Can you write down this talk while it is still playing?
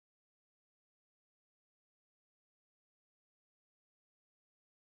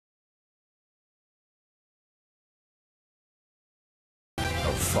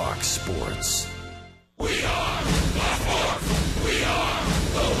Fox Sports. We are the Fourth. We are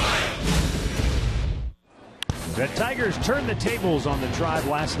the Lions. The Tigers turned the tables on the Tribe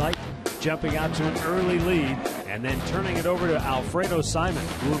last night, jumping out to an early lead and then turning it over to Alfredo Simon,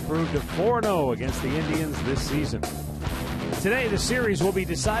 who improved to 4-0 against the Indians this season. Today, the series will be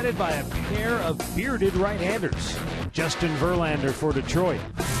decided by a pair of bearded right-handers, Justin Verlander for Detroit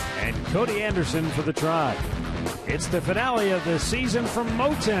and Cody Anderson for the Tribe. It's the finale of the season from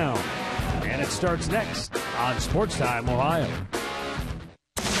Motown, and it starts next on Sports Time Ohio.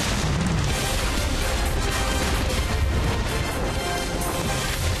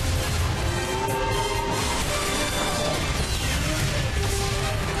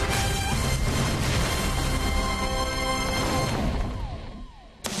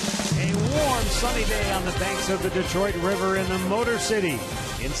 Sunny day on the banks of the Detroit River in the Motor City.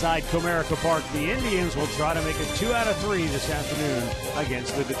 Inside Comerica Park, the Indians will try to make it 2 out of 3 this afternoon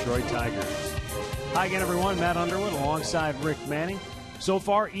against the Detroit Tigers. Hi again, everyone. Matt Underwood alongside Rick Manning. So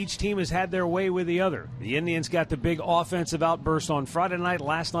far, each team has had their way with the other. The Indians got the big offensive outburst on Friday night.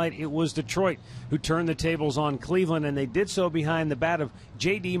 Last night, it was Detroit who turned the tables on Cleveland, and they did so behind the bat of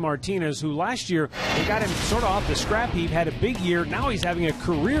J.D. Martinez, who last year, they got him sort of off the scrap heap, had a big year. Now he's having a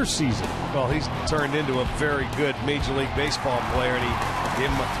career season. Well, he's turned into a very good Major League Baseball player, and he gave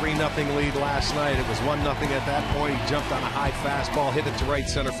him a 3-0 lead last night. It was 1-0 at that point. He jumped on a high fastball, hit it to right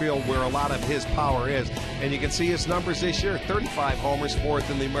center field where a lot of his power is. And you can see his numbers this year, 35 homers, 4th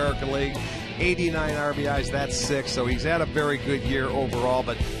in the American League, 89 RBIs, that's 6. So he's had a very good year overall,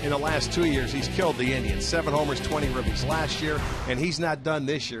 but in the last 2 years, he's killed the Indians. 7 homers, 20 ribbies last year, and he's not done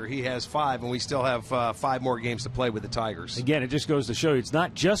this year. He has 5, and we still have 5 more games to play with the Tigers. Again, it just goes to show you it's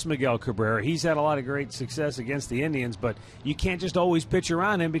not just Miguel Cabrera. He's had a lot of great success against the Indians, but you can't just always pitch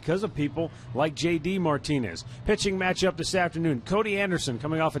around him because of people like J.D. Martinez. Pitching matchup this afternoon, Cody Anderson,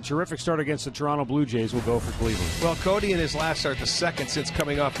 coming off a terrific start against the Toronto Blue Jays, will go for Cleveland. Well, Cody in his last start, the second since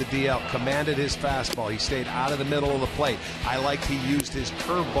coming off the DL, commanded his fastball. He stayed out of the middle of the plate. I liked he used his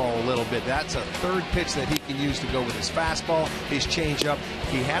curveball a little bit. That's a third pitch that he can use to go with his fastball, his changeup.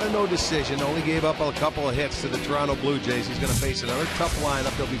 He had a no decision, only gave up a couple of hits to the Toronto Blue Jays. He's going to face another tough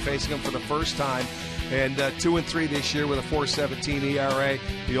lineup. They'll be facing him for the first time. And 2-3 this year with a 4.17 ERA.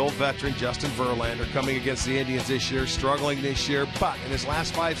 The old veteran, Justin Verlander, coming against the Indians this year, struggling this year. But in his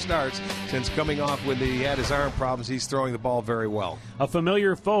last 5 starts, since coming off when he had his arm problems, he's throwing the ball very well. A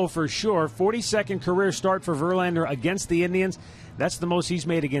familiar foe for sure. 42nd career start for Verlander against the Indians. That's the most he's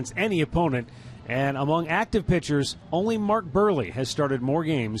made against any opponent. And among active pitchers, only Mark Burley has started more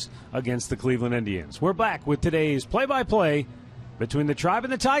games against the Cleveland Indians. We're back with today's play-by-play between the Tribe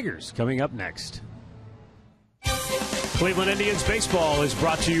and the Tigers coming up next. Cleveland Indians baseball is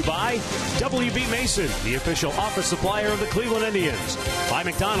brought to you by W.B. Mason, the official office supplier of the Cleveland Indians. By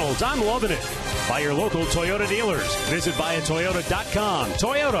McDonald's, I'm loving it. By your local Toyota dealers. Visit buyatoyota.com.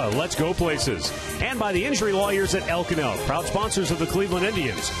 Toyota, let's go places. And by the injury lawyers at Elk & Elk, proud sponsors of the Cleveland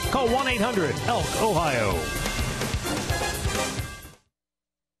Indians. Call 1-800-ELK, Ohio.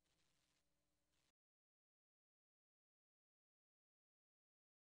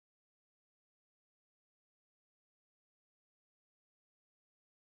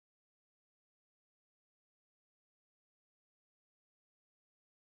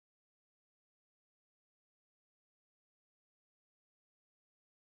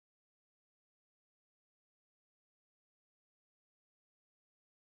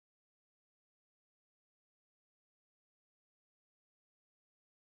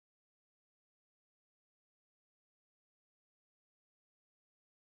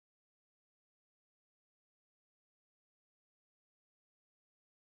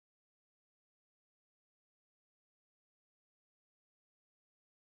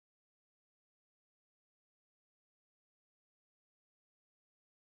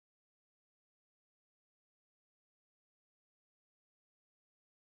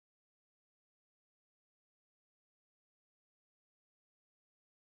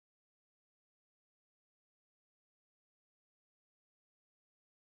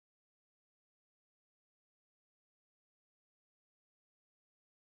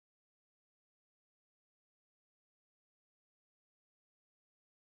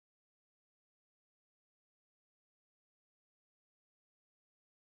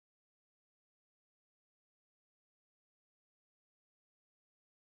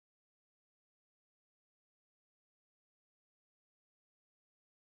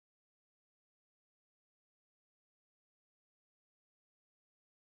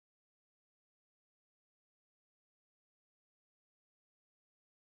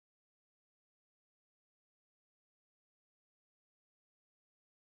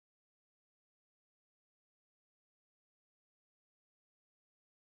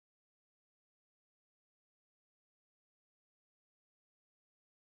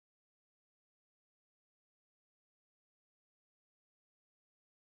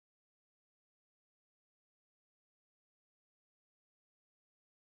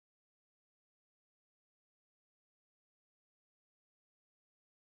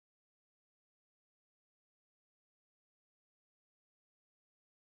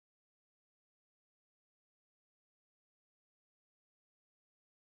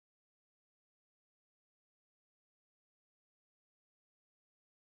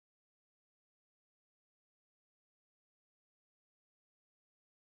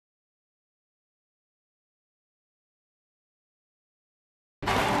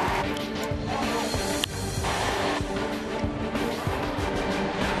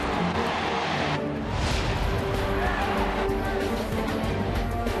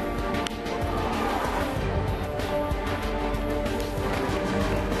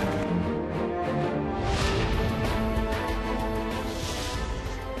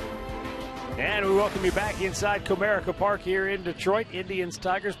 And we welcome you back inside Comerica Park here in Detroit. Indians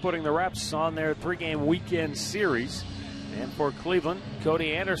Tigers putting the wraps on their 3-game weekend series. And for Cleveland,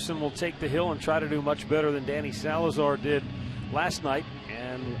 Cody Anderson will take the hill and try to do much better than Danny Salazar did last night.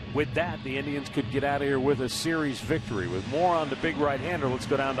 And with that, the Indians could get out of here with a series victory. With more on the big right-hander, let's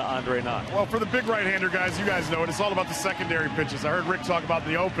go down to Andre Knott. Well, for the big right-hander, guys, you guys know it. It's all about the secondary pitches. I heard Rick talk about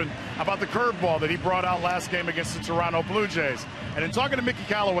the open, about the curveball that he brought out last game against the Toronto Blue Jays. And in talking to Mickey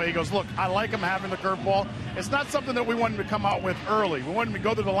Callaway, he goes, look, I like him having the curveball. It's not something that we want him to come out with early. We want him to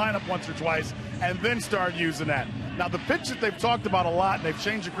go through the lineup once or twice and then start using that. Now, the pitch that they've talked about a lot and they've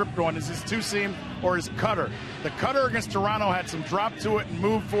changed the grip on is his two-seam or his cutter. The cutter against Toronto had some drop to it and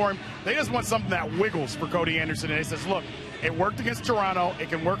move for him. They just want something that wiggles for Cody Anderson. And he says, look, it worked against Toronto. It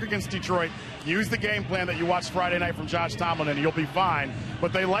can work against Detroit. Use the game plan that you watched Friday night from Josh Tomlin, and you'll be fine.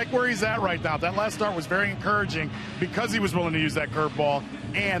 But they like where he's at right now. That last start was very encouraging because he was willing to use that curveball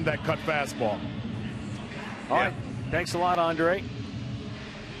and that cut fastball. All right. Thanks a lot, Andre.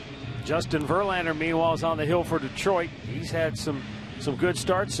 Justin Verlander, meanwhile, is on the hill for Detroit. He's had some good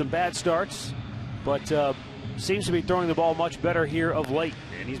starts, some bad starts, but seems to be throwing the ball much better here of late.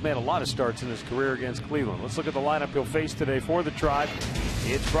 And he's made a lot of starts in his career against Cleveland. Let's look at the lineup he'll face today for the Tribe.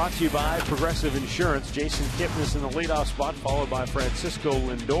 It's brought to you by Progressive Insurance. Jason Kipnis in the leadoff spot, followed by Francisco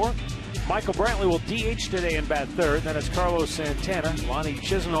Lindor. Michael Brantley will DH today and bat third. Then it's Carlos Santana. Lonnie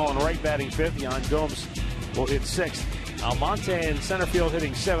Chisenhall in right batting fifth. Yan Gomes will hit sixth. Almonte in center field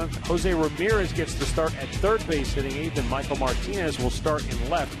hitting seventh. Jose Ramirez gets the start at third base hitting eighth. And Michael Martinez will start in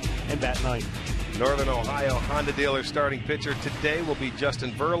left and bat ninth. Northern Ohio Honda dealer starting pitcher today will be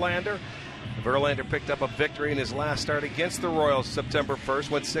Justin Verlander. Verlander picked up a victory in his last start against the Royals September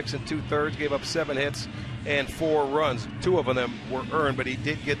 1st. Went 6 2/3, gave up 7 hits and 4 runs. 2 of them were earned, but he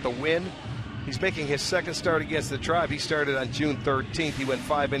did get the win. He's making his second start against the Tribe. He started on June 13th. He went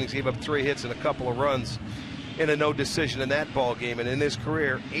 5 innings, gave up 3 hits and a couple of runs in a no decision in that ball game. And in his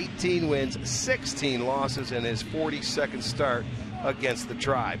career, 18 wins, 16 losses in his 42nd start against the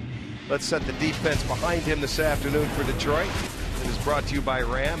Tribe. Let's set the defense behind him this afternoon for Detroit. It is brought to you by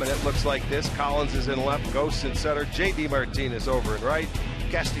Ram, and it looks like this. Collins is in left, Ghosts in center, J.D. Martinez over in right,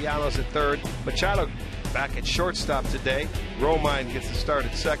 Castellanos at third, Machado back at shortstop today. Romine gets the start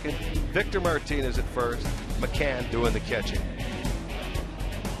at second, Victor Martinez at first, McCann doing the catching.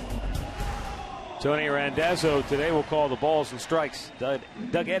 Tony Randazzo today will call the balls and strikes. Doug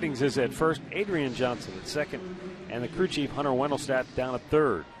Eddings is at first, Adrian Johnson at second, and the crew chief Hunter Wendelstadt down at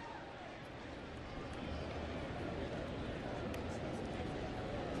third.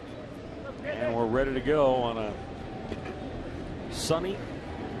 And we're ready to go on a sunny,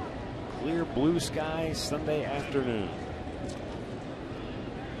 clear blue sky Sunday afternoon.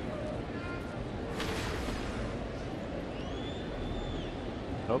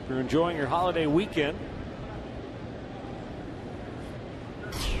 Hope you're enjoying your holiday weekend.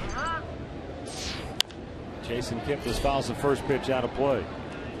 Jason Kipnis fouls the first pitch out of play.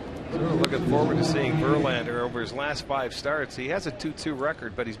 So looking forward to seeing Verlander over his last 5 starts. He has a 2-2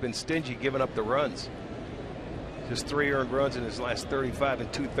 record, but he's been stingy giving up the runs. Just 3 earned runs in his last 35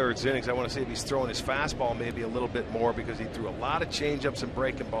 2/3 innings. I want to see if he's throwing his fastball maybe a little bit more, because he threw a lot of changeups and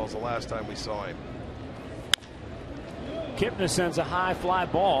breaking balls the last time we saw him. Kipnis sends a high fly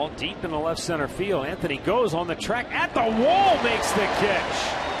ball deep in the left center field. Anthony goes on the track at the wall, makes the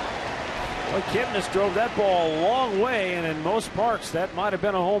catch. Well, Kipnis drove that ball a long way, and in most parks that might have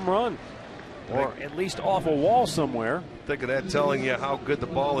been a home run, or at least off a wall somewhere. Think of that telling you how good the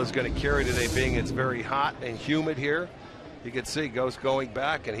ball is going to carry today, being it's very hot and humid here. You can see Ghost going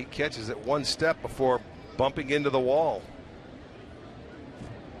back, and he catches it one step before bumping into the wall.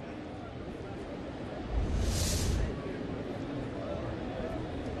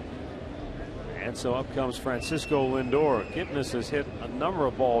 And so up comes Francisco Lindor. Kipnis has hit a number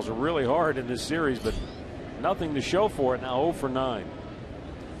of balls really hard in this series, but nothing to show for it. Now 0 for 9.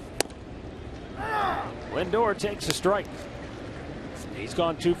 Lindor takes a strike. He's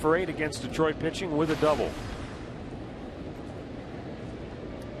gone 2 for 8 against Detroit pitching with a double.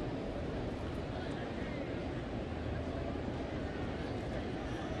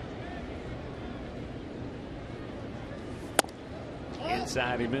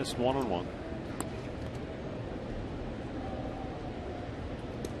 Inside, he missed 1-1.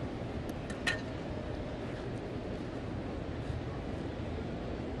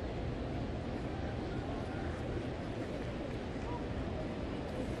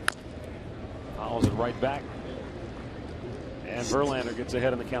 Fouls it right back. And Verlander gets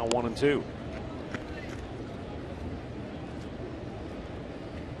ahead in the count 1-2.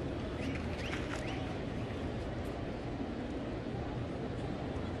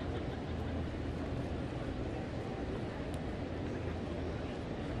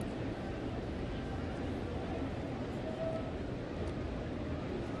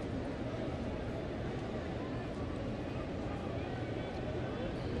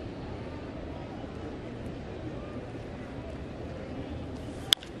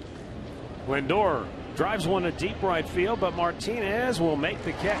 Lindor drives one to deep right field, but Martinez will make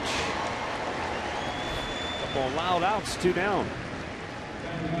the catch. Couple loud outs, 2 down.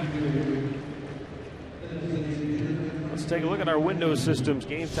 Let's take a look at our window system's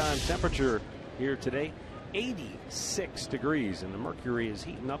game time temperature here today. 86 degrees, and the mercury is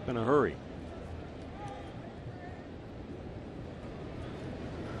heating up in a hurry.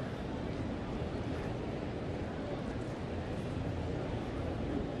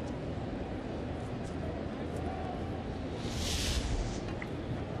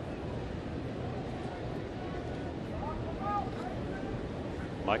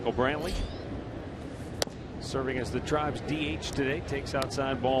 Michael Brantley, serving as the Tribe's DH today, takes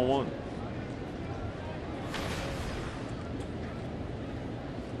outside ball 1.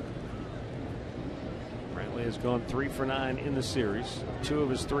 Brantley has gone 3 for 9 in the series. 2 of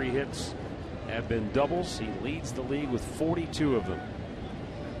his 3 hits have been doubles. He leads the league with 42 of them.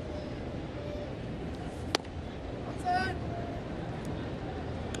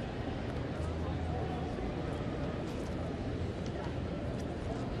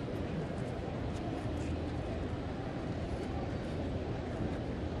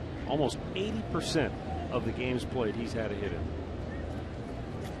 Almost 80% of the games played, he's had a hit in.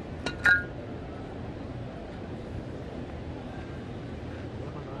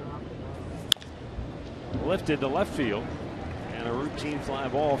 Lifted to left field, and a routine fly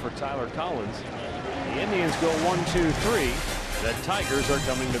ball for Tyler Collins. The Indians go 1-2-3. The Tigers are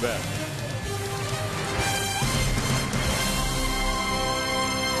coming to bat.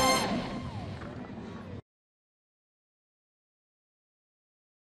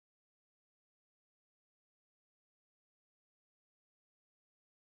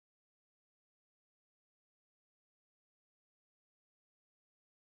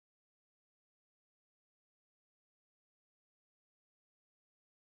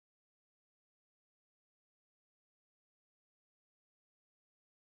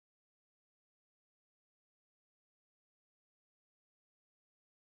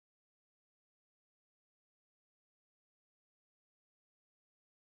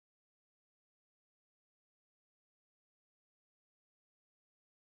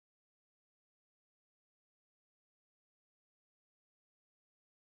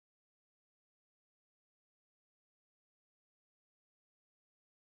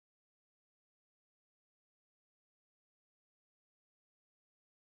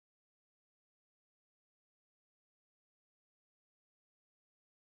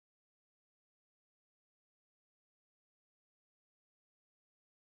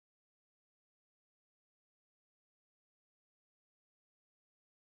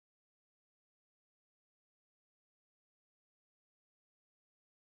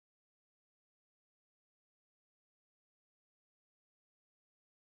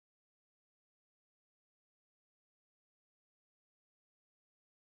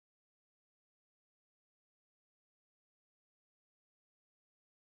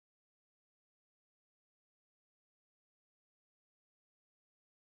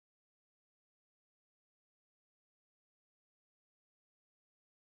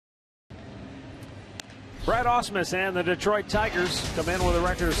 Brad Ausmus and the Detroit Tigers come in with a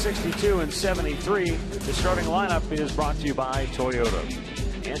record of 62-73. The starting lineup is brought to you by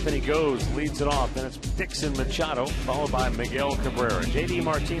Toyota. Anthony Goes leads it off, then it's Dixon Machado, followed by Miguel Cabrera. J.D.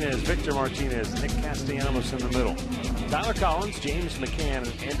 Martinez, Victor Martinez, Nick Castellanos in the middle. Tyler Collins, James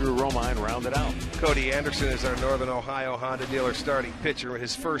McCann, and Andrew Romine round it out. Cody Anderson is our Northern Ohio Honda dealer starting pitcher in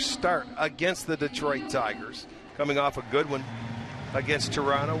his first start against the Detroit Tigers. Coming off a good one against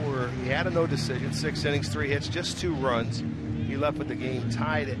Toronto, where he had a no decision, 6 innings, 3 hits, just 2 runs. He left with the game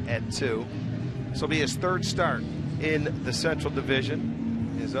tied at 2. This will be his 3rd start in the Central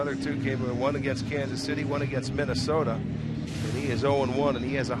Division. His other 2 came in, 1 against Kansas City, 1 against Minnesota. And he is 0-1, and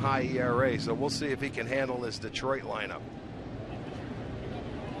he has a high ERA, so we'll see if he can handle this Detroit lineup.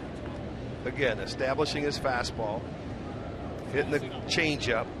 Again, establishing his fastball, hitting the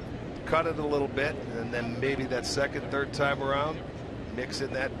changeup, cut it a little bit, and then maybe that 2nd, 3rd time around, mix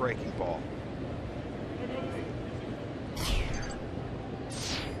in that breaking ball.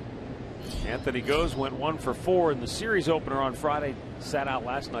 Anthony Goes went 1 for 4 in the series opener on Friday, sat out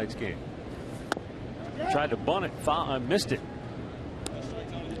last night's game. Tried to bunt it, missed it.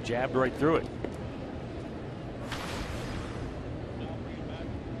 Jabbed right through it.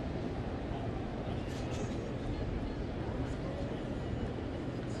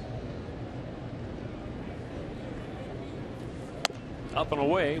 Up and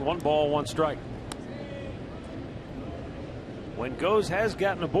away, 1 ball, 1 strike. When Goes has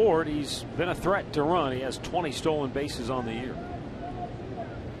gotten aboard, he's been a threat to run. He has 20 stolen bases on the year.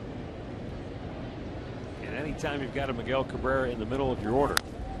 anytime you've got a Miguel Cabrera in the middle of your order,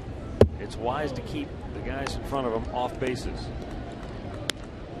 it's wise to keep the guys in front of him off bases.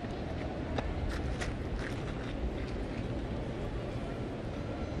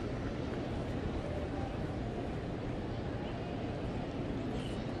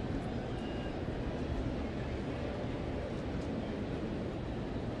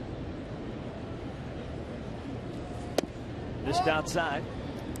 Missed outside.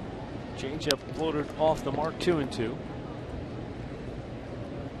 Changeup floated off the mark, 2-2.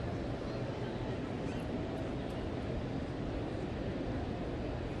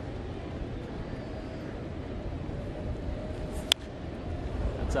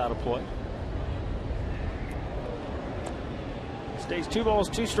 That's out of play. Stays 2 balls,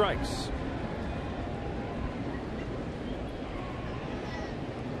 2 strikes.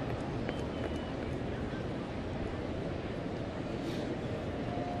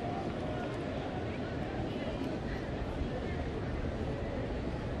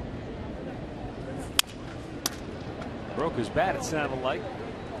 Broke his bat, it sounded like,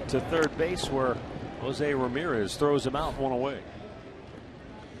 to third base where Jose Ramirez throws him out, 1 away.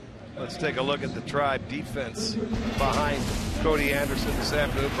 Let's take a look at the Tribe defense behind Cody Anderson this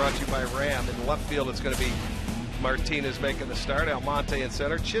afternoon, brought to you by Ram. In left field, it's going to be Martinez making the start, Almonte in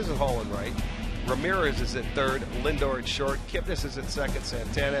center, Chisenhall in right. Ramirez is at third, Lindor at short, Kipnis is at second,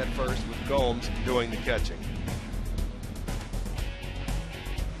 Santana at first, with Gomes doing the catching.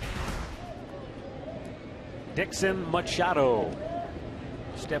 Dixon Machado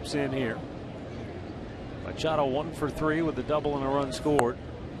steps in here. Machado 1 for 3 with a double and a run scored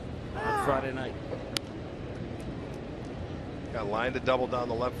on Friday night. Got lined to double down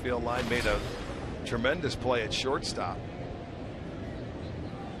the left field line, made a tremendous play at shortstop.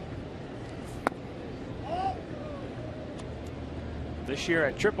 This year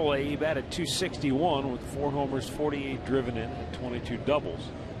at AAA, he batted .261 with 4 homers, 48 driven in, and 22 doubles.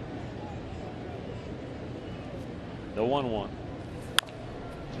 The 1-1.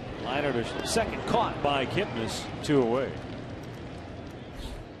 Liner to second, caught by Kipnis, 2 away.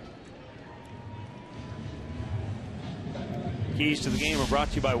 Keys to the game are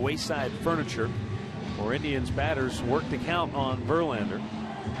brought to you by Wayside Furniture, where Indians batters work the count on Verlander.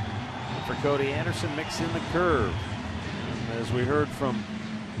 And for Cody Anderson, mix in the curve. And as we heard from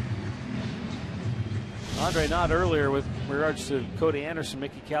Andre Knott earlier with regards to Cody Anderson,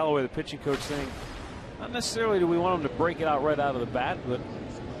 Mickey Callaway, the pitching coach, saying, not necessarily do we want him to break it out right out of the bat, but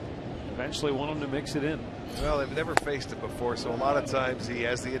eventually want him to mix it in. Well, they've never faced it before, so a lot of times he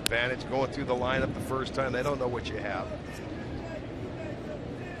has the advantage going through the lineup the first time. They don't know what you have.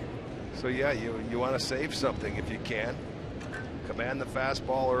 So yeah, you want to save something if you can. Command the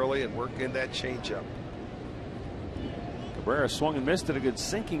fastball early and work in that changeup. Cabrera swung and missed at a good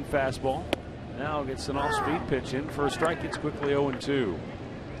sinking fastball. Now gets an off-speed pitch in for a strike. It's quickly 0-2.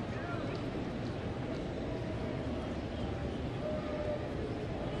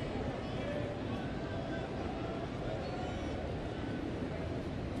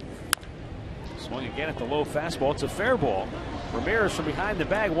 Swung again at the low fastball. It's a fair ball. Ramirez from behind the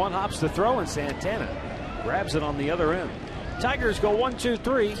bag, 1 hops to throw, and Santana grabs it on the other end. Tigers go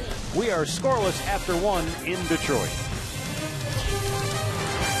 1-2-3. We are scoreless after 1 in Detroit.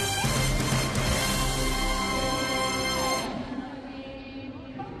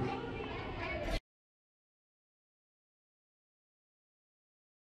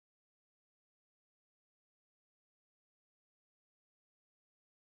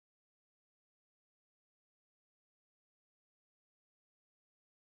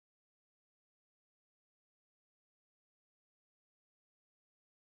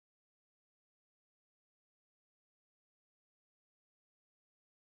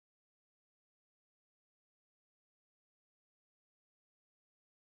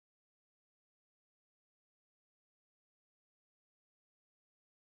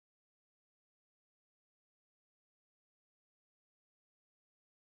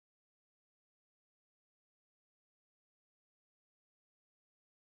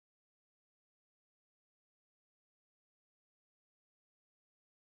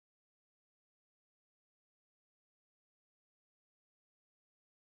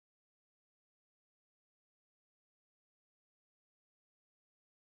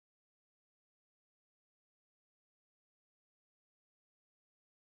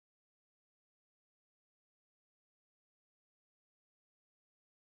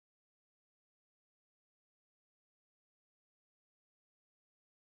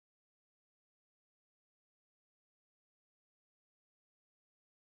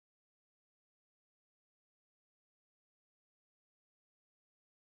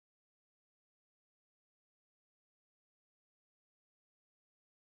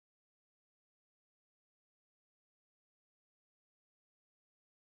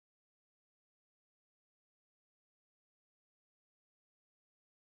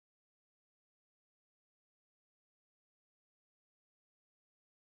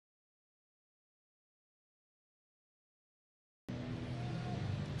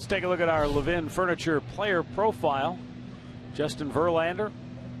 Let's take a look at our Levin Furniture player profile. Justin Verlander.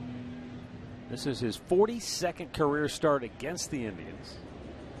 This is his 42nd career start against the Indians.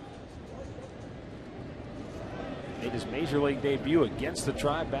 Made his major league debut against the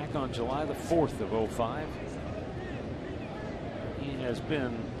Tribe back on July the 4th of '05.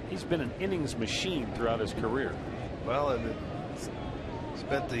 He's been an innings machine throughout his career. Well, and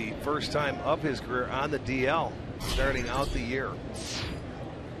spent the first time of his career on the DL starting out the year.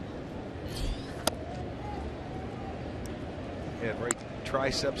 He had right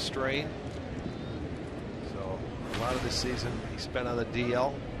tricep strain. So a lot of the season he spent on the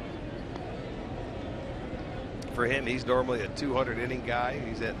DL. For him, he's normally a 200 inning guy.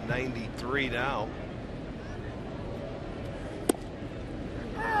 He's at 93 now.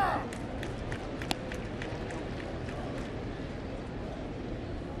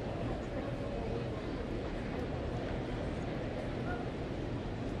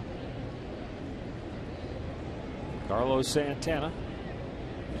 Carlos Santana,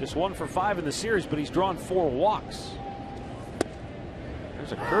 just 1 for 5 in the series, but he's drawn 4 walks.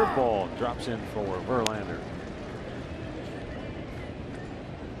 There's a curveball, drops in for Verlander.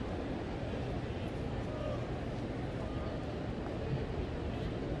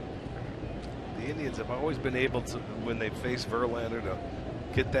 The Indians have always been able to, when they face Verlander, to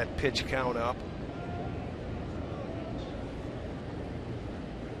get that pitch count up.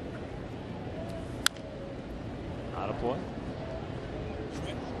 Out of play.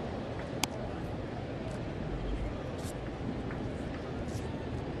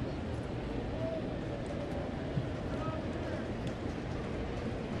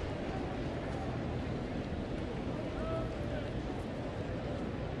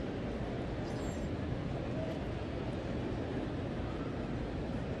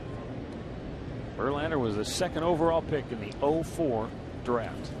 Verlander was the 2nd overall pick in the '04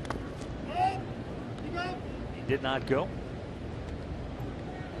 draft. He did not go.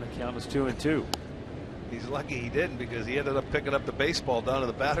 The count is 2-2. He's lucky he didn't, because he ended up picking up the baseball down in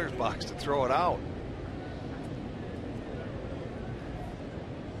the batter's box to throw it out.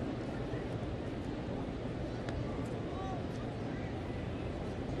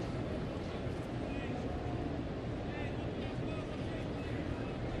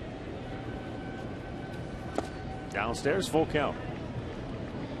 Downstairs, full count.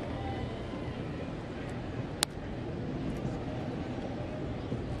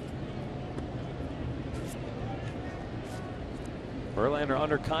 Verlander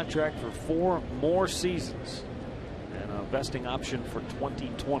under contract for 4 more seasons and a vesting option for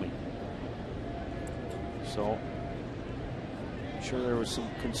 2020. So I'm sure there was some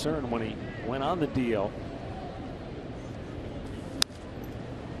concern when he went on the DL.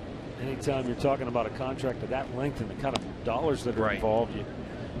 Anytime you're talking about a contract of that length and the kind of dollars that are involved,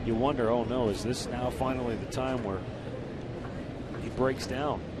 you wonder, oh no, is this now finally the time where he breaks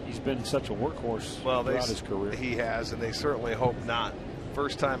down? He's been such a workhorse throughout his career. He has, and they certainly hope not.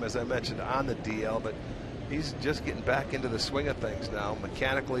 First time, as I mentioned, on the DL, but he's just getting back into the swing of things now.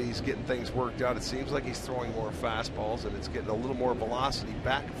 Mechanically, he's getting things worked out. It seems like he's throwing more fastballs, and it's getting a little more velocity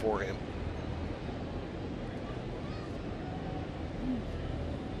back for him.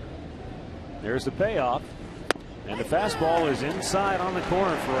 There's the payoff, and the fastball is inside on the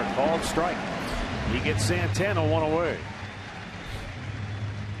corner for a called strike. He gets Santana 1 away.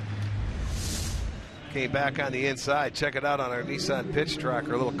 Came back on the inside. Check it out on our Nissan pitch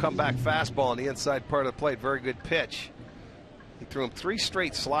tracker. A little comeback fastball on the inside part of the plate. Very good pitch. He threw him 3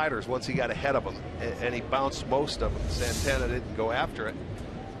 straight sliders once he got ahead of him, and he bounced most of them. Santana didn't go after it.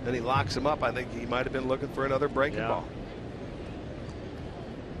 Then he locks him up. I think he might have been looking for another breaking ball.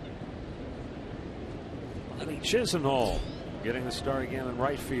 Lenny Chisenhall getting the start again in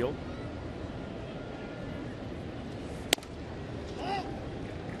right field.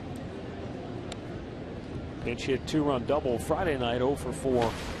 Pinch hit 2-run double Friday night, 0 for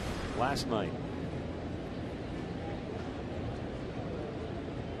 4 last night.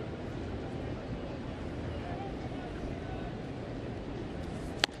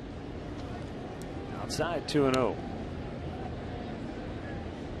 Outside 2-0.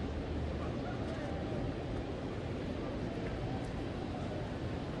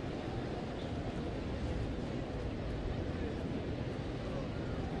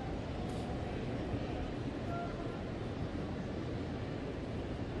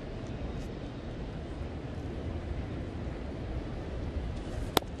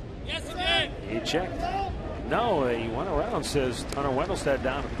 He checked. No, he went around, says Hunter Wendelstedt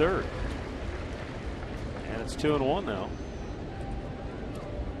down to 3rd. And it's 2-1 now.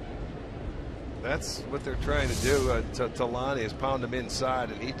 That's what they're trying to do to Lonnie, is pound him inside,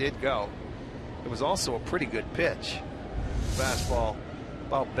 and he did go. It was also a pretty good pitch. Fastball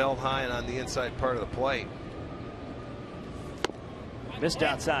about belt high and on the inside part of the plate. Missed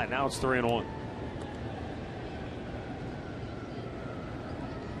outside. Now it's 3-1.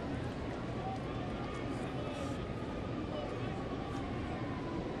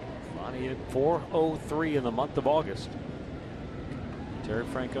 Lonnie hit .403 in the month of August. Terry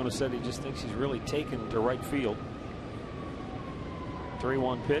Francona said he just thinks he's really taken to right field.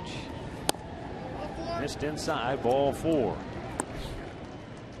 3-1 pitch. Missed inside, ball 4.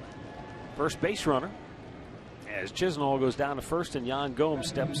 First base runner as Chisnall goes down to first and Yan Gomes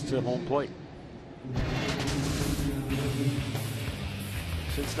steps to home plate.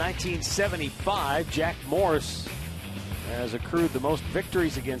 Since 1975, Jack Morris has accrued the most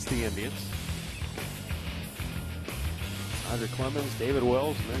victories against the Indians. Roger Clemens, David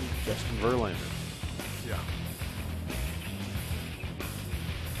Wells, and then Justin Verlander. Yeah.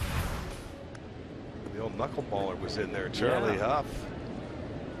 The old knuckleballer was in there, Charlie Huff.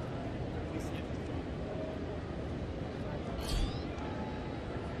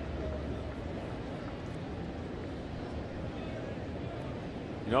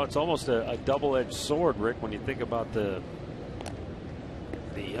 You know, it's almost a double-edged sword, Rick, when you think about the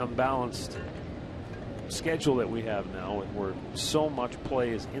unbalanced schedule that we have now, and where so much play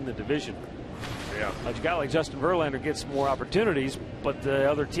is in the division. Yeah. A guy like Justin Verlander gets more opportunities, but the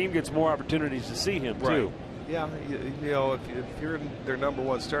other team gets more opportunities to see him, too. Right. Yeah, you know, if you're their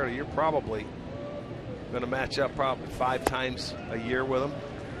 #1 starter, you're probably going to match up probably 5 times a year with them.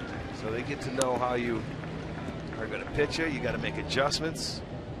 So they get to know how you are going to pitch you. You got to make adjustments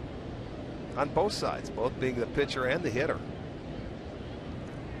on both sides, both being the pitcher and the hitter.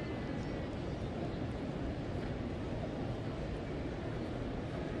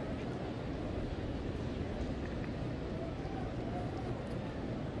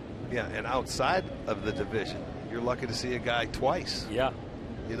 Yeah, and outside of the division, you're lucky to see a guy twice. Yeah.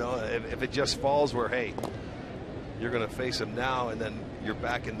 You know, if it just falls where, hey, you're going to face him now, and then you're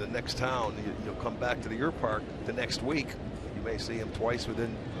back in the next town, you'll come back to your park the next week. You may see him twice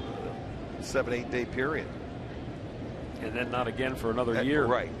within a 7-8 day period. And then not again for another year.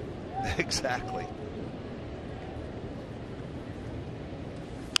 Right. Exactly.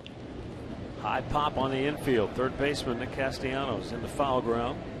 High pop on the infield. Third baseman Nick Castellanos in the foul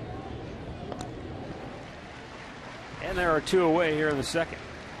ground. And there are 2 away here in the second.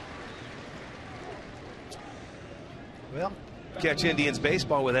 Well, catch Indians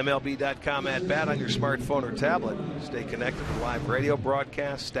baseball with MLB.com at bat on your smartphone or tablet. Stay connected with live radio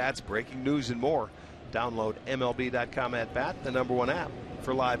broadcasts, stats, breaking news, and more. Download MLB.com at bat, the #1 app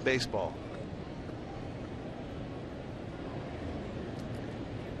for live baseball.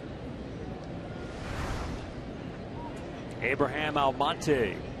 Abraham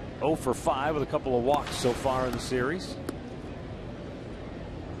Almonte 0 for 5 with a couple of walks so far in the series.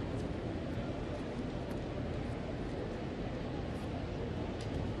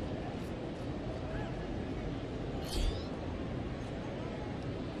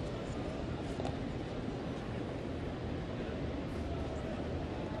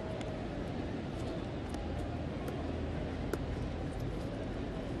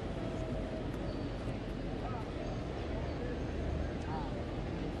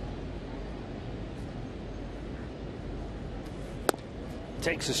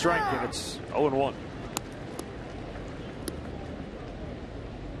 Takes a strike, and it's 0-1.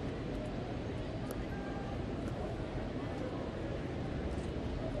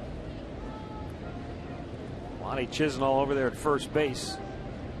 Lonnie Chisnall over there at first base.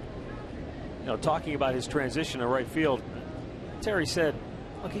 You know, talking about his transition to right field, Terry said,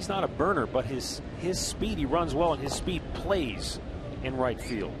 look, he's not a burner, but his speed, he runs well, and his speed plays in right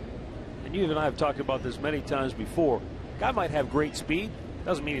field. And you and I have talked about this many times before. Guy might have great speed,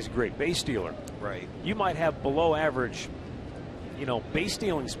 doesn't mean he's a great base stealer. Right. You might have below average, you know, base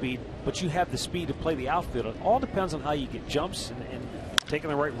stealing speed, but you have the speed to play the outfield. It all depends on how you get jumps and taking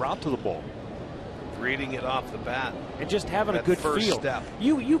the right route to the ball. Reading it off the bat. And just having a good first feel. Step.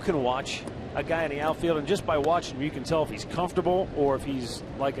 You can watch a guy in the outfield, and just by watching him, you can tell if he's comfortable or if he's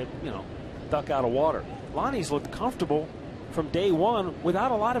like a, you know, duck out of water. Lonnie's looked comfortable from day one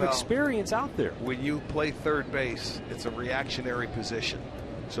without a lot of experience out there. When you play third base, it's a reactionary position.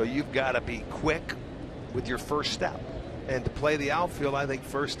 So you've got to be quick with your first step. And to play the outfield, I think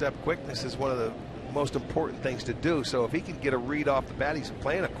first step quickness is one of the most important things to do. So if he can get a read off the bat, he's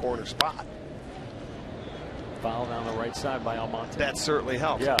playing a corner spot. Foul down the right side by Almonte. That certainly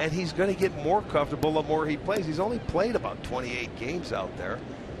helps. And he's going to get more comfortable the more he plays. He's only played about 28 games out there.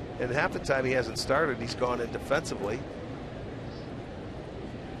 And half the time he hasn't started, he's gone in defensively.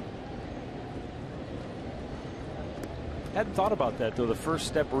 Hadn't thought about that, though. The first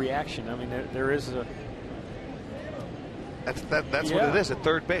step reaction. I mean, there is a. That's what it is at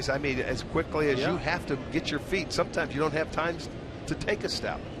third base. I mean, as quickly as you have to get your feet, sometimes you don't have time to take a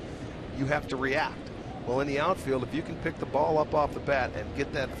step. You have to react. Well, in the outfield, if you can pick the ball up off the bat and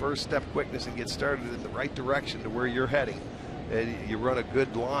get that first step quickness and get started in the right direction to where you're heading, and you run a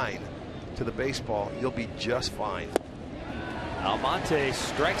good line to the baseball, you'll be just fine. Almonte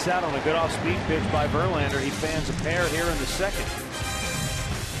strikes out on a good off-speed pitch by Verlander. He fans a pair here in the second.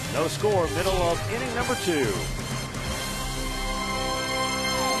 No score, middle of inning number 2.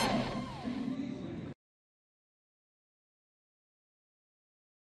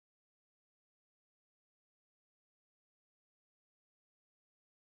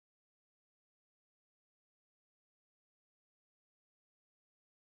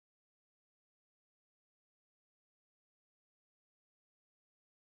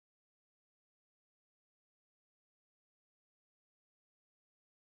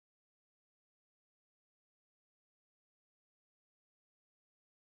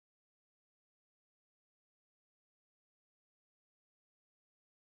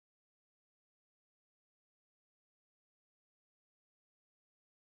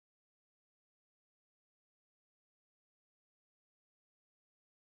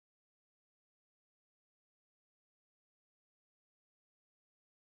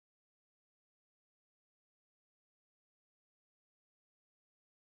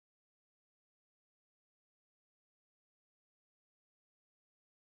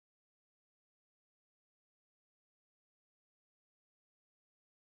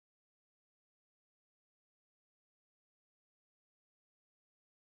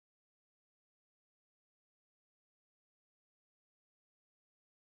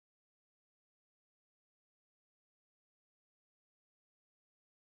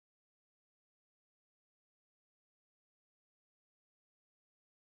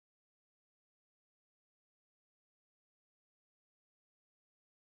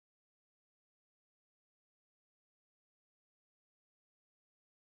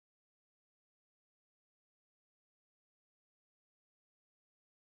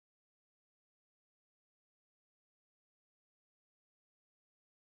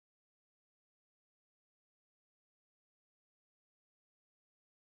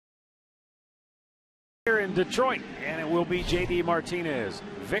 Here in Detroit, and it will be J.D. Martinez,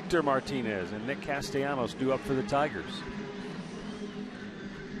 Victor Martinez, and Nick Castellanos due up for the Tigers.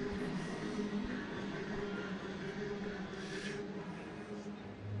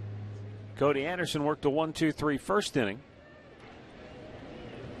 Cody Anderson worked a 1-2-3 first inning.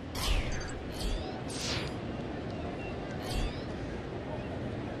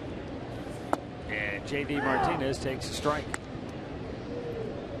 And J.D. Martinez takes a strike.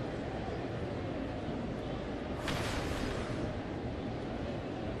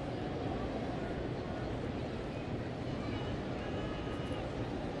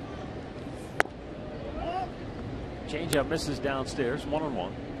 Changeup misses downstairs, 1-1.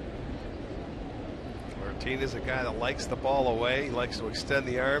 Martinez is a guy that likes the ball away. He likes to extend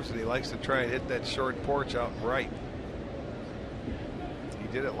the arms, and he likes to try and hit that short porch out right. He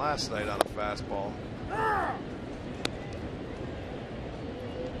did it last night on a fastball.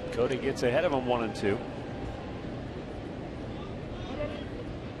 Cody gets ahead of him 1-2.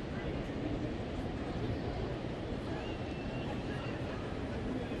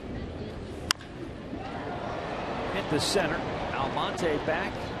 The center, Almonte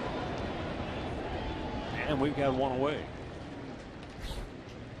back, and we've got one away.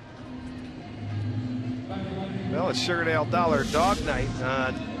 Well, it's Sugardale Dollar Dog Night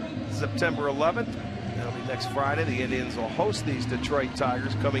on September 11th. That'll be next Friday. The Indians will host these Detroit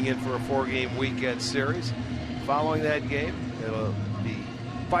Tigers, coming in for a 4-game weekend series. Following that game, it'll be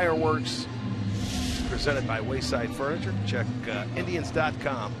fireworks presented by Wayside Furniture. Check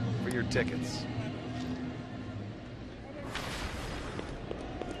Indians.com for your tickets.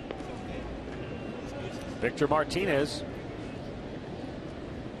 Victor Martinez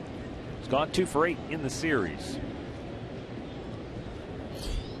has gone 2 for 8 in the series.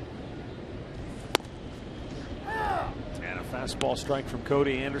 And a fastball strike from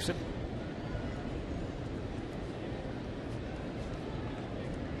Cody Anderson.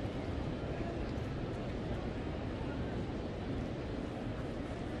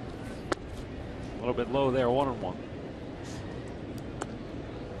 A little bit low there, 1-1.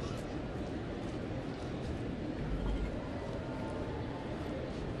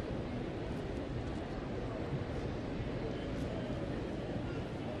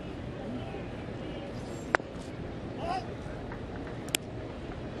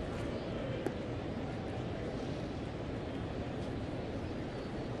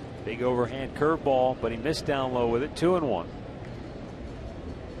 Big overhand curveball, but he missed down low with it. 2-1.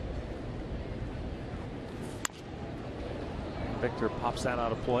 Victor pops that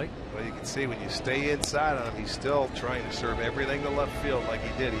out of play. Well, you can see when you stay inside on him, he's still trying to serve everything to left field like he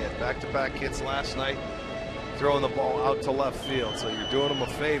did. He had back-to-back hits last night, throwing the ball out to left field. So you're doing him a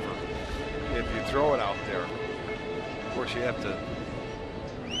favor if you throw it out there. Of course, you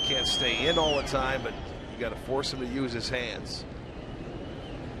can't stay in all the time, but you got to force him to use his hands.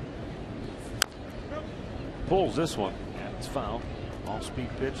 Pulls this one. Yeah, it's foul. Off-speed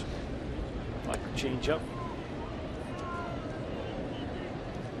pitch. Like a change-up.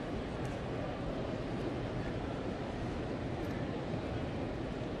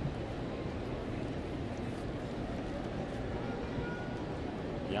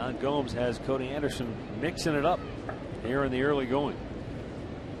 Yan Gomes has Cody Anderson mixing it up here in the early going.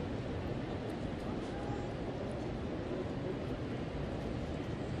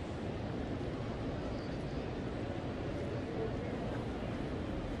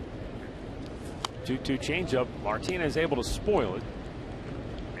 Two changeup. Martinez able to spoil it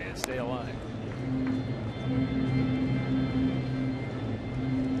and stay alive.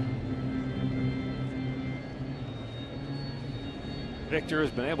 Victor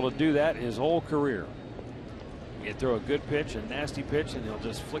has been able to do that his whole career. You throw a good pitch, a nasty pitch, and he'll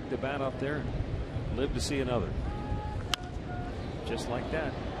just flick the bat up there and live to see another. Just like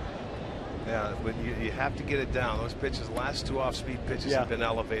that. Yeah, but you have to get it down. Those pitches, last two off-speed pitches have been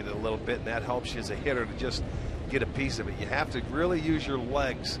elevated a little bit, and that helps you as a hitter to just get a piece of it. You have to really use your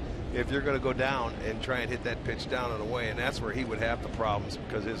legs if you're going to go down and try and hit that pitch down and away, and that's where he would have the problems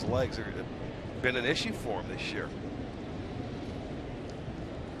because his legs have been an issue for him this year.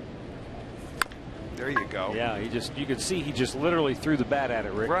 There you go. Yeah, you could see he just literally threw the bat at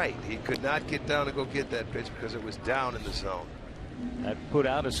it, Rick. Right. He could not get down to go get that pitch because it was down in the zone. That put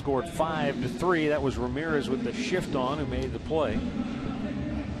out has scored 5-3. That was Ramirez with the shift on who made the play. I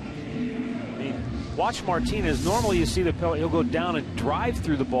mean, watch Martinez. Normally you see the pellet, he'll go down and drive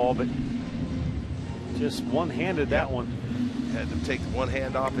through the ball, but just one-handed that one. Had to take one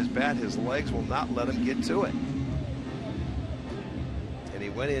hand off his bat. His legs will not let him get to it. And he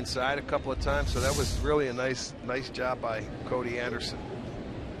went inside a couple of times, so that was really a nice job by Cody Anderson.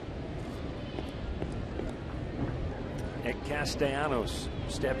 And Castellanos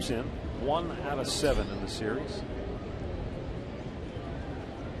steps in. 1 out of 7 in the series.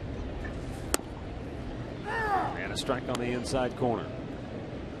 And a strike on the inside corner.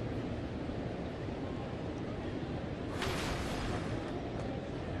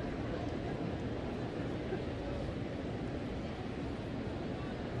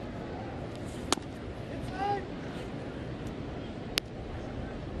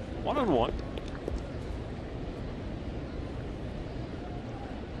 One on one.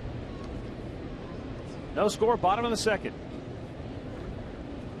 No score, bottom of the second.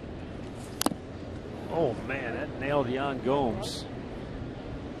 Oh man, that nailed Yan Gomes.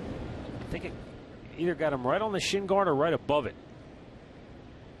 I think it either got him right on the shin guard or right above it.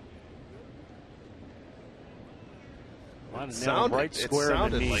 It sounded like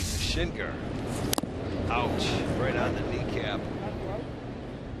the shin guard. Ouch, right on the kneecap.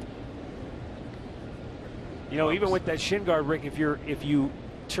 You know, even with that shin guard, Rick, if you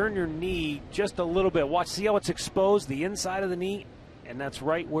turn your knee just a little bit, see how it's exposed, the inside of the knee, and that's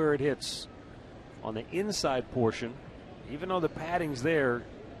right where it hits on the inside portion. Even though the padding's there,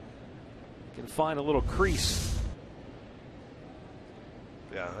 you can find a little crease.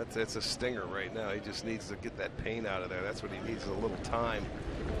 Yeah, that's a stinger right now. He just needs to get that pain out of there. That's what he needs, a little time.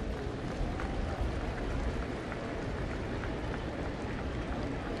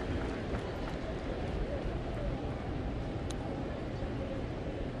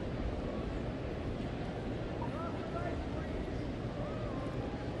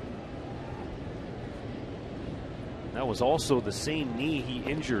 That was also the same knee he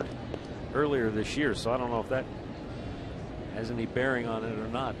injured earlier this year, so I don't know if that has any bearing on it or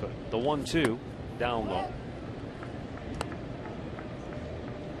not, but the 1-2 down low.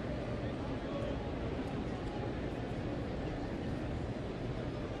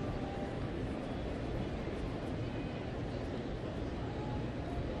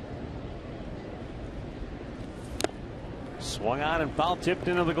 Swung on and foul tipped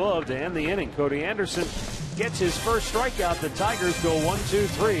into the glove to end the inning. Cody Anderson gets his first strikeout. The Tigers go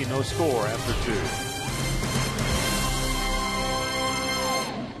 1-2-3. No score after 2.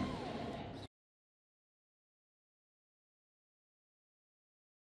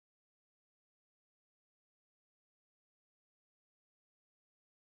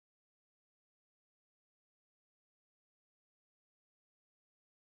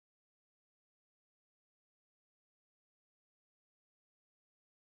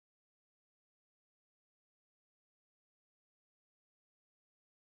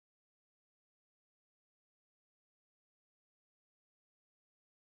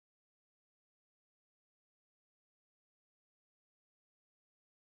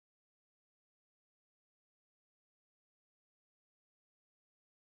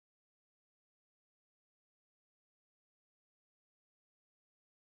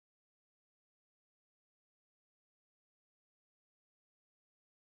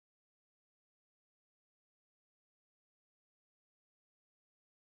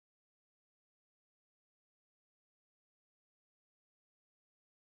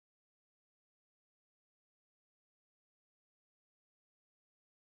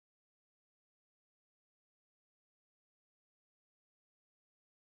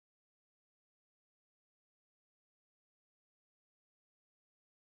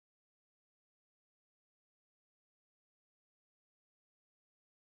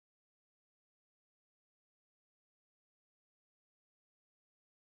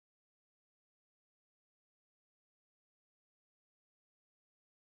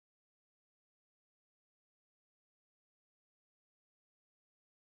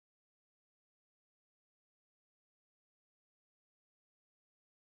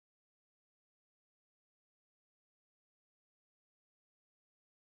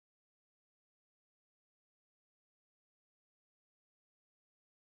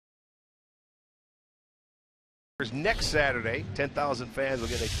 Next Saturday, 10,000 fans will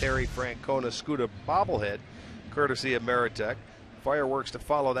get a Terry Francona Scooter bobblehead, courtesy of Meritech. Fireworks to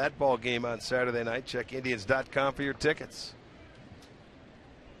follow that ball game on Saturday night. Check Indians.com for your tickets.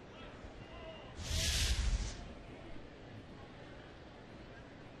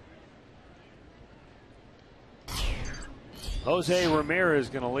 Jose Ramirez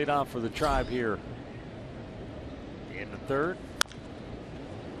going to lead off for the Tribe here in the third.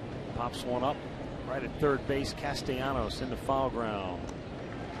 Pops one up right at third base. Castellanos into foul ground.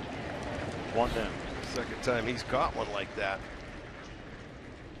 One down. Second time he's caught one like that.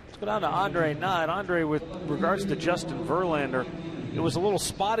 Let's go down to Andre Knott. Andre, with regards to Justin Verlander, it was a little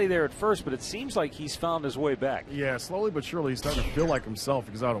spotty there at first, but it seems like he's found his way back. Yeah, slowly but surely he's starting to feel like himself.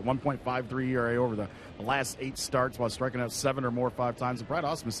 He's out at 1.53 ERA over the last 8 starts while striking out 7 or more 5 times. And Brad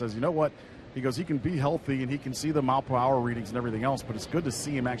Ausmus says, you know what? He goes, he can be healthy and he can see the mile per hour readings and everything else, but it's good to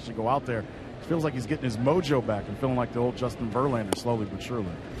see him actually go out there. It feels like he's getting his mojo back and feeling like the old Justin Verlander slowly but surely.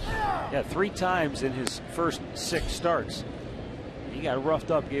 Yeah, 3 times in his first 6 starts. He got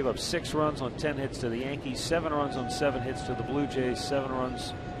roughed up, gave up 6 runs on 10 hits to the Yankees, 7 runs on 7 hits to the Blue Jays, 7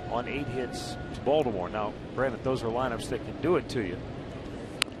 runs on 8 hits to Baltimore. Now, granted, those are lineups that can do it to you.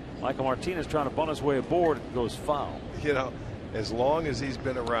 Michael Martinez trying to bunt his way aboard, it goes foul. You know, as long as he's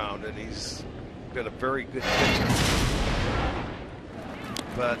been around, and he's been a very good pitcher,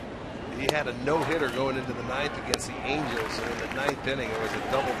 but he had a no-hitter going into the 9th against the Angels, and in the 9th inning it was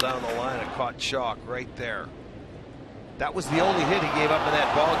a double down the line, a caught chalk right there. That was the only hit he gave up in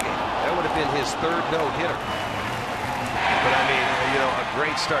that ball game. That would have been his 3rd no-hitter. But I mean, you know, a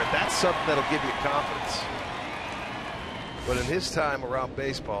great start. That's something that'll give you confidence. But in his time around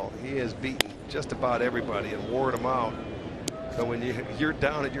baseball, he has beaten just about everybody and wore them out. So when you're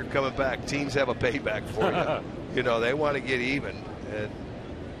down and you're coming back, teams have a payback for you. You know, they want to get even, and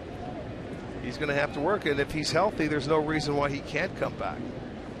he's going to have to work. And if he's healthy, there's no reason why he can't come back.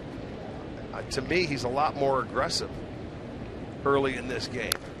 To me, he's a lot more aggressive early in this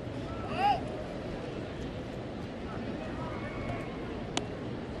game.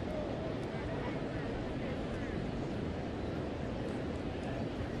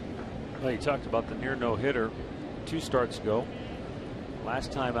 Well, you talked about the near no-hitter 2 starts ago.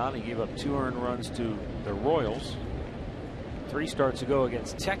 Last time out, he gave up 2 earned runs to the Royals. 3 starts ago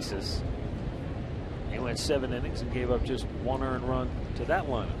against Texas, he went 7 innings and gave up just 1 earned run to that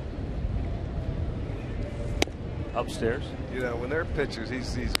lineup. Upstairs. You know, when they're pitchers,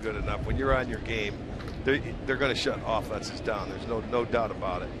 he's good enough. When you're on your game, they're going to shut offenses down. There's no doubt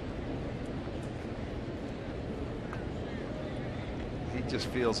about it. He just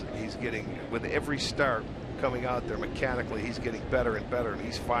feels he's getting, with every start coming out there mechanically, he's getting better and better, and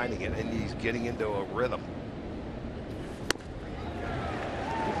he's finding it, and he's getting into a rhythm.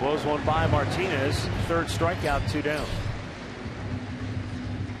 He blows one by Martinez. 3rd strikeout, 2 down.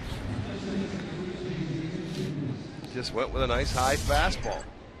 Just went with a nice high fastball.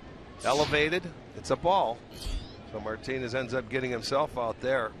 Elevated, it's a ball. So Martinez ends up getting himself out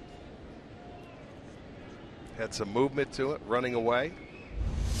there. Had some movement to it, running away.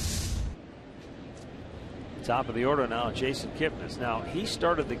 Top of the order now, Jason Kipnis. Now, he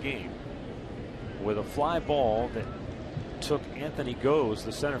started the game with a fly ball that took Anthony Goes,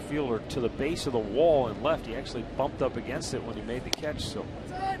 the center fielder, to the base of the wall and left. He actually bumped up against it when he made the catch. So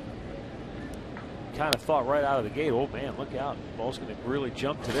kind of thought right out of the gate, oh man, look out, the ball's going to really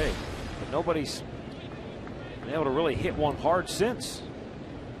jump today. But nobody's been able to really hit one hard since.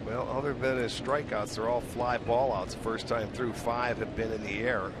 Well, other than his strikeouts, they're all fly ball outs. First time through, 5 have been in the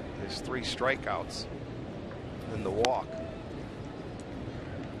air. His 3 strikeouts in the walk.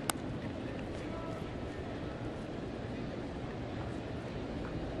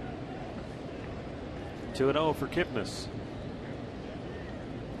 Two and 0 for Kipnis.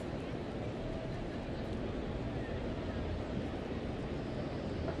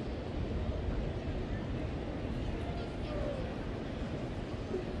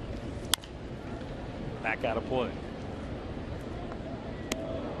 Back out of play.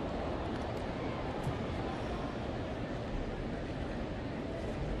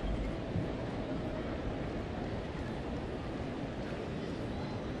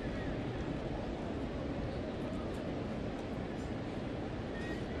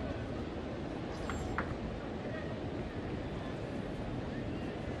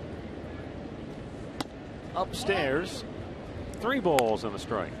 Upstairs, 3 balls and a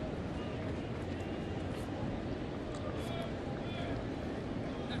strike.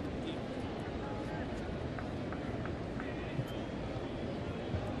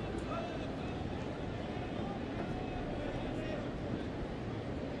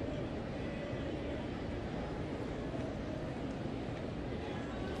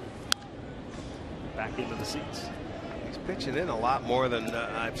 back into the seats. He's pitching in a lot more than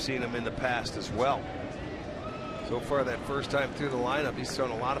I've seen him in the past as well. So far, that first time through the lineup, he's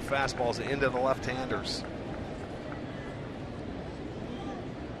thrown a lot of fastballs into the left-handers.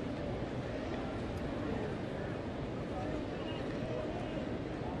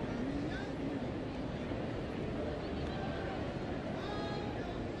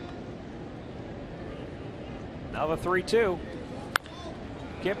 Now the 3-2.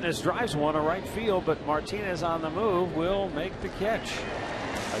 Kipnis drives one to right field, but Martinez on the move will make the catch.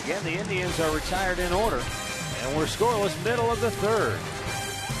 Again, the Indians are retired in order, and we're scoreless middle of the third.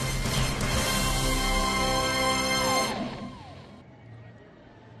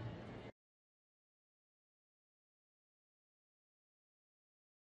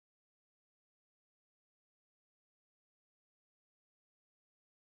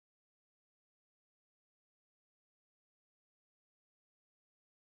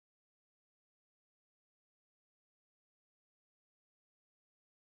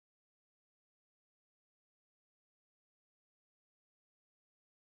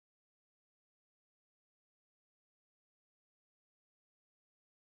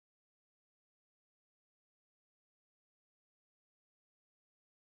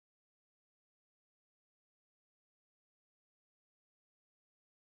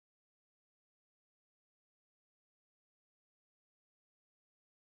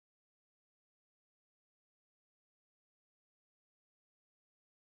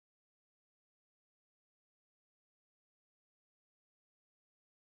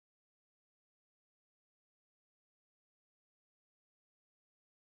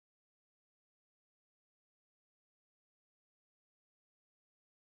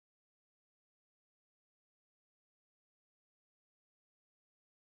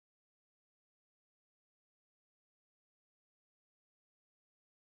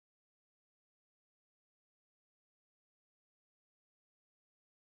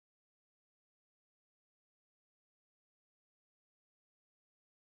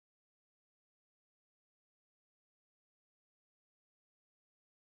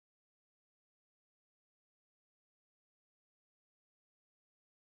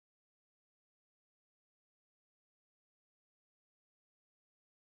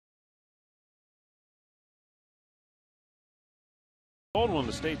 Old one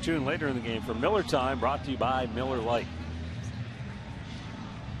to stay tuned later in the game for Miller Time, brought to you by Miller Lite.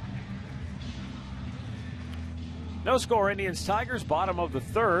 No score, Indians Tigers, bottom of the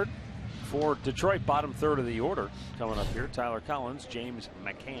third. For Detroit, bottom third of the order. Coming up here, Tyler Collins, James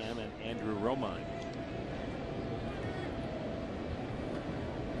McCann, and Andrew Romine.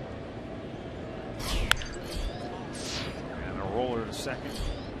 And a roller to second.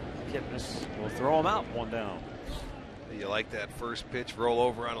 Kipnis will throw him out, one down. You like that first pitch, roll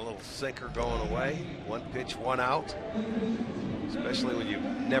over on a little sinker going away. One pitch, one out. Especially when you've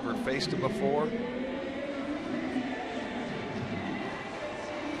never faced him before.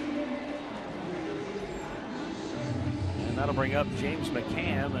 And that'll bring up James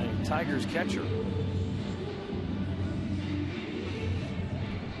McCann, a Tigers catcher.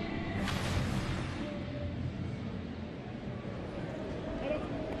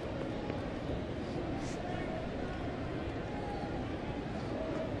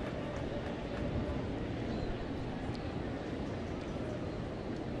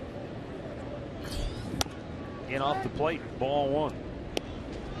 In off the plate, ball one.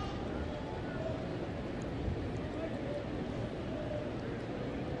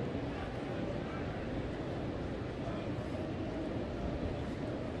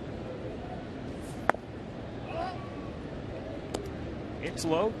 It's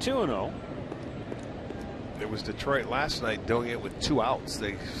low, 2-0. It was Detroit last night doing it with 2 outs.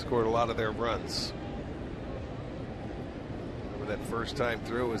 They scored a lot of their runs. Remember that first time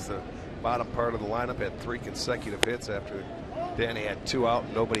through was the bottom part of the lineup, had 3 consecutive hits after Danny had 2 out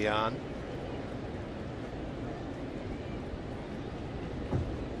and nobody on.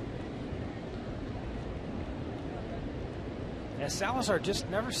 And Salazar just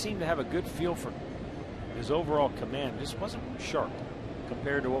never seemed to have a good feel for his overall command. Just wasn't sharp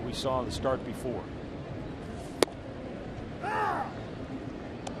compared to what we saw in the start before.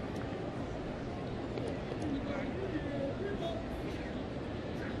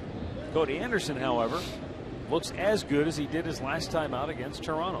 Cody Anderson, however, looks as good as he did his last time out against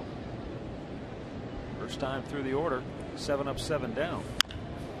Toronto. First time through the order, 7 up, 7 down.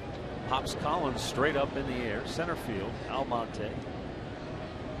 Pops Collins straight up in the air, center field. Almonte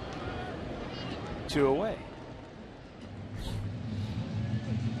 2 away.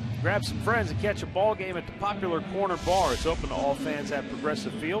 Grab some friends and catch a ball game at the popular Corner Bar. It's open to all fans at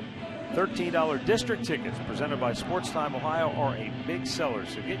Progressive Field. $13 district tickets presented by Sports Time Ohio are a big seller,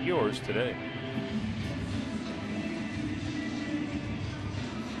 so get yours today.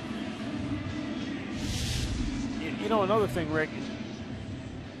 You know, another thing, Rick,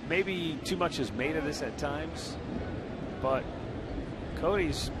 maybe too much is made of this at times, but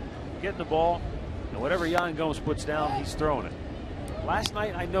Cody's getting the ball, and whatever Yan Gomes puts down, he's throwing it. Last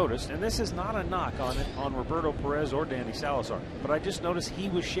night I noticed, and this is not a knock on Roberto Perez or Danny Salazar, but I just noticed he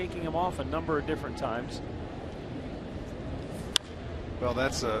was shaking him off a number of different times. Well,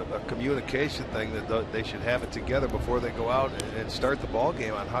 that's a communication thing that they should have it together before they go out and start the ball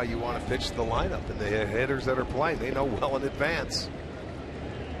game on how you want to pitch the lineup. And the hitters that are playing, they know well in advance.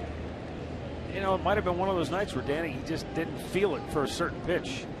 You know, it might have been one of those nights where Danny, he just didn't feel it for a certain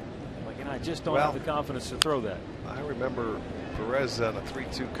pitch. Like, I just don't have the confidence to throw that. I remember Perez on a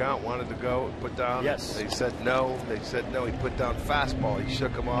 3-2 count wanted to go put down. Yes. They said no. They said no. He put down fastball. He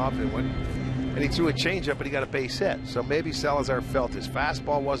shook him off and went. And he threw a changeup, but he got a base hit. So maybe Salazar felt his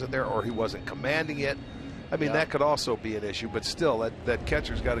fastball wasn't there, or he wasn't commanding it. I mean, that could also be an issue. But still, that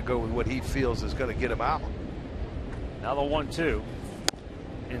catcher's got to go with what he feels is going to get him out. Now the 1-2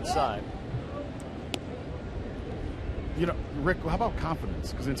 inside. You know, Rick, how about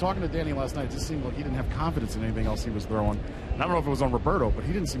confidence? Because in talking to Danny last night, it just seemed like he didn't have confidence in anything else he was throwing. And I don't know if it was on Roberto, but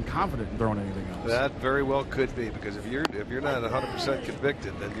he didn't seem confident in throwing anything else. That very well could be, because if you're not 100%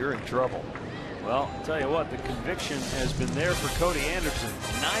 convicted, then you're in trouble. Well, I'll tell you what, the conviction has been there for Cody Anderson.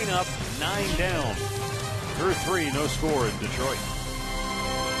 9 up, 9 down. Through 3, no score in Detroit.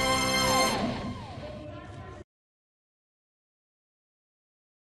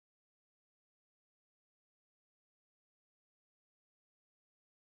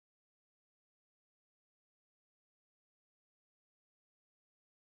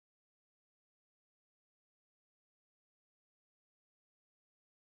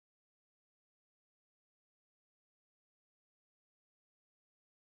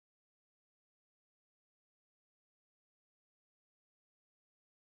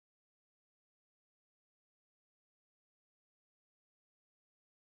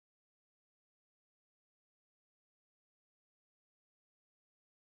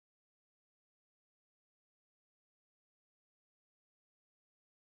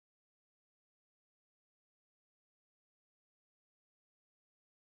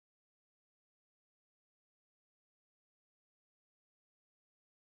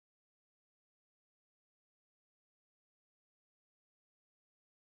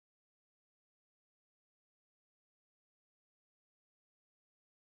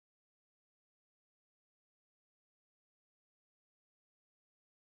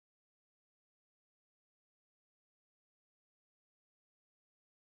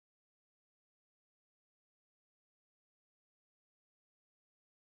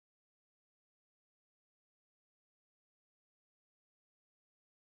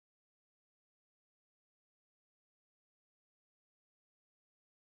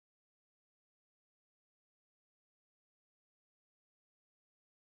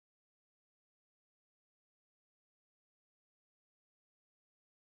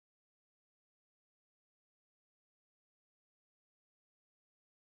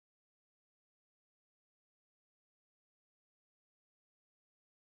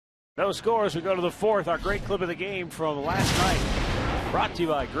 No scores. We go to the 4th. Our great clip of the game from last night. Brought to you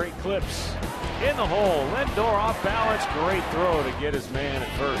by Great Clips. In the hole. Lindor off balance. Great throw to get his man at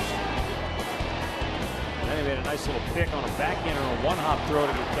first. And then he made a nice little pick on a backhander and a one-hop throw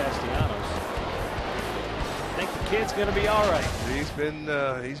to get Castellanos. I think the kid's going to be all right. He's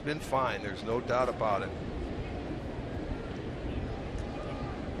been fine. There's no doubt about it.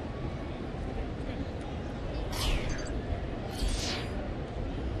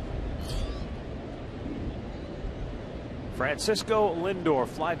 Francisco Lindor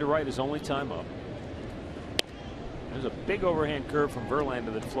flied to right his only time up. There's a big overhand curve from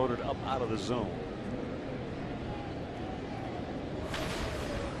Verlander that floated up out of the zone.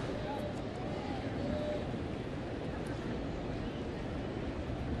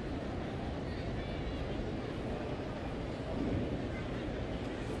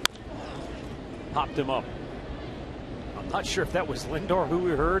 Popped him up. I'm not sure if that was Lindor who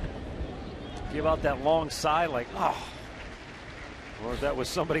we heard give out that long sigh like, oh, or if that was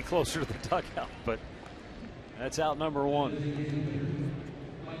somebody closer to the dugout, but that's out number 1.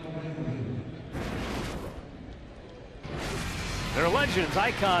 They're legends,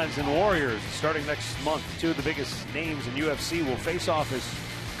 icons, and warriors. Starting next month, 2 of the biggest names in UFC will face off as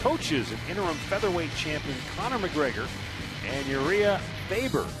coaches, an interim featherweight champion Conor McGregor and Uriah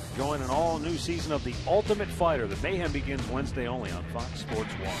Faber join an all-new season of The Ultimate Fighter. The mayhem begins Wednesday only on Fox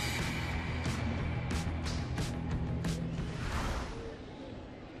Sports 1.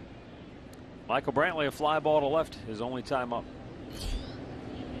 Michael Brantley, a fly ball to left, his only time up.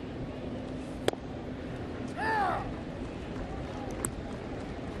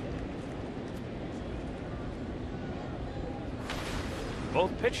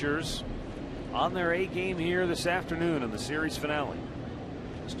 Both pitchers on their A game here this afternoon in the series finale.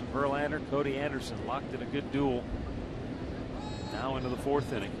 Mr. Verlander, Cody Anderson locked in a good duel. Now into the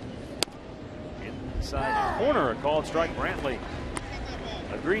 4th inning. Inside the corner, a called strike. Brantley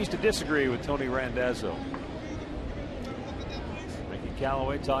agrees to disagree with Tony Randazzo. Mickey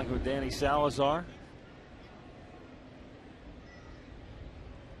Callaway talking with Danny Salazar.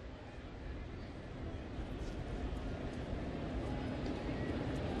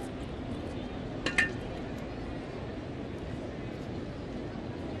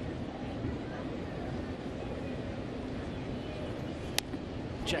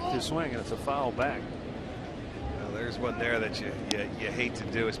 Checked his swing, and it's a foul back. Well, there's one there that you hate to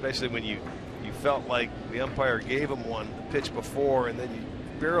do, especially when you felt like the umpire gave him one pitch before, and then you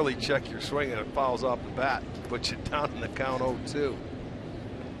barely check your swing and it fouls off the bat, puts you down in the count 0-2.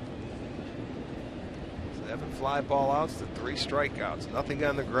 7 fly ball outs to 3 strikeouts. Nothing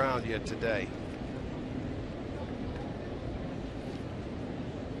on the ground yet today.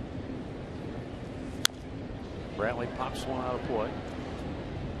 Brantley pops one out of play.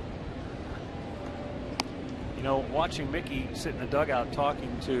 You know, watching Mickey sit in the dugout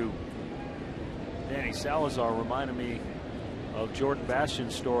talking to Danny Salazar reminded me of Jordan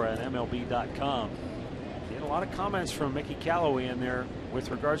Bastian's story on MLB.com. He had a lot of comments from Mickey Callaway in there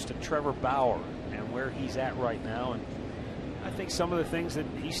with regards to Trevor Bauer and where he's at right now. And I think some of the things that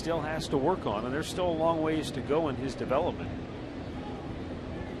he still has to work on, and there's still a long ways to go in his development.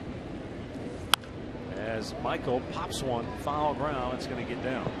 As Michael pops one foul ground, it's going to get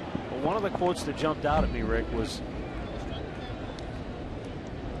down. But one of the quotes that jumped out at me, Rick, was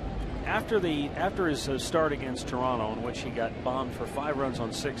after his start against Toronto, in which he got bombed for 5 runs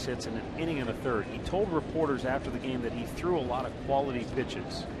on 6 hits in an inning and a third. He told reporters after the game that he threw a lot of quality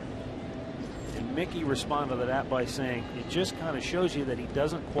pitches. And Mickey responded to that by saying, it just kind of shows you that he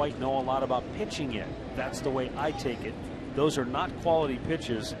doesn't quite know a lot about pitching yet. That's the way I take it. Those are not quality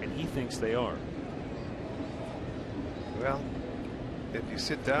pitches, and he thinks they are. Well, if you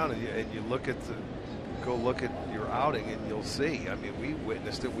sit down and you look at go look at your outing, and you'll see. I mean, we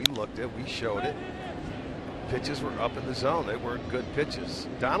witnessed it, we looked at it, we showed it. Pitches were up in the zone. They weren't good pitches.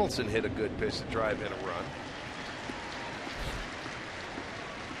 Donaldson hit a good pitch to drive in a run.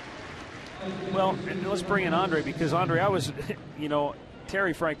 Well, and let's bring in Andre, because Andre, I was, you know,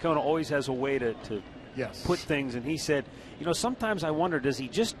 Terry Francona always has a way to yes. put things, and he said, you know, sometimes I wonder, does he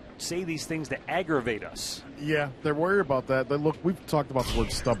just say these things to aggravate us? Yeah, they're worried about that. They look, we've talked about the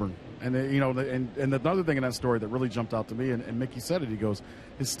word stubborn, and you know, and another thing in that story that really jumped out to me, and Mickey said it. He goes,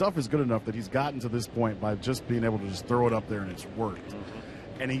 his stuff is good enough that he's gotten to this point by just being able to just throw it up there, and it's worked.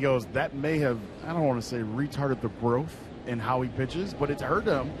 Mm-hmm. And he goes, that may have, I don't want to say retarded the growth in how he pitches, but it's hurt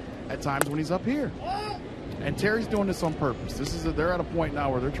him at times when he's up here. And Terry's doing this on purpose. They're at a point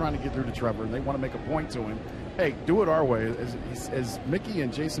now where they're trying to get through to Trevor, and they want to make a point to him. Hey, do it our way. As Mickey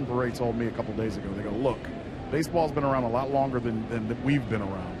and Jason Beret told me a couple days ago, they go, look, baseball's been around a lot longer than we've been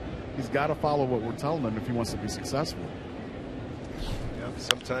around. He's got to follow what we're telling him if he wants to be successful. Yeah,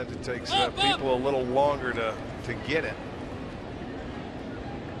 sometimes it takes people a little longer to get it.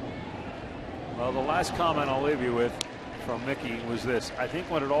 Well, the last comment I'll leave you with from Mickey was this. I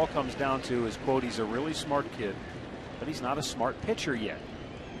think what it all comes down to is, quote, he's a really smart kid, but he's not a smart pitcher yet.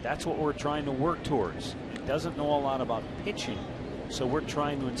 That's what we're trying to work towards. He doesn't know a lot about pitching, so we're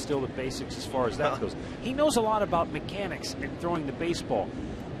trying to instill the basics as far as that goes. He knows a lot about mechanics and throwing the baseball,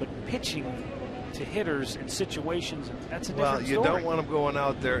 but pitching to hitters in situations, that's a different story. Well, you don't want him going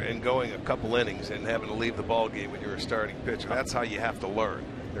out there and going a couple innings and having to leave the ball game when you're a starting pitcher. That's how you have to learn.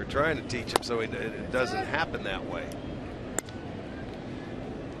 They're trying to teach him so it doesn't happen that way.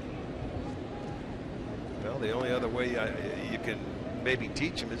 Well, the only other way you can maybe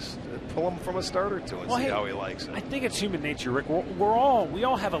teach him is pull him from a start or two and see how he likes it. I think it's human nature, Rick. We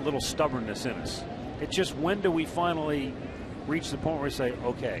all have a little stubbornness in us. It's just, when do we finally reach the point where we say,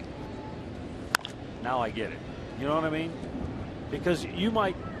 okay, now I get it. You know what I mean? Because you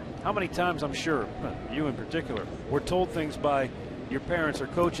might, how many times, I'm sure, you in particular, were told things by your parents or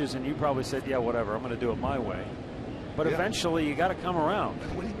coaches, and you probably said, yeah, whatever, I'm going to do it my way. But eventually you got to come around.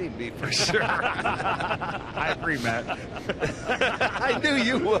 What do you mean, me for sure? I agree, Matt. I knew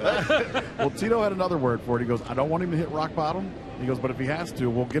you would. Well, Tito had another word for it. He goes, I don't want him to hit rock bottom. He goes, but if he has to,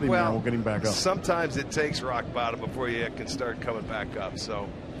 we'll get him there and we'll get him back up. Sometimes it takes rock bottom before you can start coming back up. So,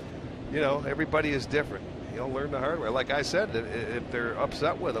 you know, everybody is different. he'll learn the hard way. Like I said, if they're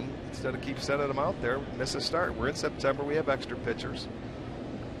upset with him, instead of keep sending him out there, miss a start. We're in September. We have extra pitchers.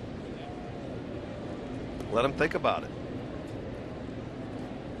 Let him think about it.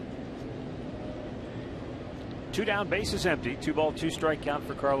 2 down, bases empty, 2-ball, 2-strike count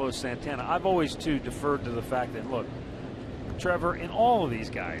for Carlos Santana. I've always too deferred to the fact that, look, Trevor, in all of these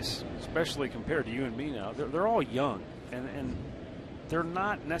guys, especially compared to you and me now, they're all young, and they're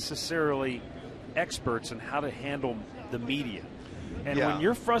not necessarily experts in how to handle the media. And when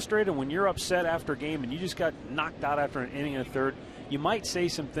you're frustrated, when you're upset after a game and you just got knocked out after an inning and a third, you might say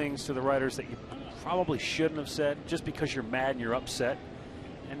some things to the writers that you probably shouldn't have said just because you're mad and you're upset.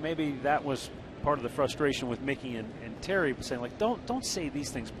 And maybe that was part of the frustration with Mickey and Terry, saying, like, don't say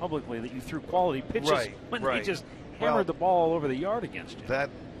these things publicly, that you threw quality pitches when they just hammered the ball all over the yard against you. That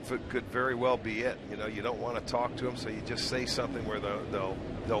could very well be it. You know, you don't want to talk to them, so you just say something where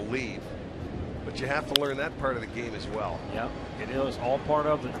they'll leave. But you have to learn that part of the game as well. Yeah, it is all part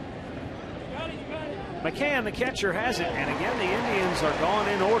of it. McCann, the catcher, has it, and again the Indians are gone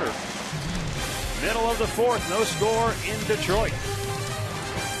in order. Middle of the 4th, no score in Detroit.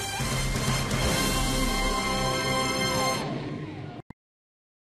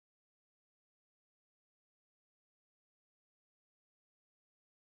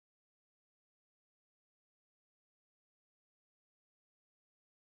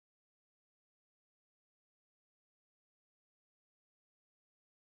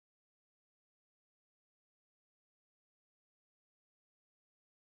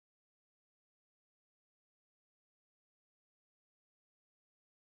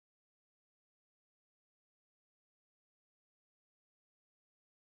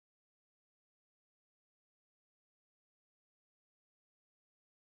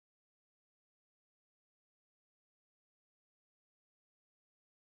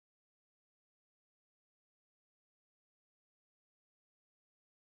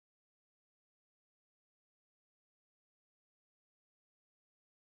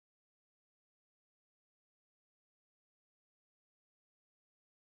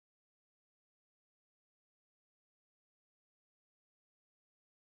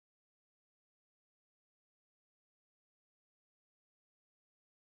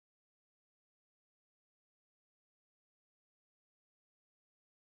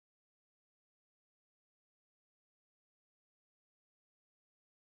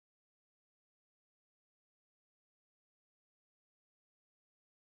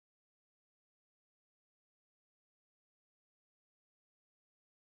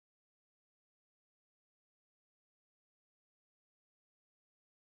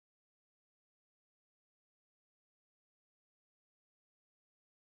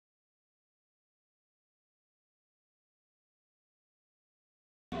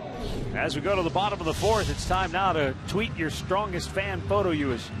 As we go to the bottom of the 4th, it's time now to tweet your strongest fan photo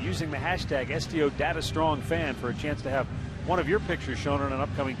using the hashtag STODataStrongFan for a chance to have one of your pictures shown on an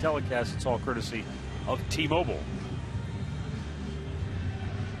upcoming telecast. It's all courtesy of T-Mobile.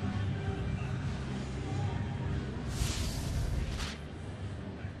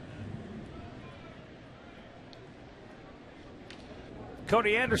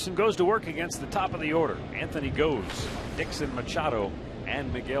 Cody Anderson goes to work against the top of the order. Anthony goes, Dixon Machado,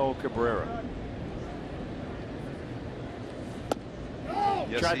 and Miguel Cabrera.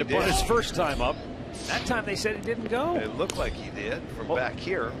 Tried to put his first time up. That time they said it didn't go. It looked like he did from back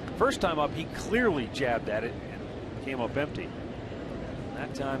here. First time up, he clearly jabbed at it and came up empty.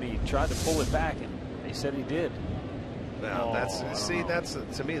 That time he tried to pull it back, and they said he did. Now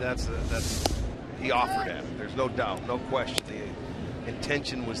to me that's he offered at it. There's no doubt, no question. The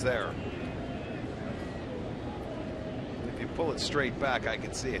intention was there. If you pull it straight back, I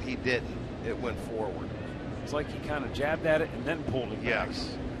can see it. He didn't. It went forward. It's like he kind of jabbed at it and then pulled it back.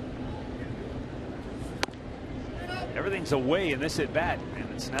 Yes. Everything's away in this at bat, and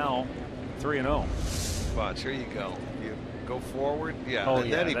it's now 3-0. Watch, here you go. You go forward,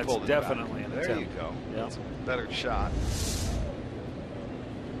 and then he pulled it definitely back. An There you go. Yep. That's a better shot.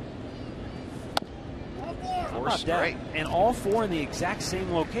 How about that? And all 4 in the exact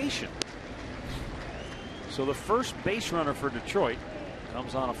same location. So the first base runner for Detroit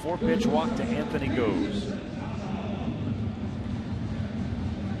comes on a 4-pitch walk to Anthony Goes.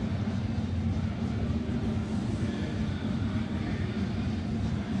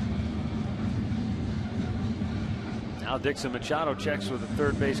 Now Dixon Machado checks with the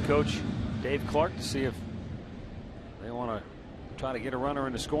third base coach, Dave Clark, to see if they want to try to get a runner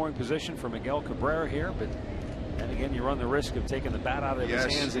into scoring position for Miguel Cabrera here. But then again, you run the risk of taking the bat out of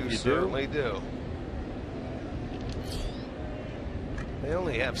his hands if you certainly do. They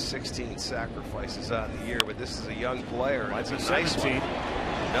only have 16 sacrifices on the year, but this is a young player. It's a nice one.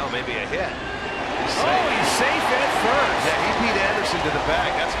 No, maybe a hit. He's safe at first. Yeah, he beat Anderson to the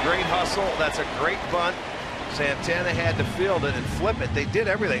bag. That's great hustle. That's a great bunt. Santana had to field it and flip it. They did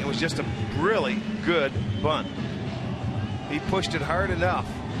everything. It was just a really good bunt. He pushed it hard enough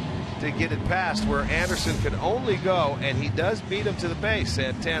to get it past where Anderson could only go, and he does beat him to the base.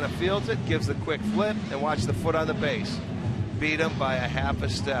 Santana fields it, gives the quick flip, and watch the foot on the base. Beat him by a half a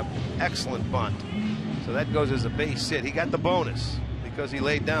step. Excellent bunt. So that goes as a base hit. He got the bonus because he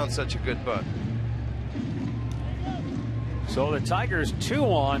laid down such a good bunt. So the Tigers 2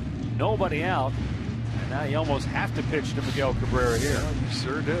 on, nobody out. And now you almost have to pitch to Miguel Cabrera here. Yeah, you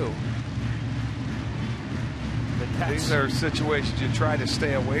sure do. These are situations you try to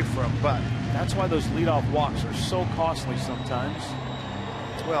stay away from, but that's why those leadoff walks are so costly sometimes.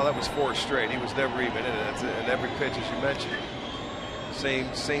 Well, that was 4 straight. He was never even in it. And every pitch, as you mentioned,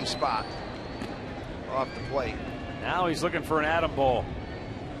 same spot off the plate. Now he's looking for an atom ball.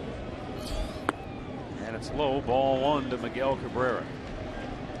 And it's low, ball 1 to Miguel Cabrera.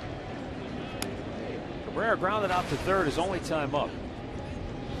 Cabrera grounded out to third, his only time up.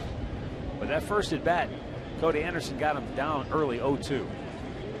 But that first at bat, Cody Anderson got him down early 0-2.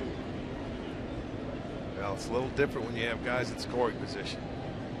 Well, it's a little different when you have guys in scoring position.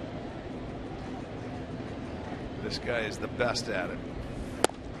 This guy is the best at it.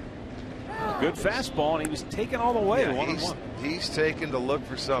 Good fastball, and he was taken all the way. Yeah, he's taken to look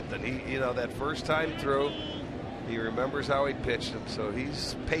for something. He, that first time through, he remembers how he pitched him, so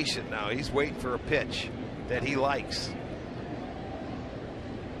he's patient now. He's waiting for a pitch that he likes.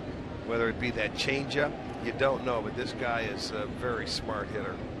 Whether it be that changeup, you don't know, but this guy is a very smart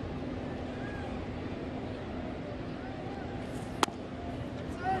hitter.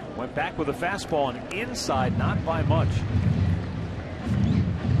 Went back with a fastball and inside, not by much.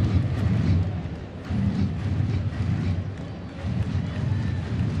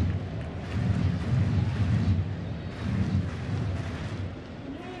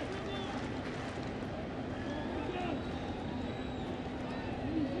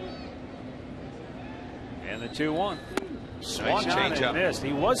 And the 2-1. Swung on and missed.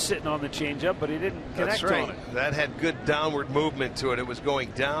 He was sitting on the changeup, but he didn't connect on it. That had good downward movement to it. It was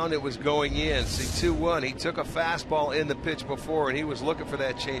going down, it was going in. See, 2-1. He took a fastball in the pitch before, and he was looking for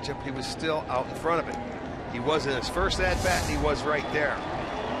that changeup. He was still out in front of it. He was in his first at bat, and he was right there.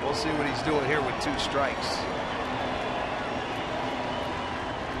 We'll see what he's doing here with 2 strikes.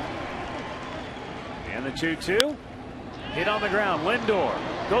 And the 2-2. Hit on the ground. Lindor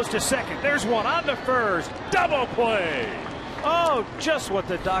goes to second. There's one on to first. Double play. Oh, just what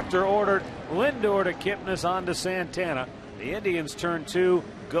the doctor ordered. Lindor to Kipnis on to Santana. The Indians turn 2.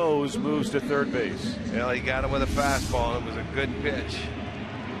 Goes, moves to third base. Well, he got him with a fastball, and it was a good pitch.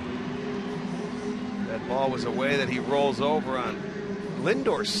 That ball was a way that he rolls over on.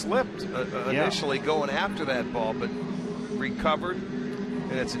 Lindor slipped initially going after that ball, but recovered.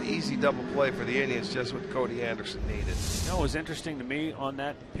 And it's an easy double play for the Indians, just what Cody Anderson needed. You know what was interesting to me on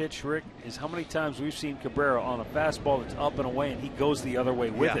that pitch, Rick, is how many times we've seen Cabrera on a fastball that's up and away, and he goes the other way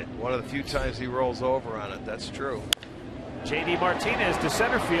with it. One of the few times he rolls over on it. That's true. J.D. Martinez to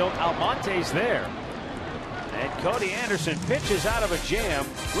center field. Almonte's there. And Cody Anderson pitches out of a jam.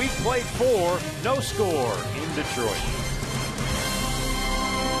 We've played 4, no score in Detroit.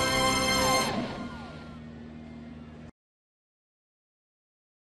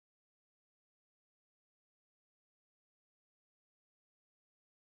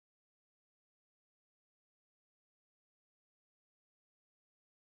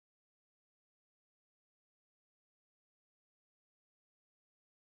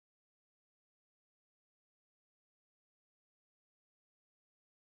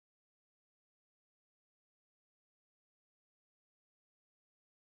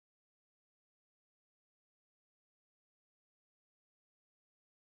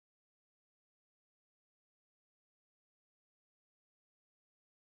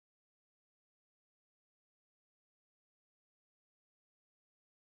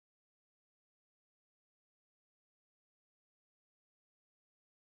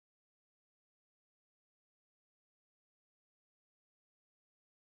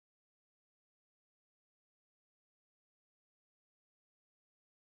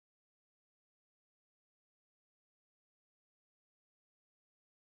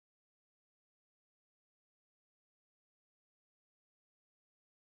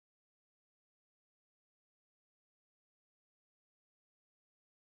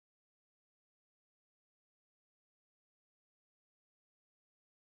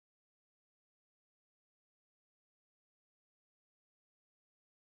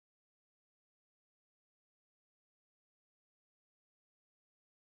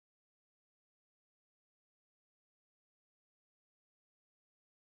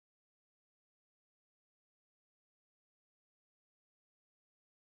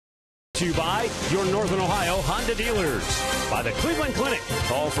 to you by your Northern Ohio Honda dealers, by the Cleveland Clinic.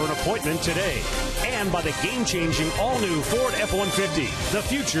 Call for an appointment today. And by the game-changing all-new Ford F-150. The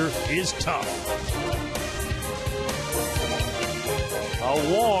future is tough.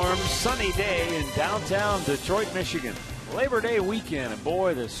 A warm, sunny day in downtown Detroit, Michigan. Labor Day weekend, and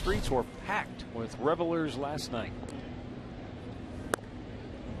boy, the streets were packed with revelers last night.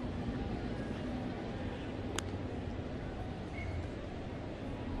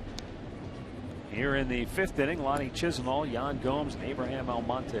 Here in the 5th inning, Lonnie Chisenhall, Yan Gomes, and Abraham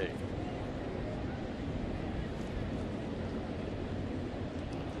Almonte.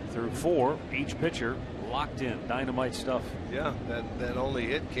 Through 4, each pitcher locked in. Dynamite stuff. Yeah, that only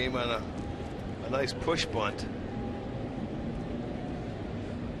hit came on a nice push bunt.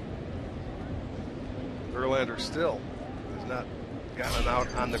 Verlander still has not gotten out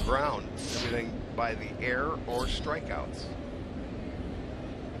on the ground. Everything by the air or strikeouts.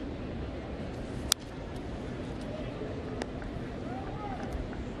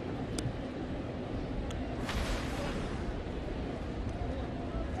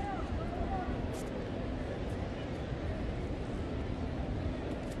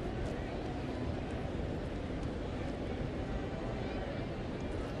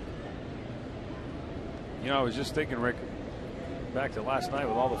 You know, I was just thinking, Rick, back to last night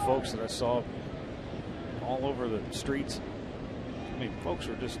with all the folks that I saw all over the streets. I mean, folks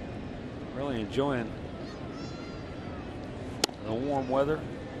were just really enjoying the warm weather.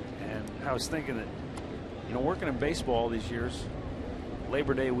 And I was thinking that, you know, working in baseball these years,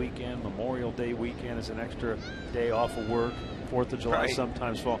 Labor Day weekend, Memorial Day weekend is an extra day off of work. 4th of July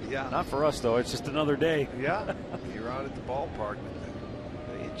sometimes fall. Yeah. Not for us, though. It's just another day. Yeah. You're out at the ballpark.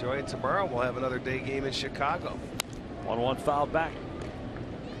 Enjoy it tomorrow. We'll have another day game in Chicago. 1-1 foul back.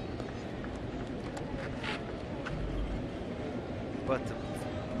 But the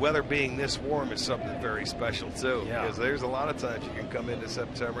weather being this warm is something very special too. Yeah. Because there's a lot of times you can come into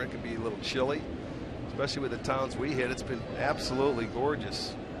September, it can be a little chilly, especially with the towns we hit. It's been absolutely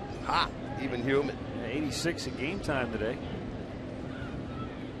gorgeous, hot, even humid. 86 at game time today.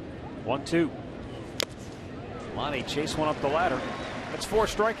 1-2. Lonnie chased one up the ladder. That's 4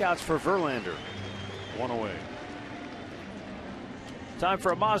 strikeouts for Verlander. 1 away. Time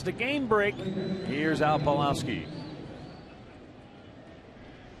for a Mazda game break. Here's Al Pawlowski.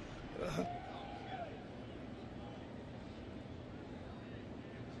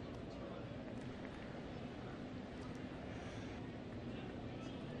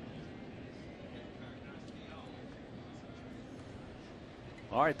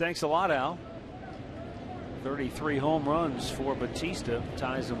 All right, thanks a lot, Al. 33 home runs for Batista,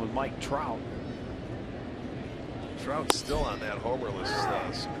 ties him with Mike Trout. Trout's still on that homer list.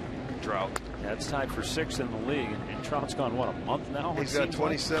 Trout. That's tied for 6th in the league, and Trout's gone, what, a month now? He's got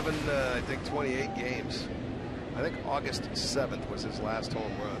 27, I think 28 games. I think August 7th was his last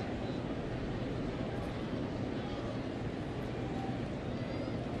home run.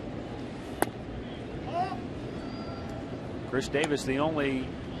 Chris Davis, the only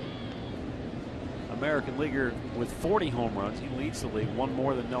American leaguer with 40 home runs. He leads the league, 1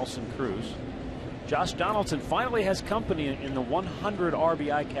 more than Nelson Cruz. Josh Donaldson finally has company in the 100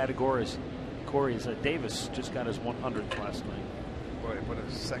 RBI categories. Corey, Davis just got his 100th last night. Boy, what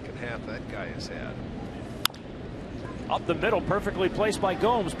a second half that guy has had. Up the middle, perfectly placed by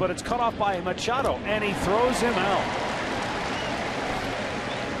Gomes, but it's cut off by Machado, and he throws him out.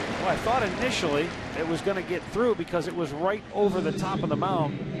 Well, I thought initially it was going to get through because it was right over the top of the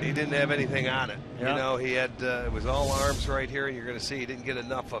mound. He didn't have anything on it. Yeah. You know, he had it was all arms right here, and you're going to see he didn't get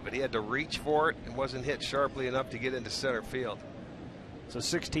enough of it. He had to reach for it and wasn't hit sharply enough to get into center field. It's a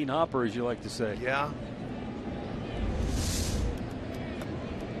 16 hopper, as you like to say. Yeah.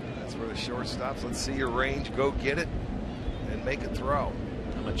 That's where the shortstops. Let's see your range. Go get it and make a throw.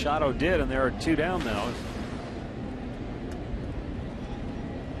 And Machado did, and there are 2 down now.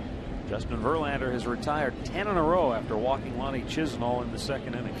 Justin Verlander has retired 10 in a row after walking Lonnie Chisenhall in the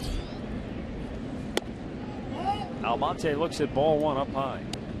 2nd inning. Almonte looks at ball 1 up high.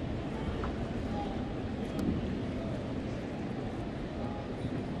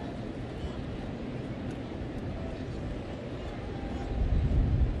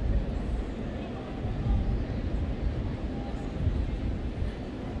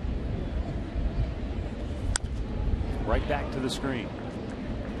 Right back to the screen.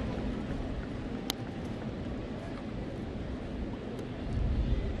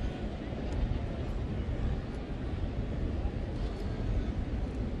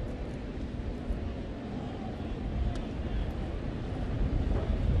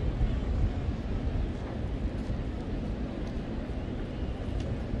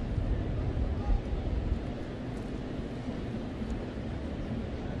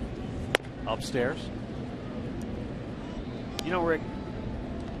 upstairs. You know, Rick,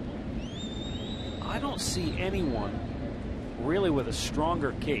 I don't see anyone really with a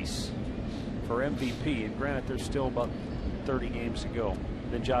stronger case for MVP, and granted there's still about 30 games to go,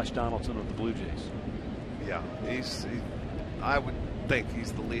 than Josh Donaldson of the Blue Jays. Yeah, I would think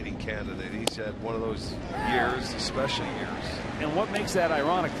he's the leading candidate. He's had one of those years, special years. And what makes that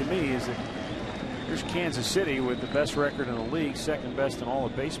ironic to me is that here's Kansas City with the best record in the league, second best in all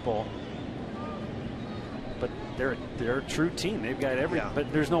of baseball. But they're a true team. They've got every. Yeah.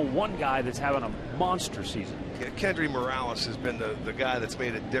 But there's no one guy that's having a monster season. Kendry Morales has been the guy that's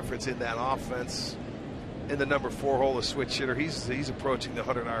made a difference in that offense. In the number 4 hole, the switch hitter, he's approaching the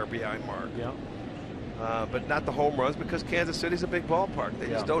 100 RBI mark. Yeah. But not the home runs, because Kansas City's a big ballpark. They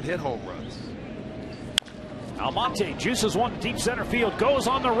just don't hit home runs. Almonte juices one to deep center field, goes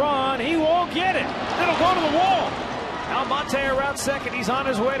on the run. He won't get it. It'll go to the wall. Almonte around second. He's on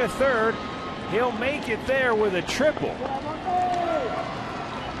his way to third. He'll make it there with a triple.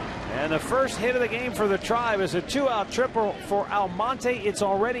 And the first hit of the game for the Tribe is a 2-out triple for Almonte. It's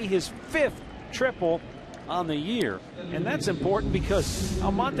already his 5th triple on the year, and that's important because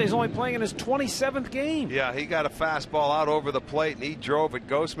Almonte's only playing in his 27th game. Yeah, he got a fastball out over the plate and he drove it.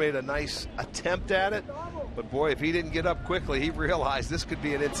 Ghost made a nice attempt at it, but boy, if he didn't get up quickly, he realized this could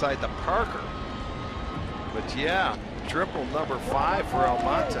be an inside the Parker. But yeah, triple number 5 for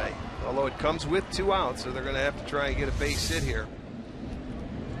Almonte, although it comes with 2 outs, so they're going to have to try and get a base hit here.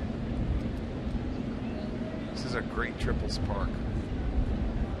 This is a great triples park.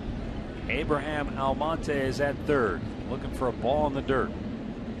 Abraham Almonte is at third, looking for a ball in the dirt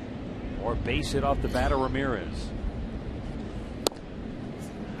or base hit off the bat of Ramirez.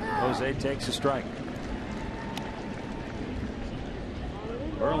 Jose takes a strike.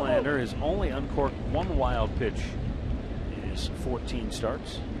 Verlander has only uncorked 1 wild pitch in his 14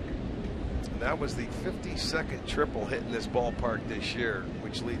 starts. That was the 52nd triple hit in this ballpark this year,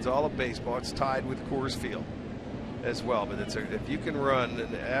 which leads all of baseball. It's tied with Coors Field as well, but if you can run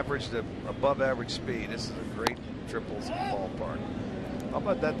an average to above average speed, this is a great triples ballpark. How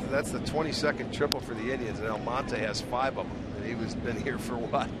about that? That's the 22nd triple for the Indians, and Almonte has 5 of them, and he was been here for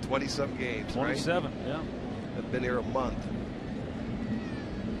what, 20-some games, 27, right? yeah. I've been here a month.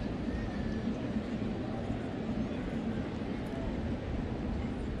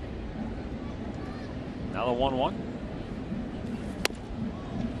 Now the 1-1.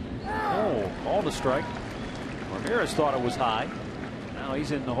 Oh, called a strike. Ramirez thought it was high. Now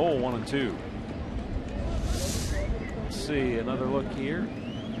he's in the hole, 1-2. Let's see, another look here.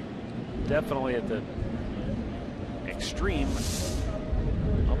 Definitely at the extreme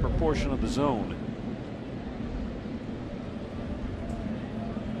upper portion of the zone.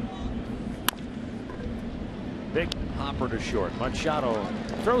 Big hopper to short. Machado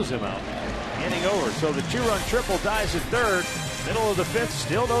throws him out. Inning over. So the 2-run triple dies at third. Middle of the 5th.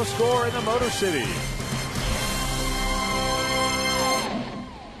 Still no score in the Motor City.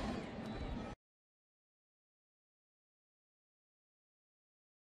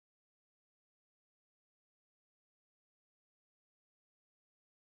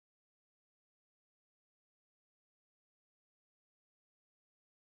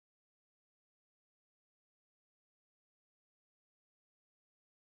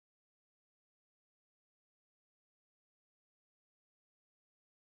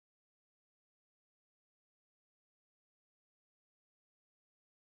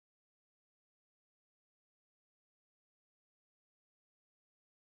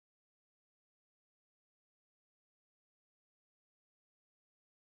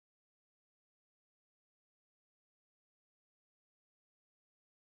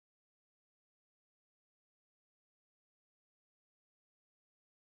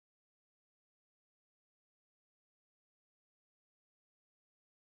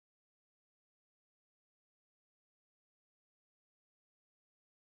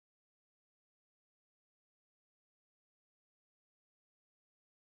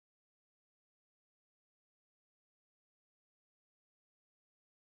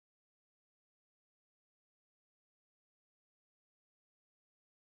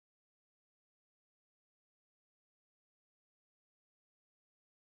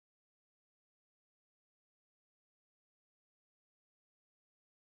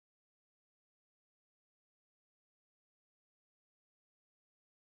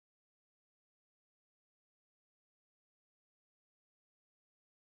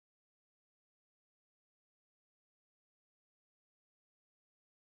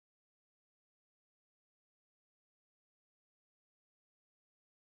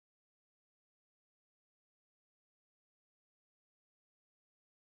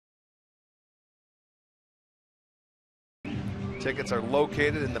 Tickets are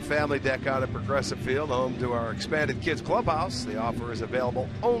located in the family deck out at Progressive Field, home to our expanded kids clubhouse. The offer is available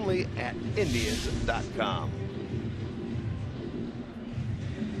only at Indians.com.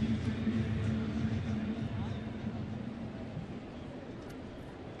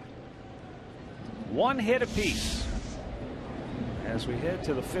 One hit apiece as we head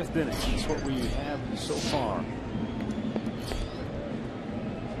to the 5th inning. That's what we have so far.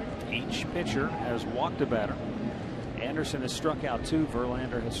 Each pitcher has walked a batter. Anderson has struck out 2.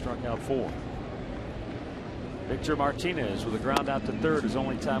 Verlander has struck out 4. Victor Martinez with a ground out to third. His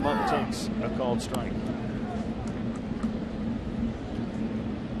only time up takes a called strike.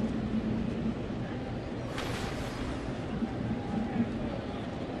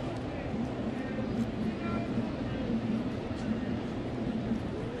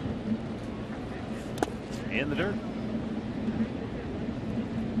 In the dirt.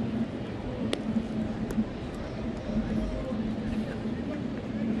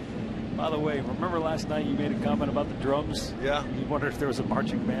 By the way, remember last night you made a comment about the drums? Yeah. You wondered if there was a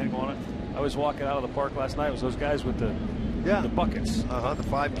marching band going on. I was walking out of the park last night. It was those guys with the buckets. The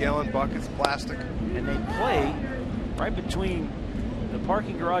 5-gallon buckets, plastic. And they play right between the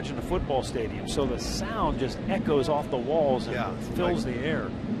parking garage and the football stadium. So the sound just echoes off the walls and fills the air.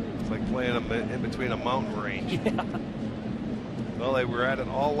 It's like playing in between a mountain range. Yeah. Well, they were at it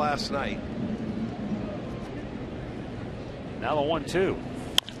all last night. Now the 1-2.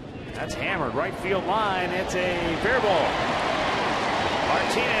 That's hammered right field line. It's a fair ball.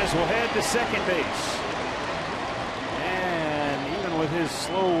 Martinez will head to second base. And even with his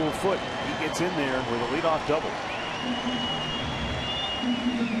slow foot, he gets in there with a leadoff double.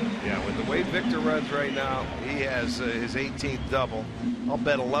 Yeah, with the way Victor runs right now, he has his 18th double. I'll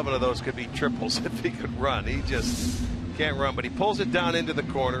bet 11 of those could be triples if he could run. He just can't run, but he pulls it down into the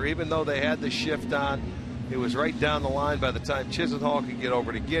corner. Even though they had the shift on, it was right down the line. By the time Chisenhall could get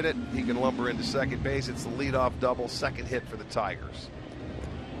over to get it, he can lumber into second base. It's the leadoff double, second hit for the Tigers.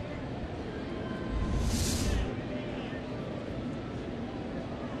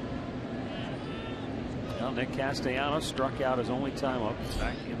 Well, Nick Castellanos struck out his only time up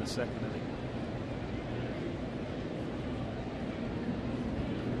back in the 2nd inning.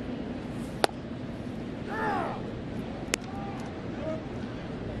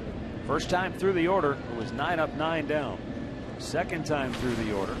 First time through the order, it was 9 up, 9 down. Second time through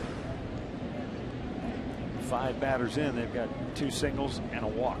the order, 5 batters in, they've got 2 singles and a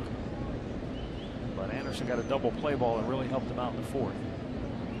walk. But Anderson got a double play ball that really helped him out in the 4th.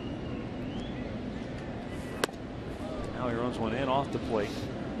 Now he runs one in off the plate.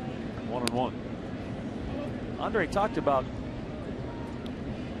 1-1. Andre talked about,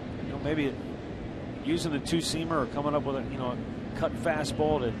 maybe using the 2-seamer or coming up with a cut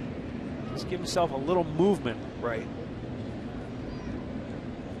fastball to just give himself a little movement. Right.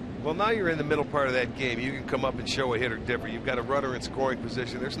 Well, now you're in the middle part of that game. You can come up and show a hitter different. You've got a runner in scoring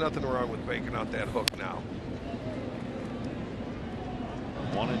position. There's nothing wrong with breaking out that hook now.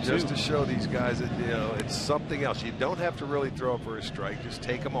 1-2. Just to show these guys that it's something else. You don't have to really throw for a strike. Just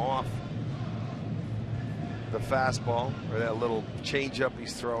take them off the fastball or that little changeup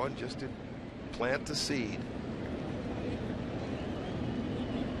he's throwing, just to plant the seed.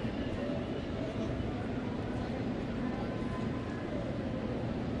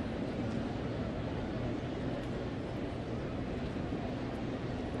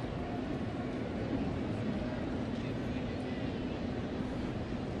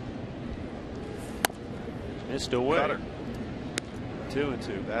 Missed away. Cutter.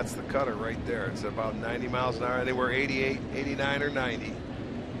 2-2. That's the cutter right there. It's about 90 miles an hour, anywhere 88, 89, or 90.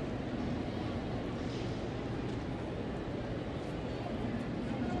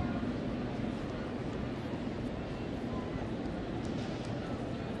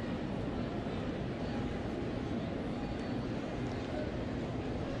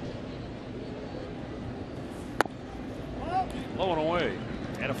 Low and away.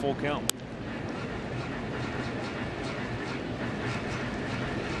 And a full count.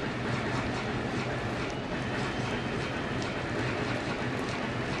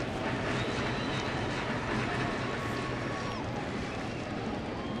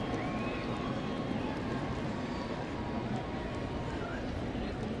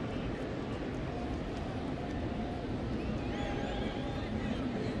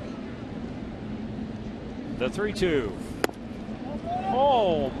 The 3-2.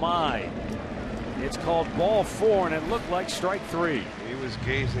 Oh my. It's called ball 4 and it looked like strike 3. He was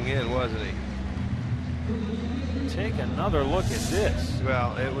gazing in, wasn't he? Take another look at this.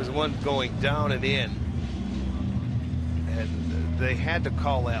 Well, it was one going down and in. And they had to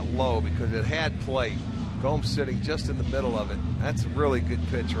call that low because it had play Gomes sitting just in the middle of it. That's a really good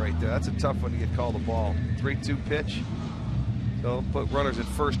pitch right there. That's a tough one to get called a ball. 3-2 pitch. So put runners at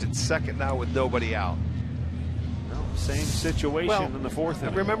first and second now with nobody out. Well, same situation in the fourth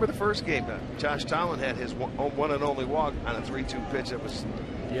inning. Remember the first game, Josh Tomlin had his one and only walk on a 3-2 pitch that was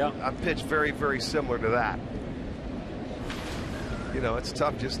a pitch very, very similar to that. You know, it's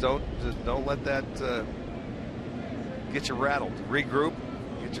tough. Just don't let that get you rattled. Regroup.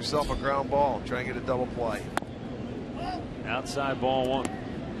 Get yourself a ground ball. Try and get a double play. Outside ball one.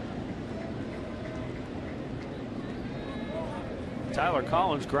 Tyler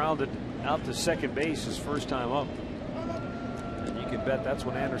Collins grounded out to second base his first time up. And you can bet that's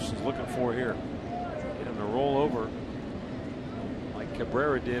what Anderson's looking for here. Get him to roll over like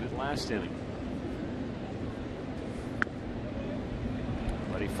Cabrera did at last inning.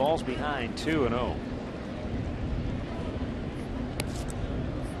 But he falls behind 2-0.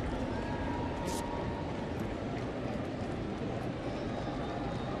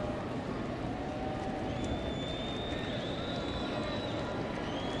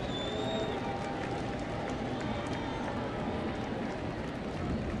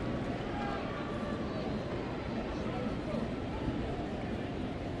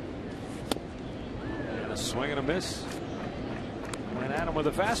 Swing and a miss. Went at him with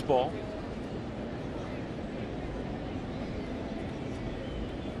a fastball.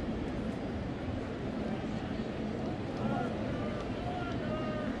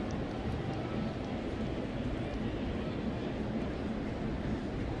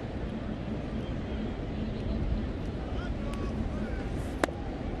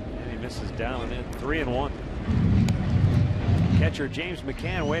 And he misses down and in. 3-1. Catcher James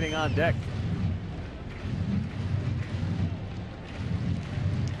McCann waiting on deck.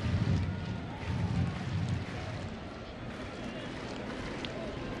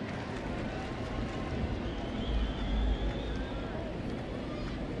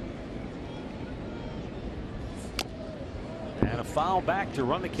 Foul back to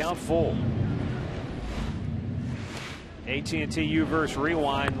run the count full. AT&T U-verse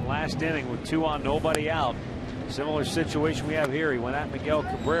rewind last inning with 2 on, nobody out. Similar situation we have here. He went at Miguel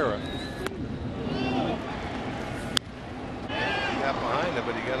Cabrera. He got behind him,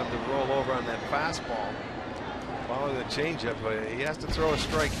 but he got him to roll over on that fastball. Following the changeup, but he has to throw a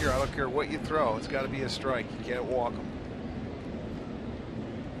strike here. I don't care what you throw. It's got to be a strike. You can't walk him.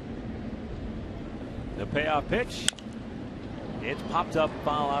 The payoff pitch. It's popped up,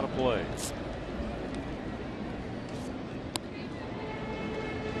 foul out of play.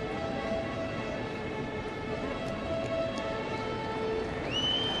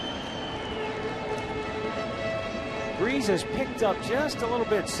 Breeze has picked up just a little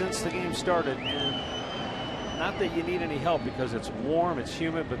bit since the game started, and not that you need any help because it's warm, it's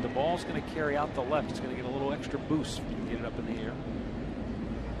humid, but the ball's going to carry out the left. It's going to get a little extra boost when you get it up in the air.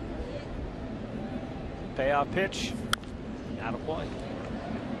 Payoff pitch. Out of play.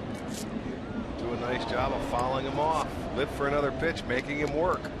 Do a nice job of fouling him off. Live for another pitch, making him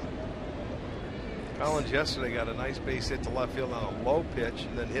work. Collins yesterday got a nice base hit to left field on a low pitch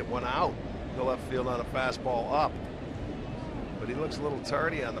and then hit one out to left field on a fastball up. But he looks a little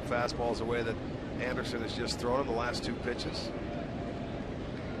tardy on the fastballs the way that Anderson has just thrown him the last 2 pitches.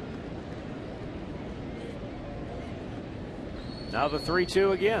 Now the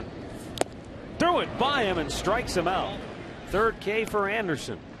 3-2 again. Threw it by him and strikes him out. Third K for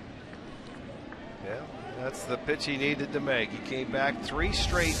Anderson. Yeah, that's the pitch he needed to make. He came back 3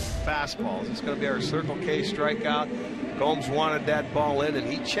 straight fastballs. It's going to be our Circle K strikeout. Gomes wanted that ball in,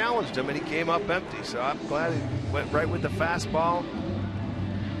 and he challenged him, and he came up empty. So I'm glad he went right with the fastball.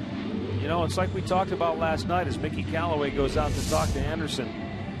 You know, it's like we talked about last night as Mickey Callaway goes out to talk to Anderson.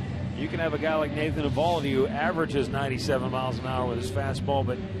 You can have a guy like Nathan Eovaldi who averages 97 miles an hour with his fastball,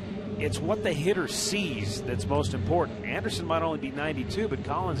 but it's what the hitter sees that's most important. Anderson might only be 92, but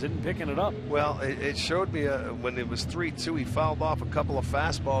Collins isn't picking it up. Well, it showed me when it was 3-2, he fouled off a couple of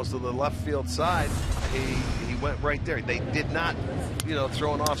fastballs to the left field side. He went right there. They did not,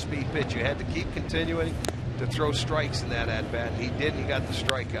 throw an off-speed pitch. You had to keep continuing to throw strikes in that at-bat. He did, and he got the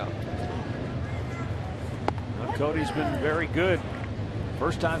strikeout. Well, Cody's been very good.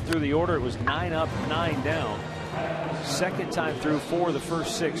 First time through the order, it was 9 up, 9 down. Second time through 4 of the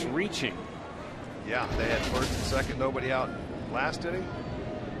first 6 reaching. Yeah, they had first and second, nobody out last inning.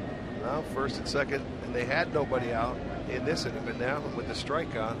 Now first and second, and they had nobody out in this inning, but now with the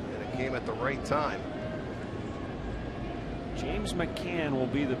strikeout, and it came at the right time. James McCann will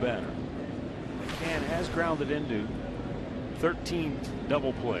be the batter. McCann has grounded into 13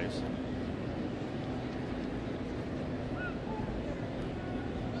 double plays.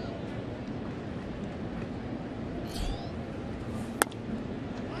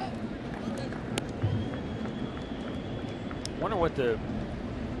 Wonder what the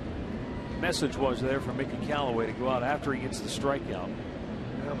message was there for Mickey Callaway to go out after he gets the strikeout.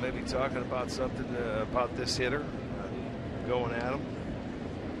 Well, maybe talking about something about this hitter going at him.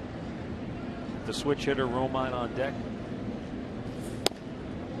 The switch hitter Romine on deck.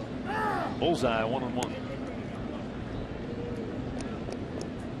 Bullseye, 1-1.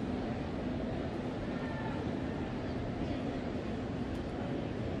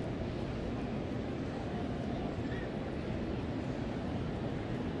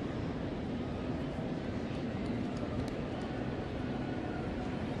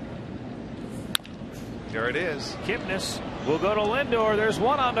 There it is. Kipnis will go to Lindor. There's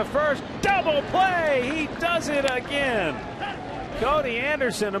one on the first. Double play. He does it again. Cody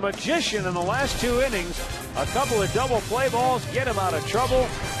Anderson, a magician in the last 2 innings. A couple of double play balls get him out of trouble,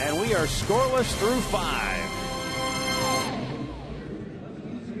 and we are scoreless through 5.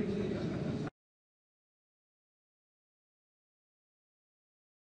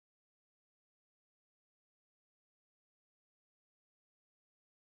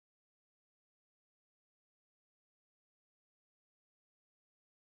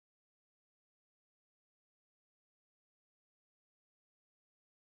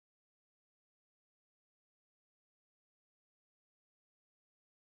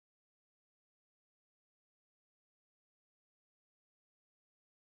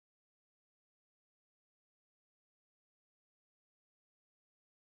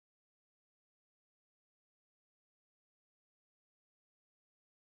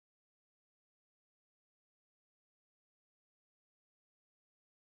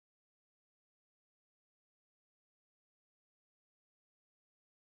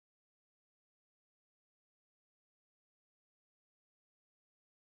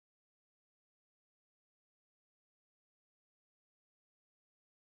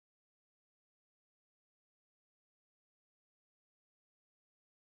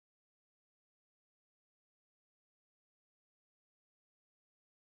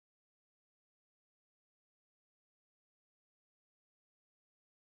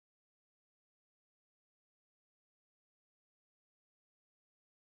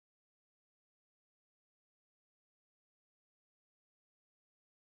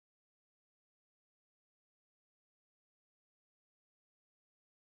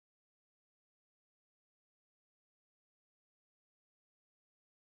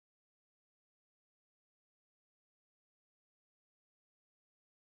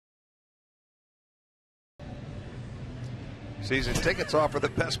 Season tickets offer the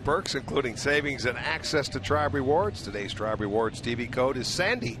best perks, including savings and access to Tribe Rewards. Today's Tribe Rewards TV code is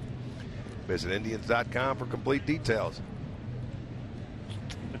Sandy. Visit Indians.com for complete details.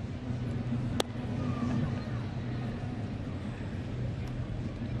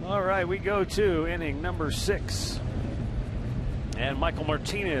 All right, we go to inning number 6. And Michael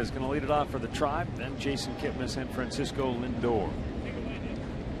Martinez going to lead it off for the Tribe. Then Jason Kipnis and Francisco Lindor.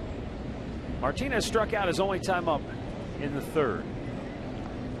 Martinez struck out his only time up in the 3rd.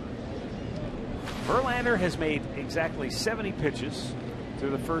 Verlander has made exactly 70 pitches through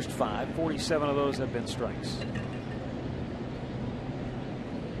the first 5. 47 of those have been strikes.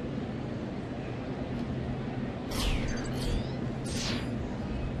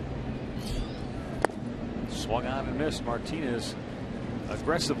 Swung on and missed. Martinez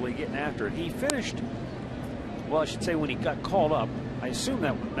aggressively getting after it. He finished, well, I should say when he got called up, I assume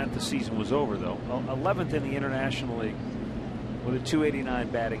that meant the season was over, though. 11th in the International League with a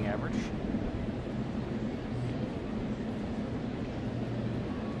 .289 batting average.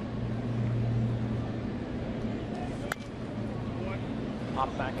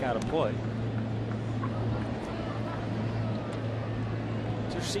 Pop back out of play.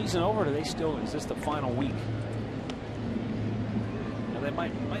 Is their season over? Or do they still? Is this the final week? They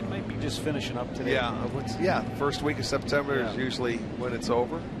might be just finishing up today. Yeah, first week of September is usually when it's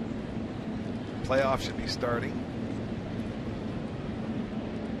over. Playoffs should be starting.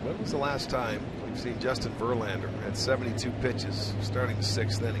 When was the last time we've seen Justin Verlander at 72 pitches starting the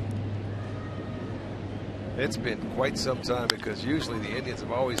 6th inning? It's been quite some time, because usually the Indians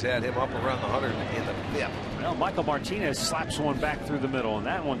have always had him up around the 100 in the 5th. Well, Michael Martinez slaps one back through the middle, and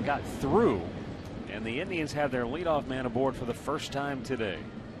that one got through. And the Indians have their leadoff man aboard for the first time today.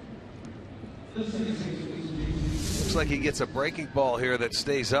 Looks like he gets a breaking ball here that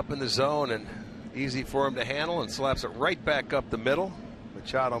stays up in the zone and easy for him to handle, and slaps it right back up the middle.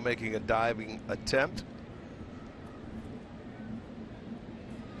 Machado making a diving attempt.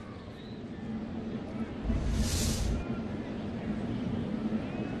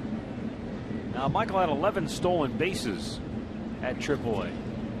 Now, Michael had 11 stolen bases at AAA.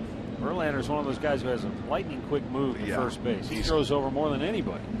 Verlander's one of those guys who has a lightning quick move to first base. He throws over more than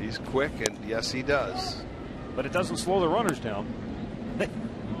anybody. He's quick, and yes, he does. But it doesn't slow the runners down.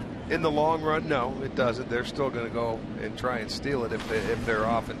 In the long run, no, it doesn't. They're still going to go and try and steal it if they're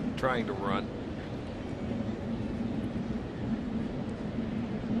often trying to run.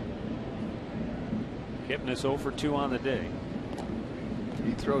 Kipnis 0 for 2 on the day.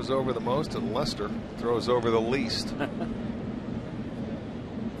 He throws over the most, and Lester throws over the least.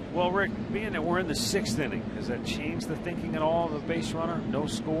 Well, Rick, being that we're in the 6th inning, does that change the thinking at all of a base runner? No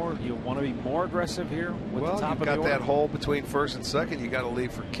score. You want to be more aggressive here with the top of the order? You've got that hole between first and second. You got to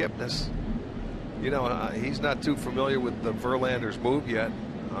leave for Kipnis. You know, he's not too familiar with the Verlander's move yet.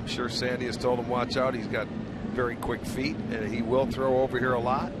 I'm sure Sandy has told him, watch out. He's got very quick feet, and he will throw over here a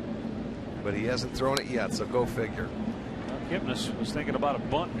lot. But he hasn't thrown it yet, so go figure. Well, Kipnis was thinking about a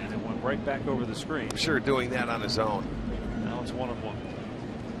bunt, and it went right back over the screen. I'm sure doing that on his own. Now it's 1-1.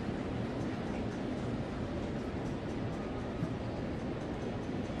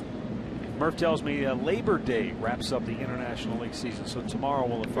 Murph tells me Labor Day wraps up the International League season, so tomorrow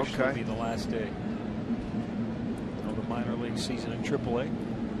will officially be the last day of the minor league season in AAA.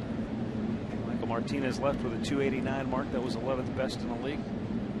 Michael Martinez left with a 289 mark. That was 11th best in the league.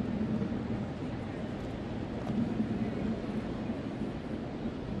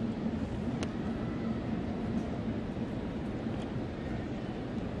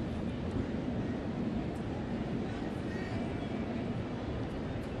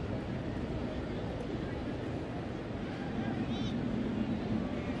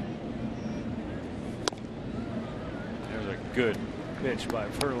 Good pitch by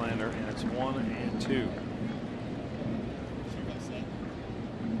Verlander, and it's 1-2.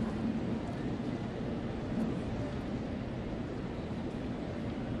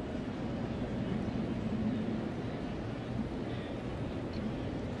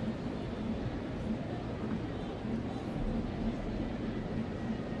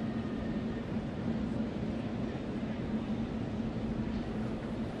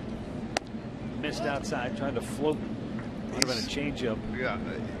 Missed outside, trying to float. Might have been a changeup. Yeah,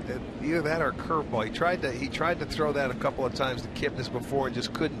 either that or a curveball. He tried to throw that a couple of times to Kipnis before and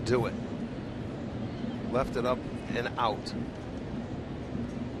just couldn't do it. Left it up and out.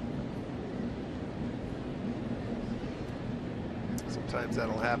 Sometimes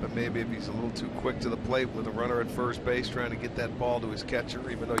that'll happen. Maybe if he's a little too quick to the plate with a runner at first base trying to get that ball to his catcher,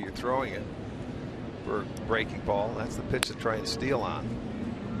 even though you're throwing it for a breaking ball. That's the pitch to try and steal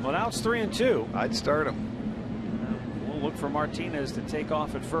on. Well, now it's 3-2. I'd start him. Look for Martinez to take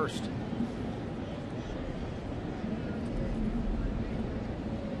off at first.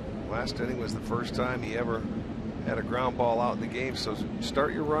 Last inning was the first time he ever had a ground ball out in the game, so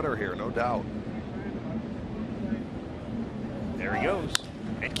start your runner here, no doubt. There he goes.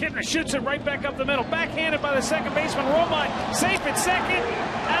 And Kipnis shoots it right back up the middle. Backhanded by the second baseman, Romine. Safe at second.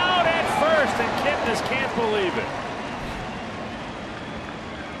 Out at first, and Kipnis can't believe it.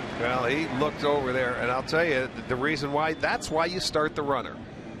 Well, he looked over there, and I'll tell you the reason why. That's why you start the runner.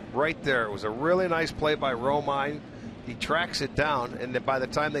 Right there. It was a really nice play by Romine. He tracks it down, and then by the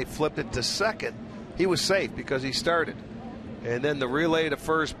time they flipped it to second, he was safe because he started. And then the relay to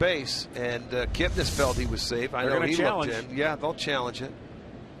first base, and Kipnis felt he was safe. I know he looked in. Yeah, they'll challenge it.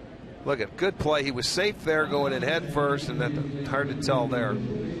 Look at good play. He was safe there going in head first, and then hard to tell there.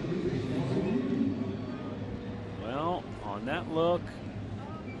 Well, on that look.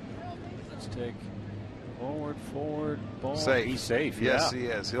 Take forward, ball. Safe. He's safe. Yes, he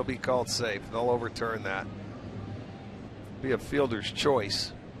is. He'll be called safe. They'll overturn that. Be a fielder's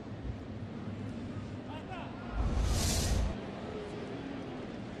choice.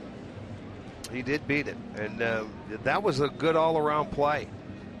 He did beat it, and that was a good all-around play.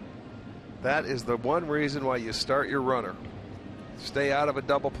 That is the one reason why you start your runner. Stay out of a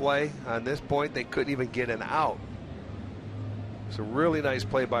double play. On this point, they couldn't even get an out. It's a really nice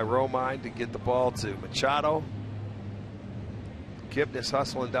play by Romine to get the ball to Machado. Kipnis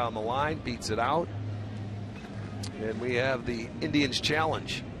hustling down the line, beats it out. And we have the Indians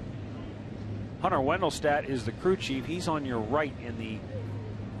challenge. Hunter Wendelstadt is the crew chief. He's on your right in the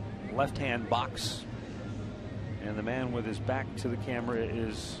left-hand box. And the man with his back to the camera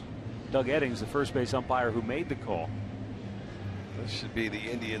is Doug Eddings, the first base umpire who made the call. This should be the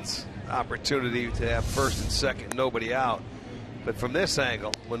Indians' opportunity to have first and second, nobody out. But from this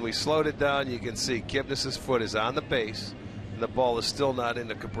angle, when we slowed it down, you can see Kipnis' foot is on the base, and the ball is still not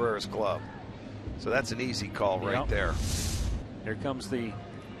into Cabrera's glove. So that's an easy call right there. Here comes the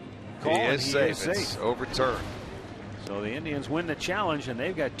call. He is safe. It's overturned. So the Indians win the challenge, and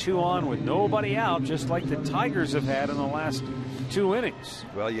they've got 2 on with nobody out, just like the Tigers have had in the last 2 innings.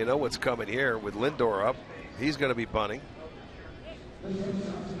 Well, you know what's coming here with Lindor up. He's going to be bunting.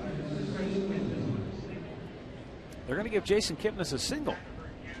 They're going to give Jason Kipnis a single.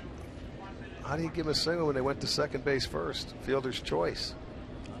 How do you give him a single when they went to second base first? Fielder's choice.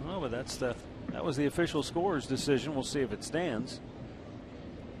 I don't know, but that was the official scorer's decision. We'll see if it stands.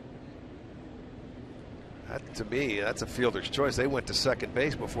 That, to me, that's a fielder's choice. They went to second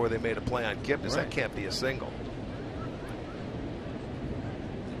base before they made a play on Kipnis. Right. That can't be a single.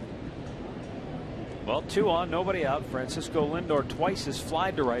 Well, 2 on, nobody out. Francisco Lindor twice has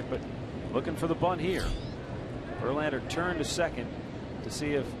flied to right, but looking for the bunt here. Verlander turned to second to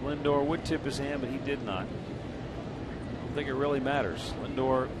see if Lindor would tip his hand, but he did not. I don't think it really matters.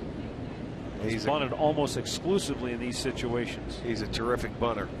 Lindor has bunted almost exclusively in these situations. He's a terrific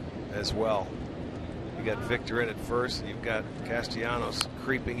bunter as well. You got Victor in at first. You've got Castellanos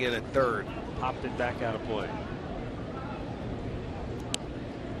creeping in at third. Popped it back out of play.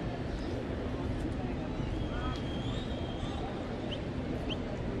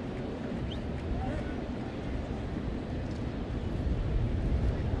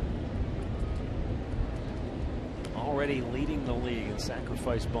 Already leading the league in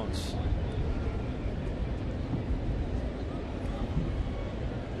sacrifice bunts.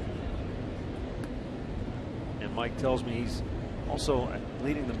 And Mike tells me he's also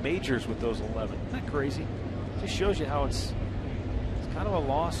leading the majors with those 11. Isn't that crazy? Just shows you how it's kind of a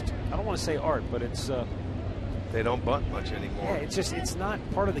lost, I don't want to say art, but it's they don't bunt much anymore. Yeah, it's not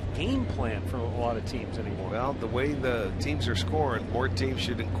part of the game plan for a lot of teams anymore. Well, the way the teams are scoring, more teams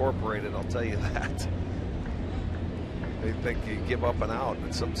should incorporate it, I'll tell you that. They think you give up and out,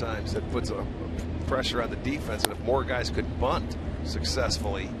 and sometimes it puts a pressure on the defense. And if more guys could bunt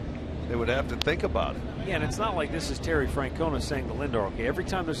successfully, they would have to think about it. Yeah, and it's not like this is Terry Francona saying to Lindor, okay, every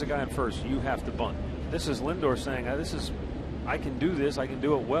time there's a guy in first, you have to bunt. This is Lindor saying, I can do this, I can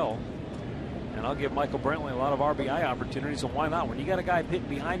do it well, and I'll give Michael Brantley a lot of RBI opportunities, and why not? When you got a guy hitting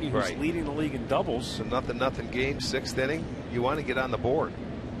behind you who's leading the league in doubles. So nothing game, 6th inning, you want to get on the board.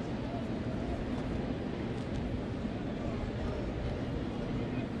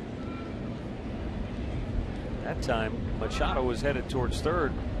 That time Machado was headed towards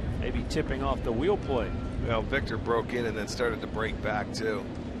third, maybe tipping off the wheel play. Well, Victor broke in and then started to break back too.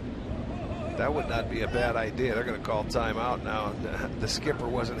 That would not be a bad idea. They're going to call timeout now. The skipper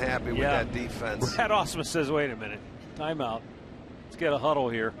wasn't happy with that defense. Brad Ausmus says, wait a minute, timeout. Let's get a huddle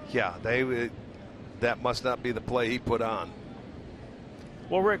here. Yeah, that must not be the play he put on.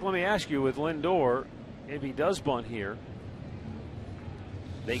 Well, Rick, let me ask you, with Lindor, if he does bunt here,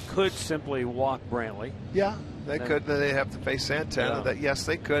 they could simply walk Brantley. Yeah, they could. Then they have to face Santana. Yeah. Yes,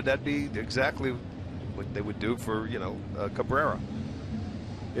 they could. That'd be exactly what they would do for Cabrera.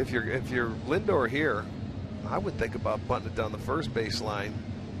 If you're Lindor here, I would think about bunting it down the first base line,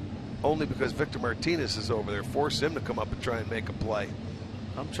 only because Victor Martinez is over there. Force him to come up and try and make a play.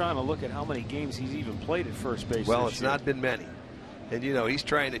 I'm trying to look at how many games he's even played at first base. Well, it's not been many, and he's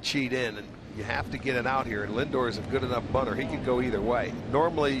trying to cheat in, and you have to get it out here. And Lindor is a good enough bunter; he can go either way.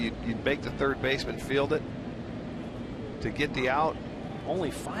 Normally, you'd make the third baseman field it to get the out.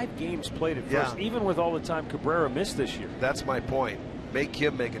 Only 5 games played at first, even with all the time Cabrera missed this year. That's my point. Make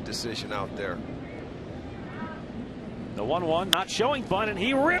him make a decision out there. The 1-1, not showing bunt, and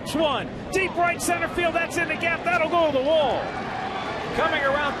he rips one. Deep right center field, that's in the gap. That'll go to the wall. Coming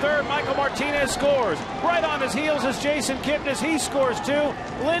around third, Michael Martinez scores. Right on his heels is Jason Kipnis. He scores too.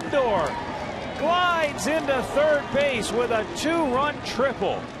 Lindor glides into third base with a 2-run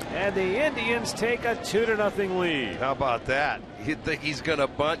triple. And the Indians take a 2-0 lead. How about that? You think he's going to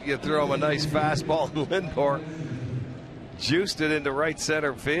bunt, you throw him a nice fastball, and Lindor juiced it into right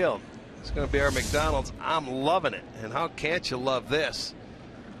center field. It's going to be our McDonald's. I'm loving it. And how can't you love this?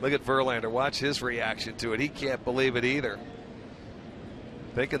 Look at Verlander. Watch his reaction to it. He can't believe it either.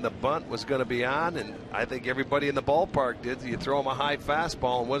 Thinking the bunt was going to be on, and I think everybody in the ballpark did. You throw him a high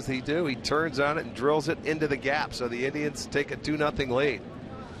fastball, and what does he do? He turns on it and drills it into the gap. So the Indians take a 2-0 lead.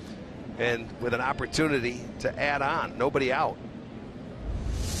 And with an opportunity to add on. Nobody out.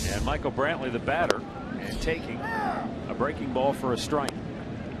 And Michael Brantley, the batter, and taking a breaking ball for a strike.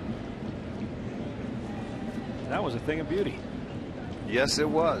 That was a thing of beauty. Yes, it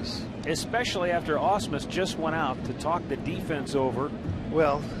was. Especially after Ausmus just went out to talk the defense over.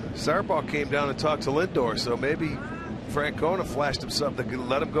 Well, Sarbaugh came down and talked to Lindor, so maybe Francona flashed him something to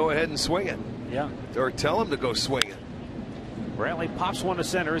let him go ahead and swing it. Yeah. Or tell him to go swing it. Brantley pops one to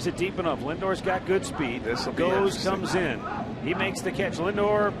center. Is it deep enough? Lindor's got good speed. Goes, comes in. He makes the catch.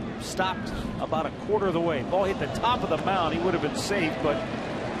 Lindor stopped about a quarter of the way. Ball hit the top of the mound. He would have been safe, but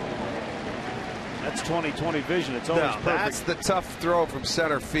That's 20/20 vision. It's always perfect. That's the tough throw from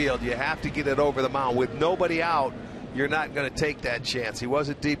center field. You have to get it over the mound. With nobody out, you're not going to take that chance. He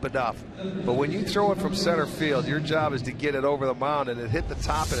wasn't deep enough. But when you throw it from center field, your job is to get it over the mound, and it hit the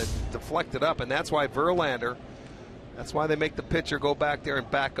top and it deflected up. And that's why Verlander, that's why they make the pitcher go back there and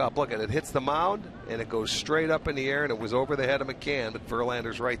back up. Look at it. It hits the mound, and it goes straight up in the air, and it was over the head of McCann, but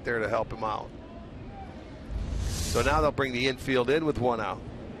Verlander's right there to help him out. So now they'll bring the infield in with one out.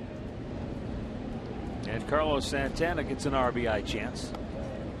 And Carlos Santana gets an RBI chance.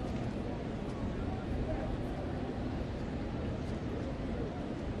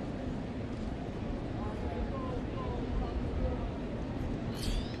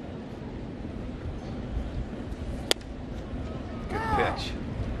 Pitch.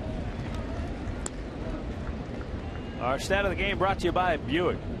 Our stat of the game brought to you by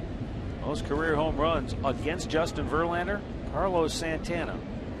Buick. Most career home runs against Justin Verlander, Carlos Santana.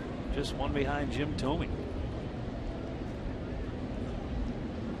 Just one behind Jim Thome.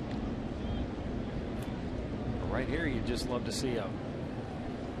 Right here, you'd just love to see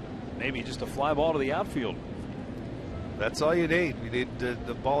maybe just a fly ball to the outfield. That's all you need. You need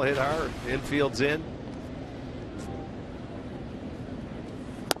the ball hit hard. Infield's in.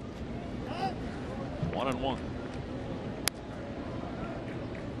 One and one.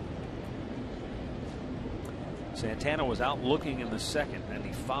 Santana was out looking in the second, and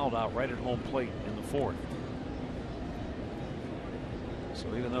he fouled out right at home plate in the fourth. So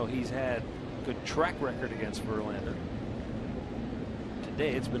even though he's had a good track record against Verlander,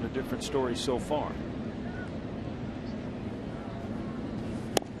 today it's been a different story so far.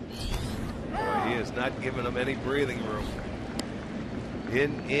 Boy, he is not giving them any breathing room.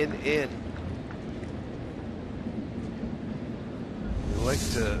 In. You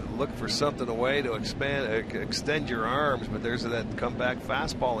like to look for something, a way to extend your arms, but there's that comeback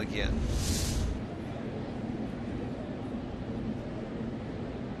fastball again.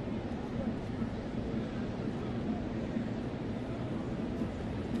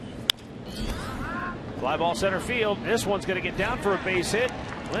 Fly ball center field. This one's going to get down for a base hit.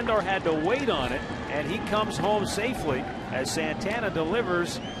 Lindor had to wait on it, and he comes home safely as Santana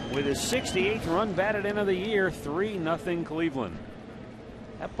delivers with his 68th run batted in of the year. 3-0 Cleveland.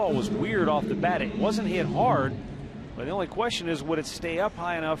 That ball was weird off the bat. It wasn't hit hard, but the only question is, would it stay up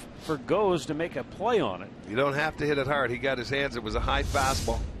high enough for Goes to make a play on it? You don't have to hit it hard. He got his hands. It was a high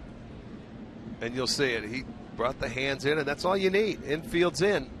fastball, and you'll see it. He brought the hands in, and that's all you need. Infield's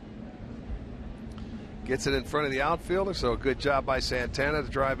in. Gets it in front of the outfielder, so a good job by Santana to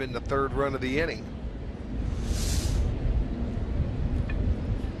drive in the third run of the inning.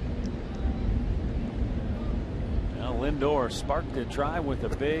 Now Lindor sparked the drive with a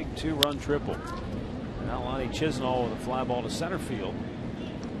big 2-run triple. Now Lonnie Chisnall with a fly ball to center field.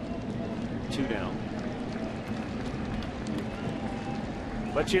 2 down.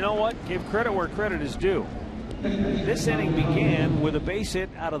 But you know what? Give credit where credit is due. This inning began with a base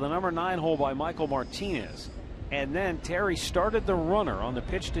hit out of the number 9 hole by Michael Martinez, and then Terry started the runner on the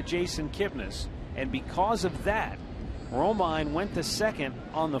pitch to Jason Kipnis, and because of that, Romine went to second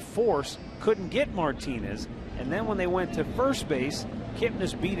on the force, couldn't get Martinez, and then when they went to first base,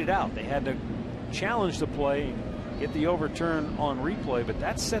 Kipnis beat it out. They had to challenge the play, get the overturn on replay, but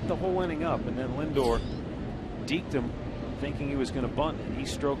that set the whole inning up, and then Lindor deked him thinking he was going to bunt, and he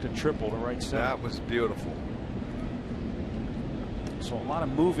stroked a triple to right center. That was beautiful. So a lot of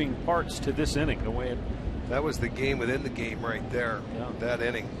moving parts to this inning. The way it. That was the game within the game right there. Yeah. That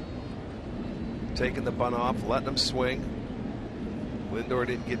inning. Taking the bunt off, letting him swing. Lindor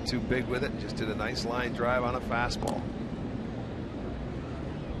didn't get too big with it. Just did a nice line drive on a fastball.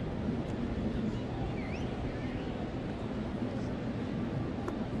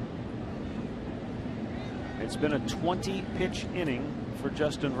 It's been a 20-pitch inning for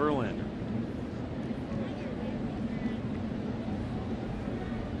Justin Verlander.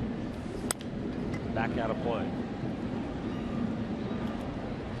 Back out of play.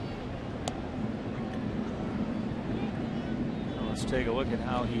 Well, let's take a look at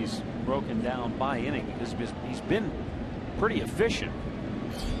how he's broken down by inning, because he's been pretty efficient.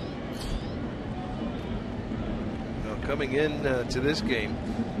 Now, coming in to this game,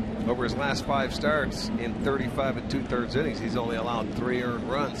 over his last 5 starts in 35 2/3 innings, he's only allowed 3 earned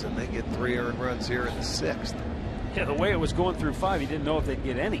runs, and they get 3 earned runs here in the 6th. Yeah, the way it was going through 5, he didn't know if they'd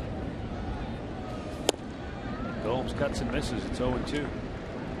get any. Gomes cuts and misses. It's 0-2.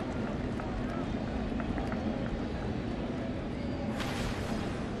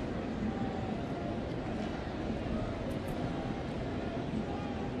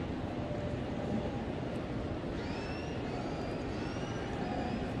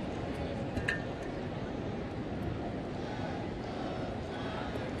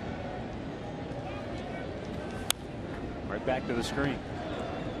 Right back to the screen.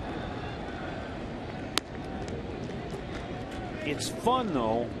 It's fun,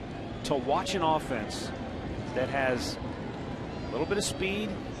 though, to watch an offense that has a little bit of speed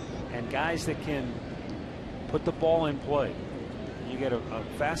and guys that can put the ball in play. You get a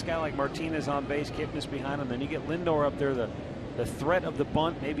fast guy like Martinez on base, Kipnis behind him. Then you get Lindor up there, the threat of the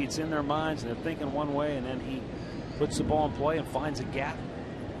bunt. Maybe it's in their minds and they're thinking one way, and then he puts the ball in play and finds a gap,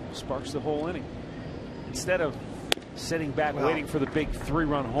 sparks the whole inning. Instead of sitting back waiting for the big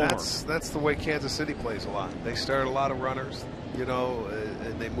 3-run homer. That's the way Kansas City plays a lot. They start a lot of runners, you know,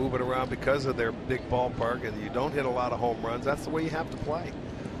 and they move it around because of their big ballpark, and you don't hit a lot of home runs. That's the way you have to play.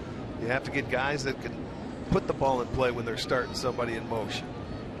 You have to get guys that can put the ball in play when they're starting somebody in motion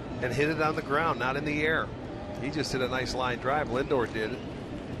and hit it on the ground, not in the air. He just hit a nice line drive. Lindor did it.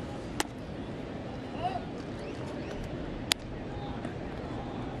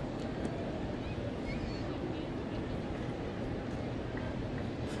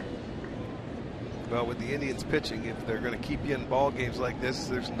 Well, with the Indians pitching, if they're going to keep you in ball games like this,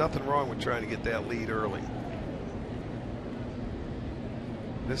 there's nothing wrong with trying to get that lead early.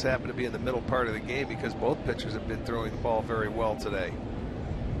 This happened to be in the middle part of the game because both pitchers have been throwing the ball very well today.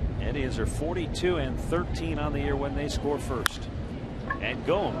 Indians are 42-13 on the year when they score first. And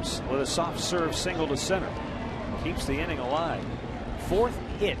Gomes with a soft serve single to center keeps the inning alive. 4th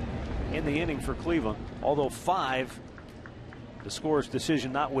hit in the inning for Cleveland, although 5, the scorer's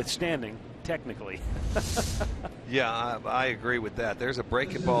decision notwithstanding, technically. Yeah, I agree with that. There's a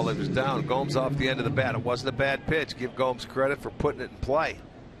breaking ball that was down. Gomes off the end of the bat. It wasn't a bad pitch. Give Gomes credit for putting it in play.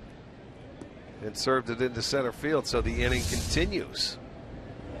 And served it into center field, so the inning continues.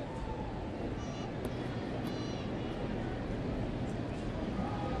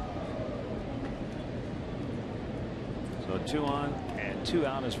 So 2 on and 2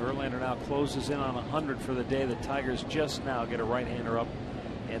 out as Verlander now closes in on 100 for the day. The Tigers just now get a right-hander up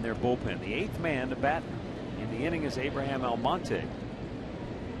in their bullpen. The 8th man to bat in the inning is Abraham Almonte.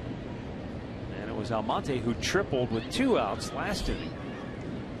 And it was Almonte who tripled with 2 outs last inning.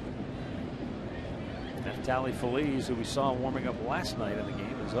 Neftali Feliz, who we saw warming up last night in the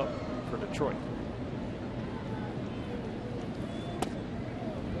game, is up for Detroit.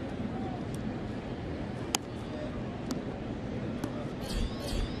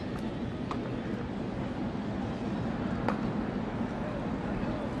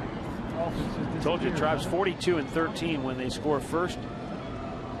 Told you, Tribe's 42-13 when they score first.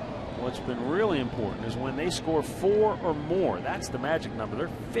 What's been really important is when they score 4 or more. That's the magic number.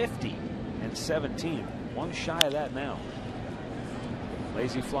 They're 50-17. One shy of that now.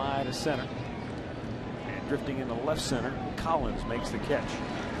 Lazy fly to center. And drifting into left center, Collins makes the catch.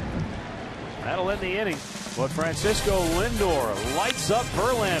 That'll end the inning. But Francisco Lindor lights up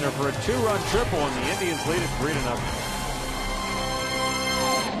Verlander for a 2-run triple, and the Indians lead it 3-0.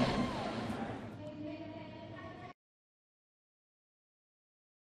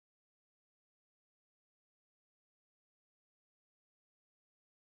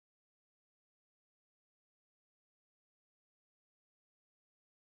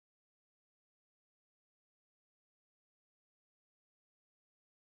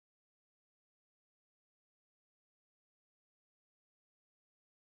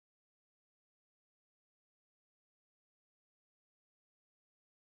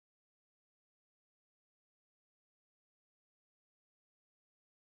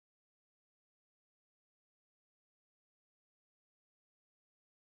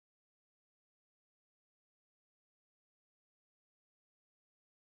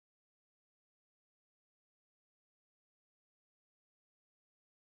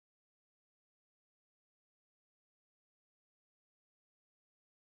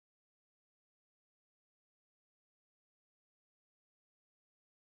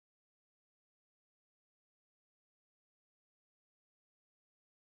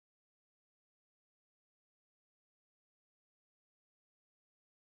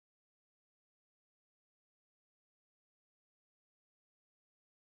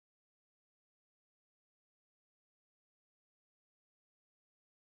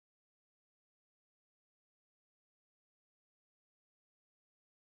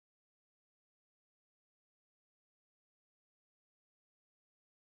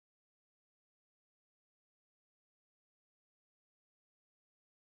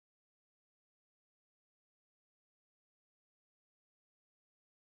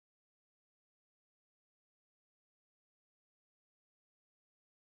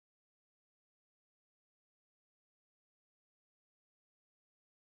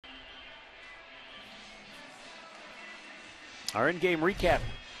 Our in-game recap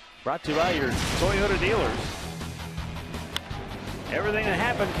brought to you by your Toyota dealers. Everything that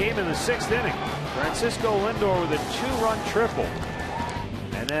happened came in the 6th inning. Francisco Lindor with a 2-run triple.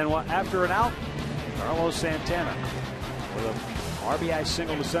 And then after an out, Carlos Santana with a RBI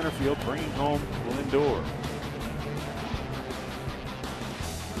single to center field, bringing home Lindor.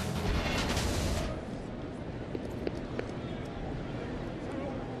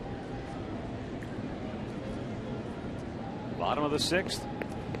 Bottom of the 6th,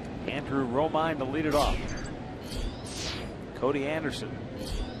 Andrew Romine to lead it off. Cody Anderson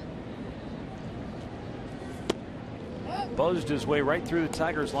buzzed his way right through the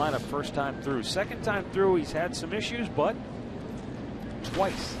Tigers lineup first time through. Second time through, he's had some issues, but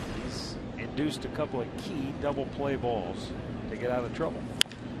twice he's induced a couple of key double play balls to get out of trouble.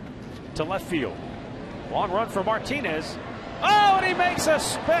 To left field. Long run for Martinez. Oh, and he makes a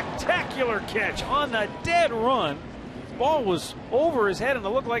spectacular catch on the dead run. Ball was over his head and it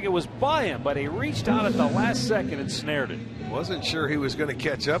looked like it was by him, but he reached out at the last second and snared it. Wasn't sure he was going to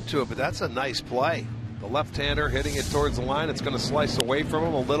catch up to it, but that's a nice play. The left-hander hitting it towards the line. It's going to slice away from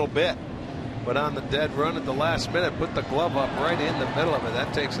him a little bit. But on the dead run at the last minute, put the glove up right in the middle of it.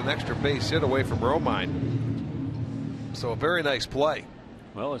 That takes an extra base hit away from Romine. So a very nice play.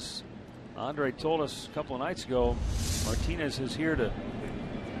 Well, as Andre told us a couple of nights ago, Martinez is here to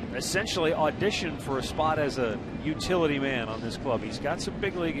essentially audition for a spot as a utility man on this club. He's got some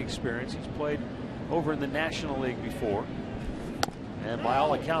big league experience. He's played over in the National League before. And by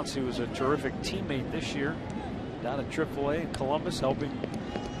all accounts, he was a terrific teammate this year down at AAA in Columbus, helping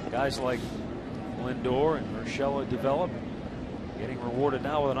guys like Lindor and Urshela develop. Getting rewarded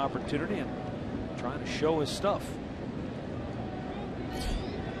now with an opportunity and trying to show his stuff.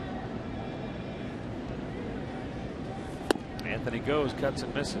 Anthony goes, cuts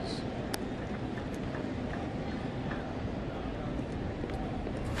and misses.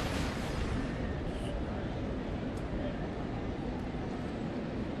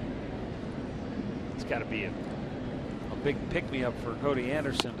 It's got to be a big pick-me-up for Cody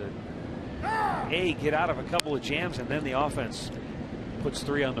Anderson to get out of a couple of jams, and then the offense puts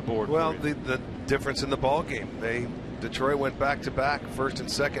 3 on the board. Well, the difference in the ball game. Detroit went back-to-back, first and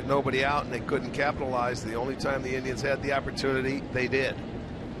second, nobody out, and they couldn't capitalize. The only time the Indians had the opportunity, they did.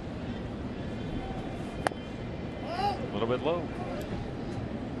 A little bit low.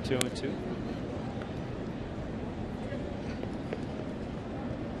 2-2.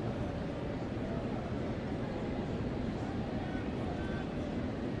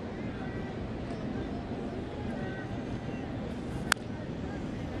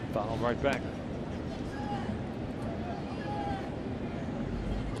 Foul right back.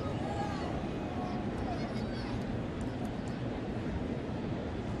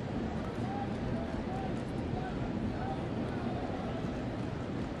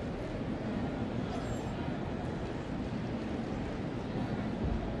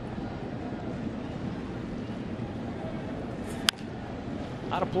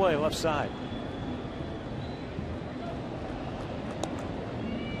 Out of play, left side.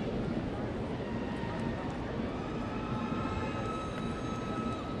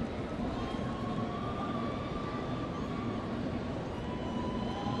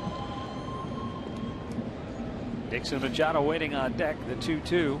 Dixon Machado waiting on deck. The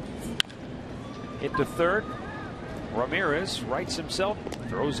 2-2. Hit to third. Ramirez rights himself,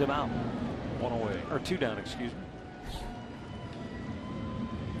 throws him out. 1 away, or 2 down, excuse me.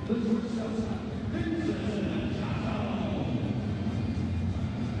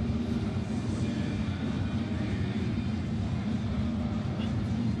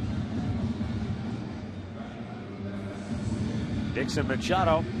 Dixon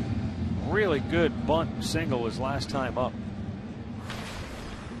Machado, really good bunt single his last time up.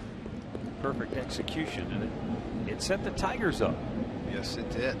 Perfect execution, and it set the Tigers up. Yes, it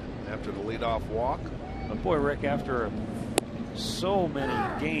did. After the leadoff walk. But boy, Rick, after so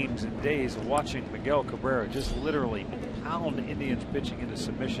many games and days of watching Miguel Cabrera just literally pound Indians pitching into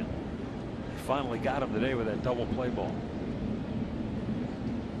submission, finally got him today with that double play ball.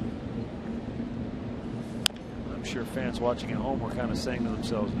 I'm sure fans watching at home were kind of saying to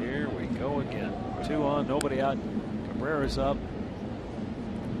themselves, here we go again. 2 on, nobody out. Cabrera's up.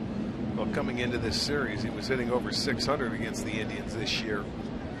 Well, coming into this series, he was hitting over 600 against the Indians this year.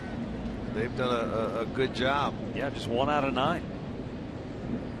 They've done a good job. Yeah, just 1 out of 9.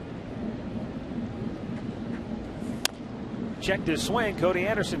 Checked his swing. Cody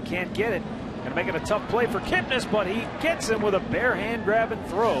Anderson can't get it. Gonna make it a tough play for Kipnis, but he gets him with a bare hand grab and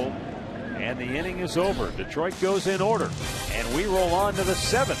throw. And the inning is over. Detroit goes in order. And we roll on to the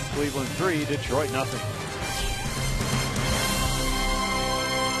 7th. Cleveland 3, Detroit 0.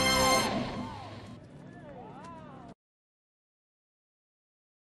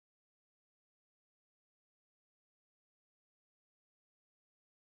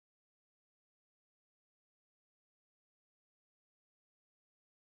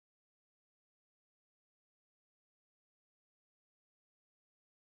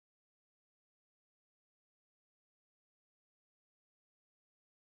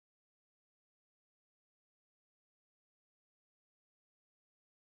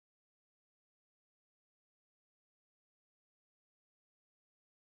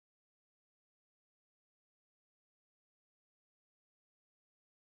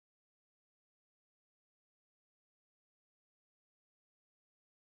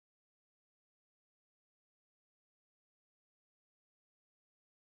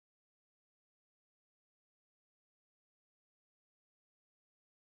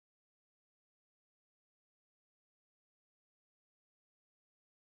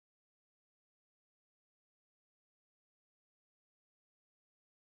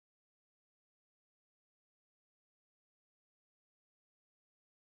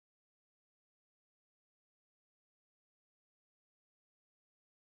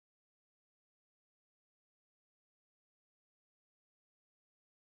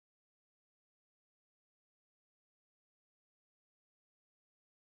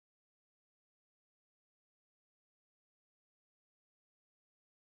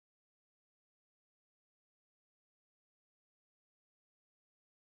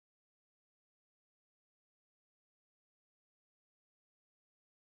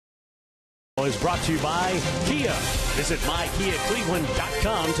 Is brought to you by Kia. Visit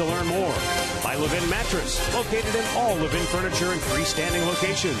mykiacleveland.com to learn more. By Levin Mattress, located in all Levin furniture and freestanding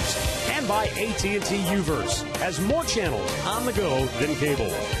locations. And by AT&T Uverse, has more channels on the go than cable.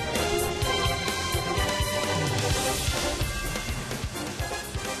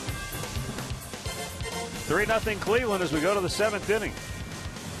 3-0 Cleveland as we go to the 7th inning.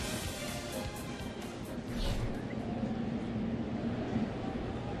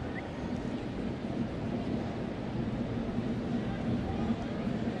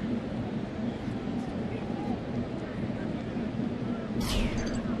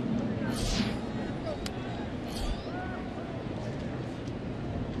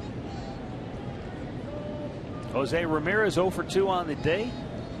 Jose Ramirez 0 for 2 on the day.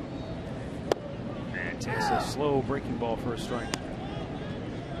 And takes a slow breaking ball for a strike.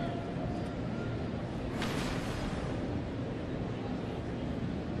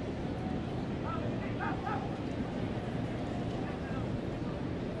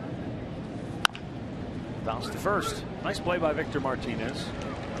 Bounce to first. Nice play by Victor Martinez.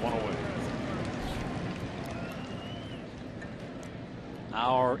 1 away.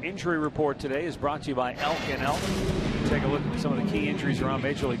 Our injury report today is brought to you by Elk & Elk. Take a look at some of the key injuries around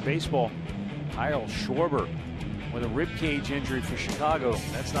Major League Baseball. Kyle Schwarber with a rib cage injury for Chicago.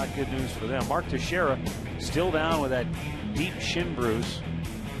 That's not good news for them. Mark Teixeira still down with that deep shin bruise.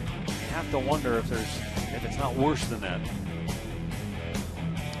 You have to wonder if it's not worse than that.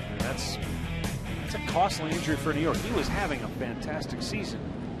 And that's a costly injury for New York. He was having a fantastic season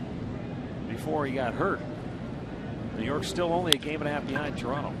before he got hurt. New York's still only a game and a half behind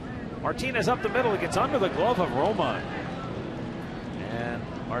Toronto. Martinez up the middle. It gets under the glove of Romine. And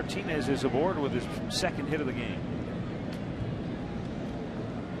Martinez is aboard with his second hit of the game.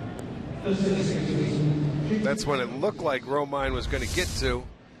 That's when it looked like Romine was going to get to,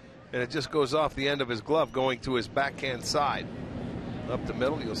 and it just goes off the end of his glove going to his backhand side. Up the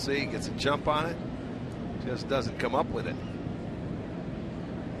middle, you'll see he gets a jump on it. Just doesn't come up with it.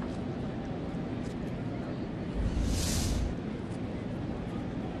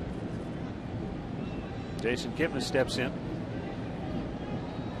 Jason Kipnis steps in.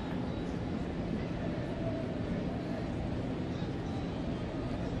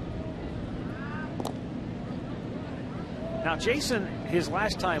 Now Jason, his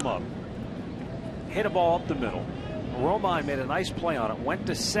last time up, hit a ball up the middle. Romine made a nice play on it, went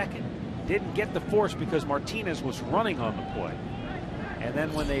to second, didn't get the force because Martinez was running on the play. And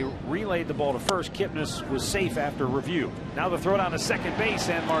then when they relayed the ball to first, Kipnis was safe after review. Now the throw down to second base,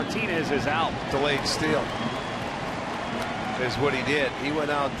 and Martinez is out. Delayed steal is what he did. He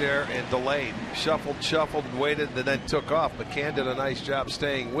went out there and delayed, shuffled, and waited, and then took off. McCann did a nice job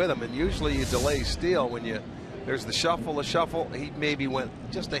staying with him. And usually you delay steal when there's the shuffle. He maybe went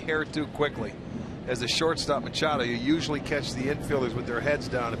just a hair too quickly. As a shortstop, Machado, you usually catch the infielders with their heads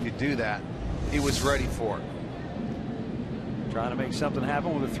down if you do that. He was ready for it. Trying to make something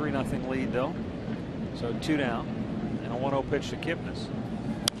happen with a 3-0 lead, though. So 2 down and a 1-0 pitch to Kipnis.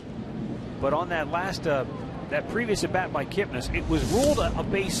 But on that last, that previous at bat by Kipnis, it was ruled a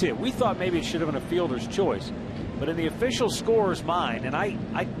base hit. We thought maybe it should have been a fielder's choice, but in the official scorer's mind, and I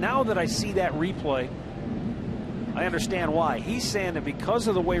now that I see that replay, I understand why. He's saying that because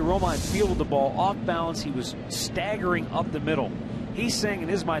of the way Romine fielded the ball off balance, he was staggering up the middle. He's saying in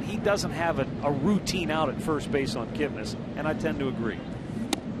his mind he doesn't have a routine out at first base on Kipnis, and I tend to agree.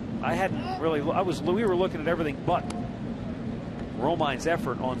 We were looking at everything but Romine's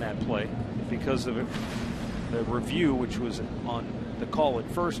effort on that play because of the review, which was on the call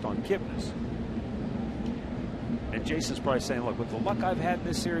at first on Kipnis. And Jason's probably saying, look, with the luck I've had in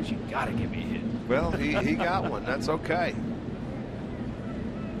this series, you got to give me a hit. Well, he got one. That's okay.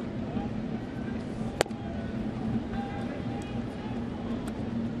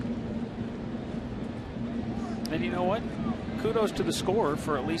 And you know what? Kudos to the scorer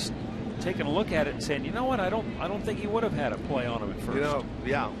for at least taking a look at it and saying, you know what, I don't think he would have had a play on him at first. You know,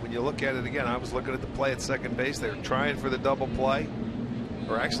 yeah, when you look at it again, I was looking at the play at second base. They were trying for the double play,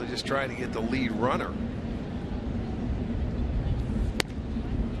 or actually just trying to get the lead runner.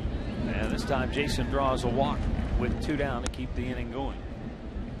 And this time Jason draws a walk with 2 down to keep the inning going.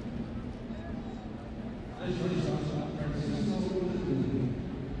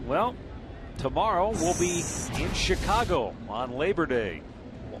 Well, tomorrow we'll be in Chicago on Labor Day.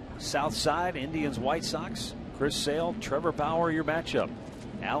 South Side, Indians, White Sox. Chris Sale, Trevor Bauer, your matchup.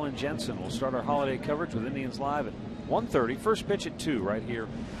 Alan Jensen will start our holiday coverage with Indians Live at 1:30. First pitch at 2 right here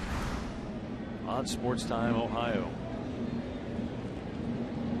on Sports Time Ohio.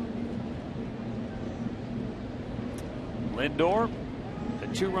 Lindor The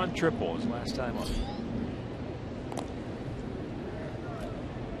 2-run triple his last time up.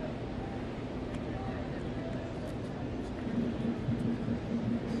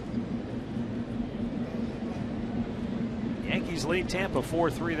 Yankees lead Tampa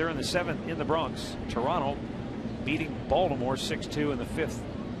 4-3. They're in the 7th in the Bronx. Toronto beating Baltimore 6-2 in the 5th.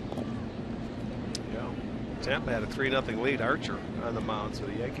 Yeah, Tampa had a 3-0 lead. Archer on the mound, so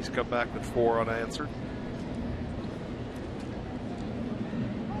the Yankees come back with 4 unanswered.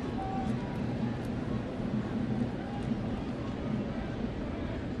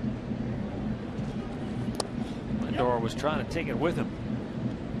 Lindor was trying to take it with him.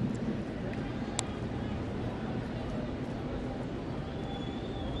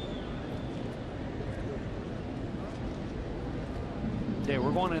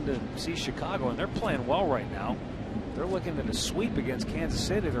 We're going in to see Chicago, and they're playing well right now. They're looking at a sweep against Kansas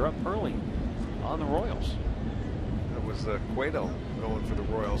City. They're up early on the Royals. That was Cueto going for the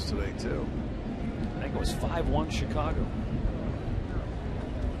Royals today, too. I think it was 5-1 Chicago.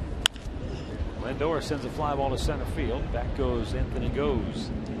 Lindor sends a fly ball to center field. Back goes Anthony Goes.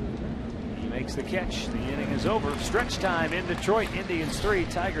 He makes the catch. The inning is over. Stretch time in Detroit. Indians 3,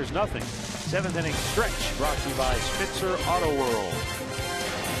 Tigers nothing. 7th inning stretch brought to you by Spitzer Auto World.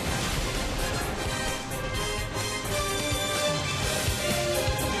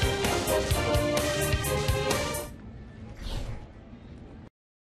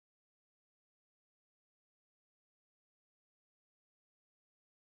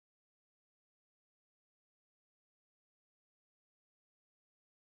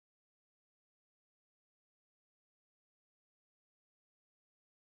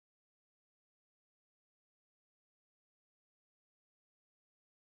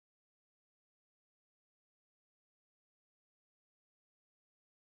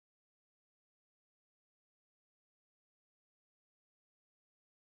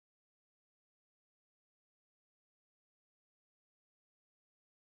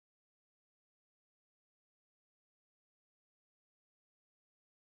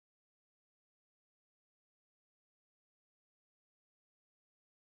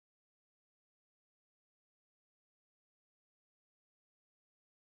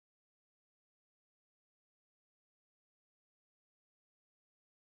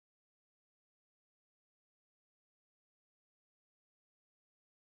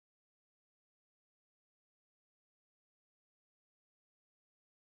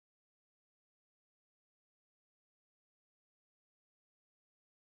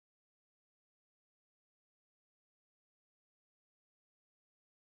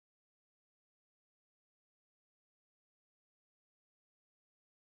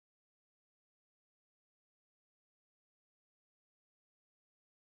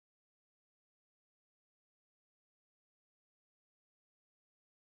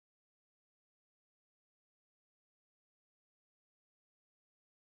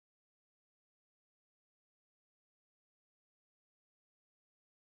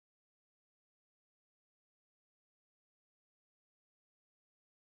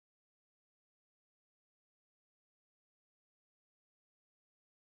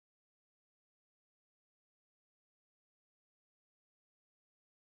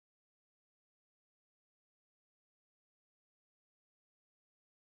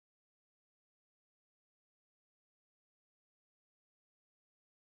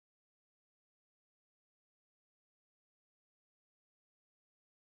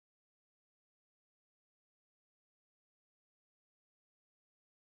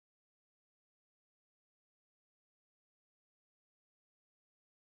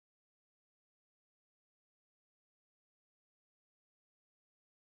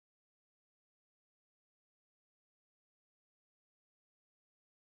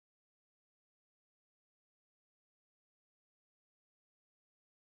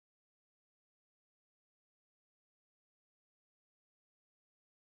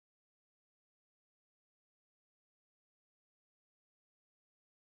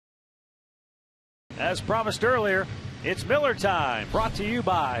 As promised earlier, it's Miller time, brought to you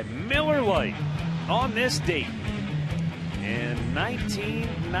by Miller Lite. On this date in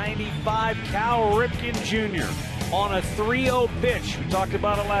 1995, Cal Ripken Jr. on a 3-0 pitch, we talked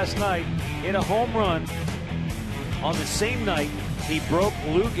about it last night, hit a home run. On the same night, he broke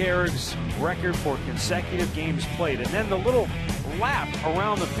Lou Gehrig's record for consecutive games played. And then the little lap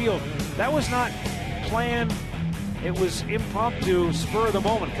around the field, that was not planned. It was impromptu, spur of the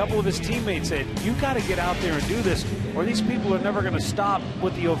moment. A couple of his teammates said, you got to get out there and do this, or these people are never going to stop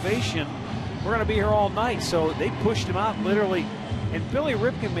with the ovation. We're going to be here all night. So they pushed him out literally. And Billy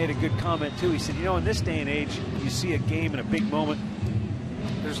Ripken made a good comment, too. He said, you know, in this day and age, you see a game in a big moment,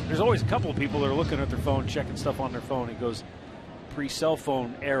 there's always a couple of people that are looking at their phone, checking stuff on their phone. He goes, pre-cell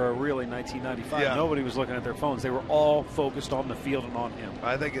phone era, really, 1995. Yeah. Nobody was looking at their phones. They were all focused on the field and on him.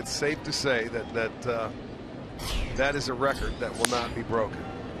 I think it's safe to say that is a record that will not be broken.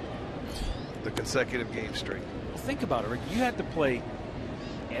 The consecutive game streak. Well, think about it, Rick. You had to play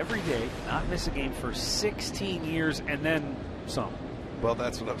every day, not miss a game for 16 years, and then some. Well,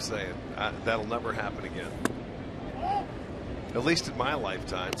 that's what I'm saying. That'll never happen again. At least in my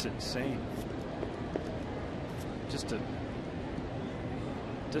lifetime. It's insane. Just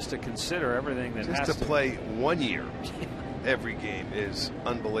to consider everything that has to play 1 year every game is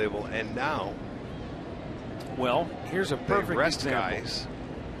unbelievable. And now, well, here's a perfect rest example. Guys.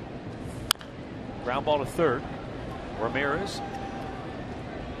 Ground ball to third. Ramirez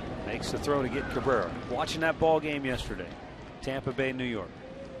makes the throw to get Cabrera. Watching that ball game yesterday, Tampa Bay, New York.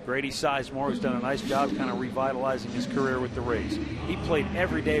 Grady Sizemore, who's done a nice job kind of revitalizing his career with the Rays. He played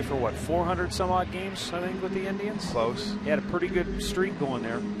every day for what, 400 some odd games, I think, with the Indians? Close. He had a pretty good streak going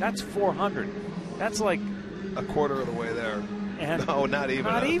there. That's 400. That's like a quarter of the way there. And no, not even.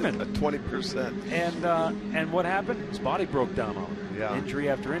 Not even. A 20%. And what happened? His body broke down on him. Yeah. Injury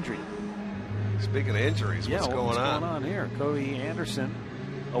after injury. Speaking of injuries, what's going on here? Cody Anderson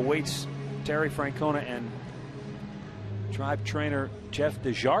awaits Terry Francona and Tribe trainer Jeff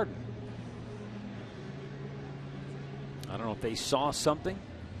Desjardins. I don't know if they saw something.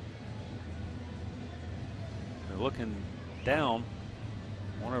 They're looking down.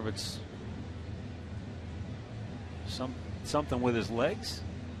 I wonder if it's something with his legs.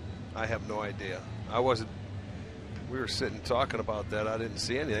 I have no idea. We were sitting talking about that. I didn't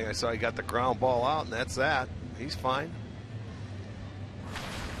see anything. I saw he got the ground ball out, and that's that. He's fine.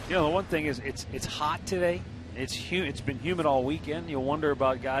 You know, the one thing is it's hot today. It's been humid all weekend. You'll wonder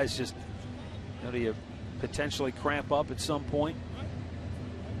about guys just, do you potentially cramp up at some point?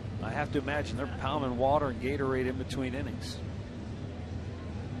 I have to imagine they're pounding water and Gatorade in between innings.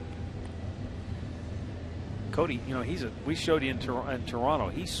 Cody, you know, we showed you in Toronto.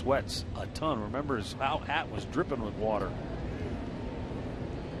 He sweats a ton. Remember, his hat was dripping with water.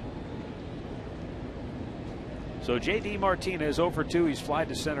 So J.D. Martinez 0 for 2. He's flied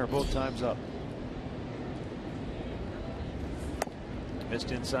to center both times up.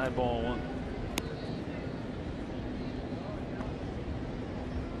 Missed inside, ball 1.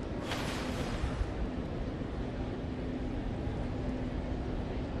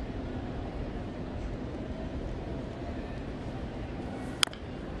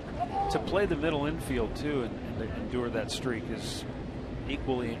 To play the middle infield too and to endure that streak is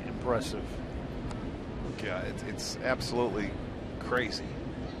equally impressive. Yeah, it's absolutely crazy.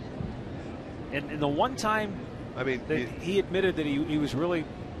 And the one time, I mean, he admitted that he was really,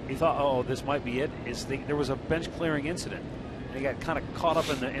 he thought, oh, this might be it. There was a bench clearing incident, and he got kind of caught up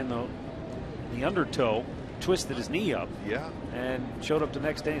in the undertow, twisted his knee up, yeah, and showed up the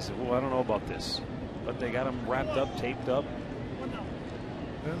next day and said, well, I don't know about this, but they got him wrapped up, taped up.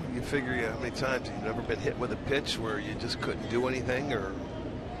 Well, you figure how many times you've never been hit with a pitch where you just couldn't do anything, or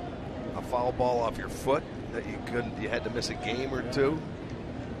a foul ball off your foot that you had to miss a game or two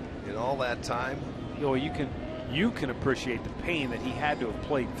in all that time. You know, you can appreciate the pain that he had to have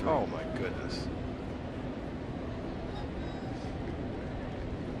played through. Oh my goodness.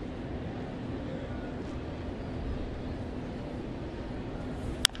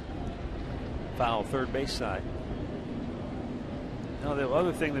 Foul, third base side. Now, the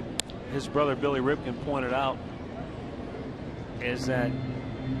other thing that his brother Billy Ripken pointed out is that,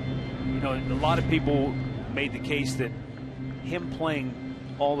 you know, a lot of people made the case that him playing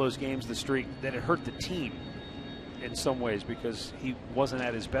all those games, the streak, that it hurt the team in some ways because he wasn't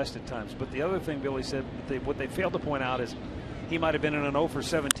at his best at times. But the other thing Billy said, what they failed to point out is he might have been in an 0 for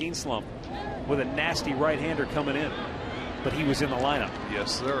 17 slump with a nasty right-hander coming in, but he was in the lineup.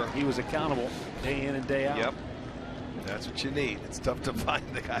 Yes, sir. He was accountable day in and day out. Yep. That's what you need. It's tough to find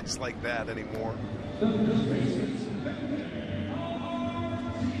the guys like that anymore.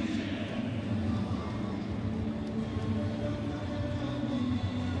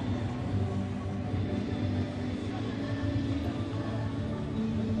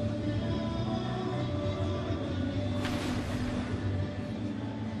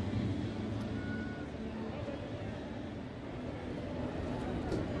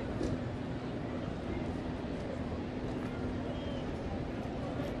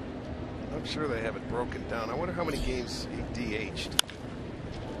 I'm sure they have it broken down. I wonder how many games he DH'd.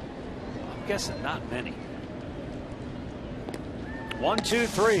 I'm guessing not many. 1, 2,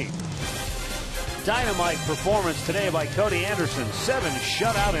 3. Dynamite performance today by Cody Anderson. 7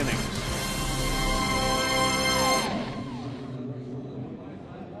 shutout innings.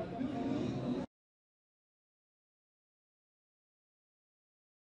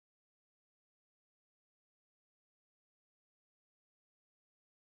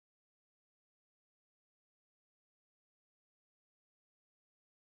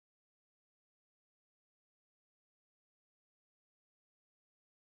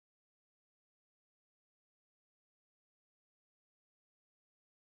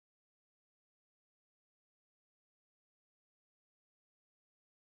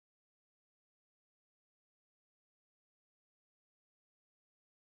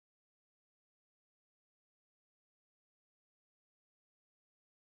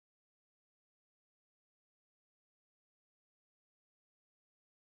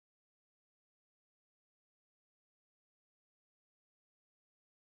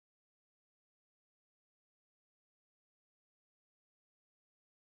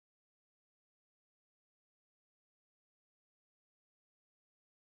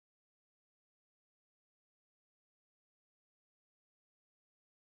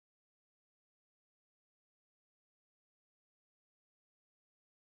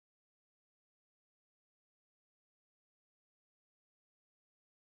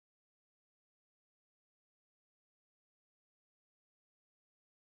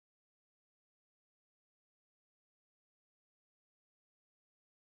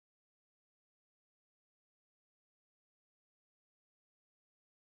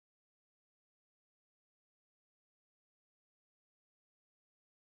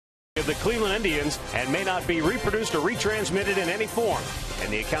 of the Cleveland Indians and may not be reproduced or retransmitted in any form.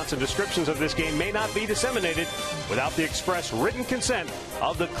 And the accounts and descriptions of this game may not be disseminated without the express written consent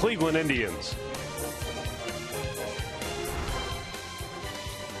of the Cleveland Indians.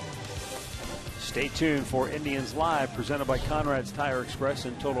 Stay tuned for Indians Live, presented by Conrad's Tire Express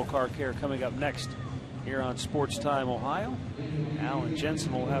and Total Car Care, coming up next here on Sports Time Ohio. Alan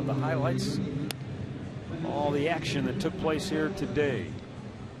Jensen will have the highlights, all the action that took place here today.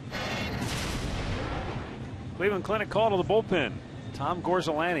 Cleveland Clinic call to the bullpen. Tom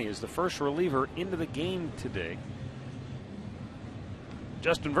Gorzolani is the first reliever into the game today.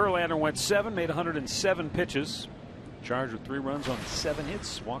 Justin Verlander went 7, made 107 pitches. Charged with 3 runs on 7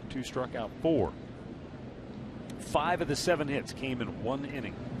 hits, walked 2, struck out 4. 5 of the 7 hits came in 1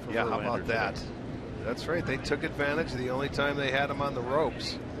 inning. Yeah, how about that? Today. That's right. They took advantage the only time they had him on the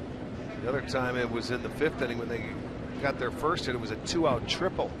ropes. The other time it was in the 5th inning when they got their first hit. It was a 2-out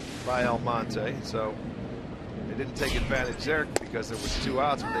triple by Almonte. So they didn't take advantage there because there was 2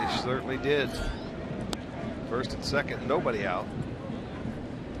 outs, but they certainly did. First and second, nobody out.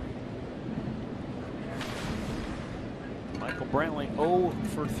 Michael Brantley 0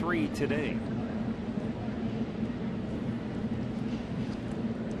 for 3 today.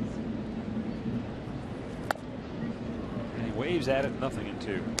 And he waves at it, nothing in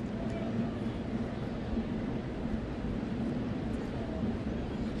 2.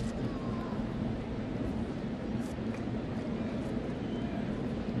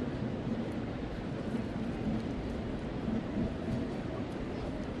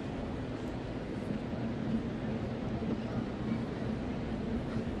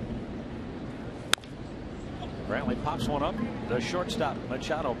 Brantley pops one up. The shortstop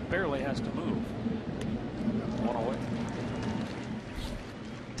Machado barely has to move. 1 away.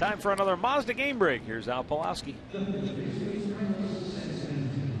 Time for another Mazda game break. Here's Al Pawlowski.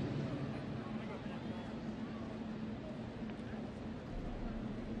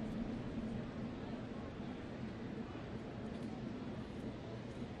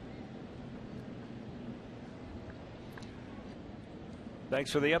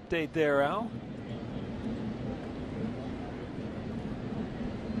 Thanks for the update there, Al.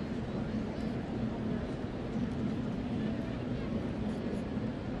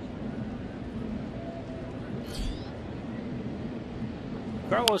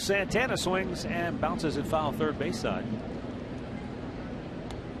 Carlos Santana swings and bounces at foul third base side.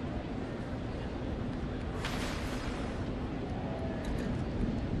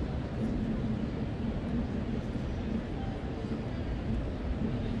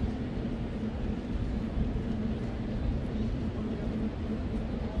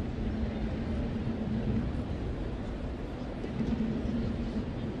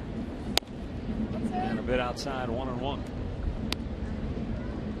 And a bit outside, 1-1.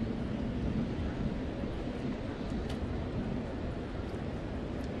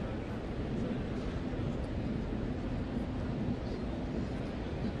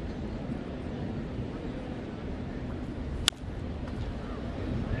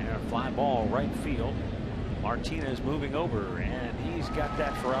 Ball right field. Martinez moving over, and he's got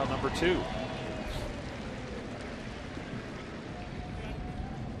that for out number 2.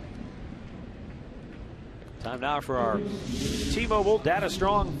 Time now for our T-Mobile Data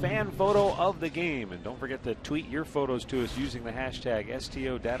Strong fan photo of the game. And don't forget to tweet your photos to us using the hashtag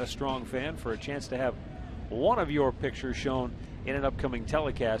STO Data Strong Fan for a chance to have one of your pictures shown in an upcoming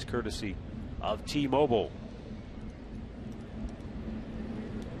telecast courtesy of T-Mobile.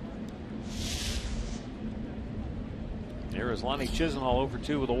 Here is Lonnie Chisenhall over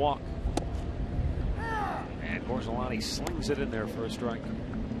 2 with a walk. And Gorzolani slings it in there for a strike.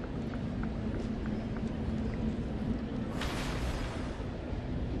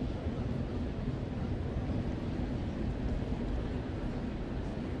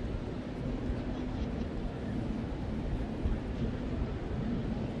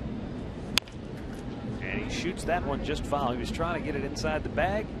 And he shoots that one just foul. He was trying to get it inside the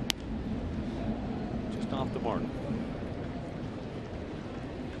bag. Just off the mark.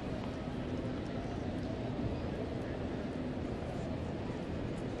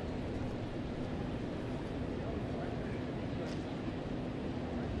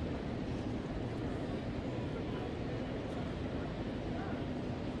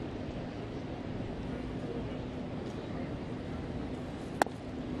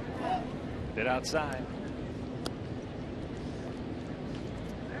 Bit outside.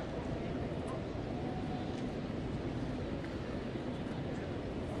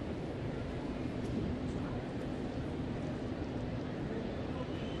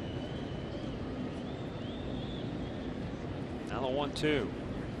 Now the 1-2.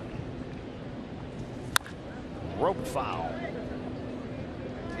 rope foul.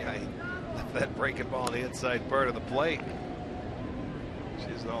 Yeah, he left that breaking ball on the inside part of the plate.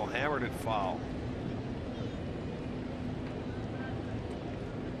 She's all hammered and foul.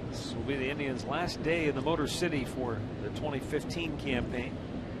 This will be the Indians' last day in the Motor City for the 2015 campaign.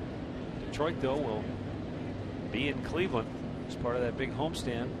 Detroit, though, will be in Cleveland as part of that big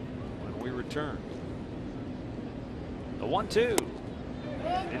homestand when we return. The 1-2.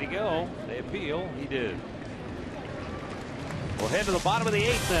 Did he go? They appeal. He did. We'll head to the bottom of the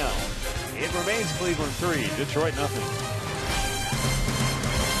 8th now. It remains Cleveland 3, Detroit nothing.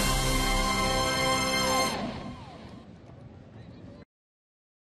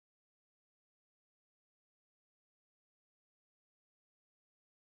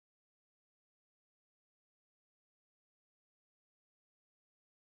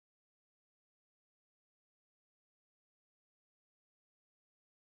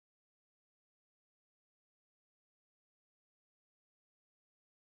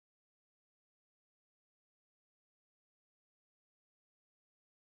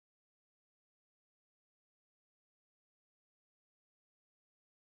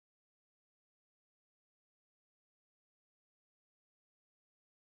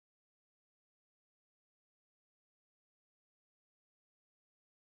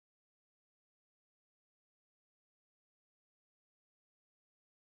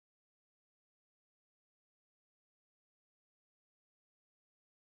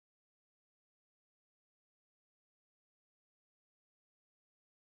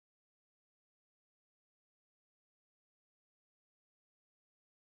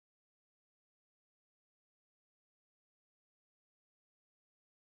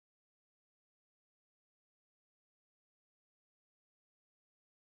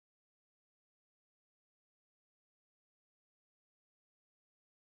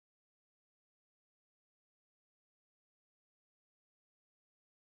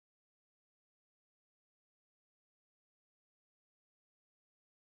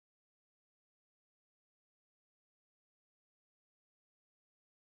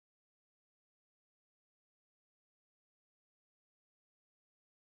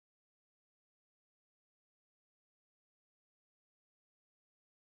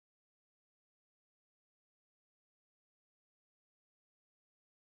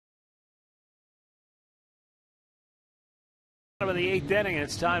 Of the 8th inning,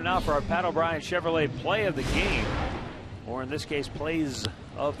 it's time now for our Pat O'Brien Chevrolet play of the game, or in this case, plays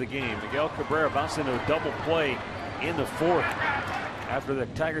of the game. Miguel Cabrera bounced into a double play in the 4th after the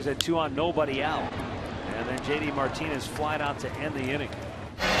Tigers had 2 on, nobody out, and then JD Martinez flied out to end the inning.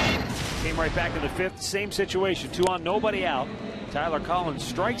 Came right back in the 5th, same situation, 2 on, nobody out. Tyler Collins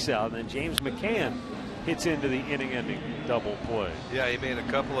strikes out, and then James McCann hits into the inning-ending double play. Yeah, he made a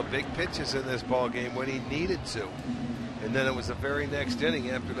couple of big pitches in this ball game when he needed to. And then it was the very next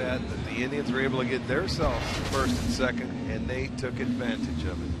inning after that the Indians were able to get themselves first and second, and they took advantage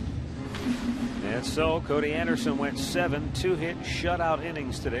of it. And so Cody Anderson went 7 2-hit shutout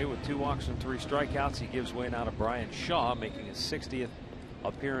innings today with 2 walks and 3 strikeouts. He gives way now to Brian Shaw, making his 60th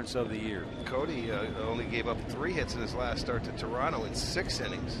appearance of the year. Cody only gave up 3 hits in his last start to Toronto in 6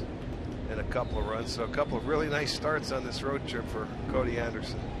 innings and a couple of runs. So a couple of really nice starts on this road trip for Cody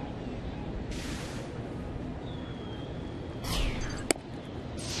Anderson.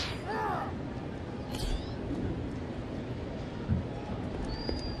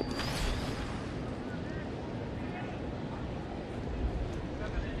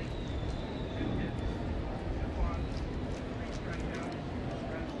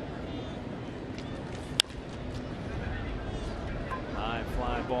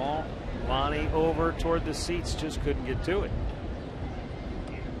 Toward the seats, just couldn't get to it.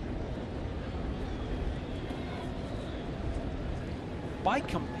 By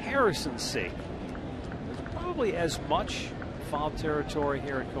comparison's sake, there's probably as much foul territory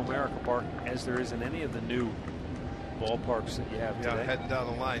here at Comerica Park as there is in any of the new ballparks that you have today. Yeah, heading down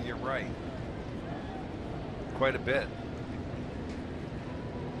the line, you're right. Quite a bit.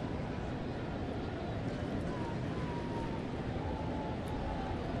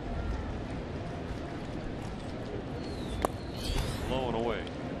 Blown away.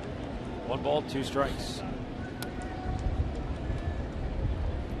 1 ball, 2 strikes.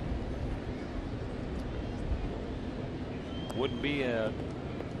 Wouldn't be a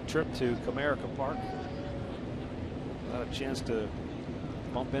trip to Comerica Park without a chance to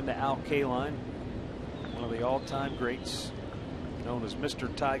bump into Al Kaline, one of the all-time greats, known as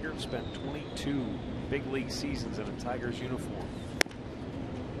Mr. Tiger. Spent 22 big league seasons in a Tigers uniform.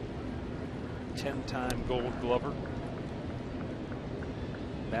 10-time Gold Glover.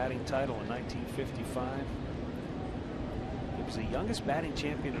 Batting title in 1955. was the youngest batting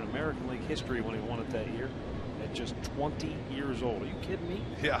champion in American League history when he won it that year at just 20 years old. Are you kidding me?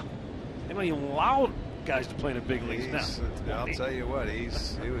 Yeah. They don't even allow guys to play in the big leagues now. I'll tell you what, he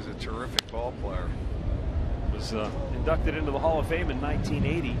was a terrific ball player. Was inducted into the Hall of Fame in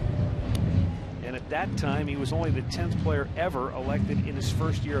 1980. And at that time, he was only the 10th player ever elected in his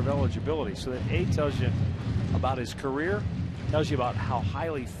first year of eligibility. So that A, tells you about his career, tells you about how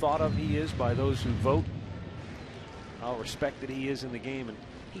highly thought of he is by those who vote, how respected he is in the game, and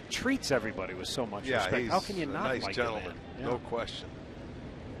he treats everybody with so much respect. How can you not nice like gentleman? Yeah. No question.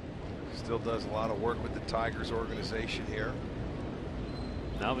 Still does a lot of work with the Tigers organization here.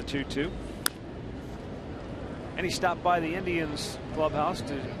 Now the 2-2. And he stopped by the Indians clubhouse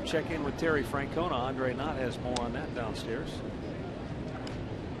to check in with Terry Francona. Andre Knott has more on that downstairs.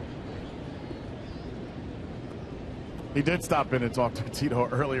 He did stop in and talk to Tito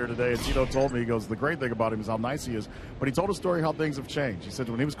earlier today, and Tito told me, he goes, the great thing about him is how nice he is. But he told a story how things have changed. He said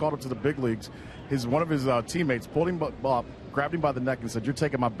when he was called up to the big leagues, one of his teammates pulled him up, grabbed him by the neck and said, "You're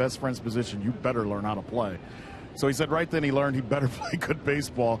taking my best friend's position. You better learn how to play." So he said right then he learned he better play good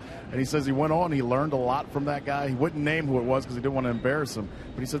baseball. And he says he went on, he learned a lot from that guy. He wouldn't name who it was because he didn't want to embarrass him.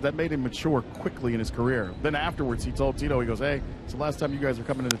 But he said that made him mature quickly in his career. Then afterwards he told Tito, he goes, "Hey, it's the last time you guys are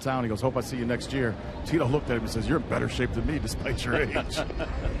coming into town." He goes, "Hope I see you next year." Tito looked at him and says, "You're in better shape than me despite your age."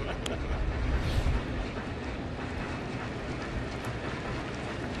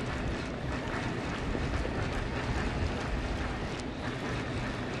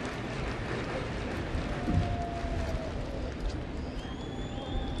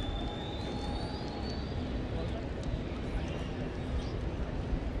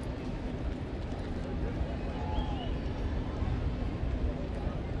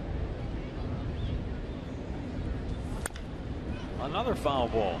 Another foul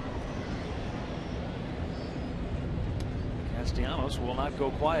ball. Castellanos will not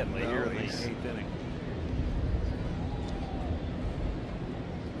go quietly here in the 8th inning.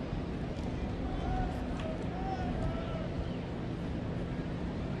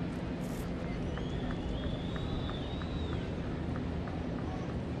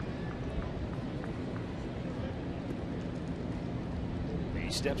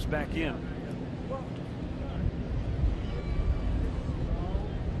 He steps back in.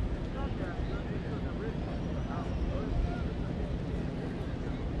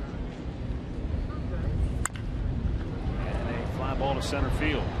 Center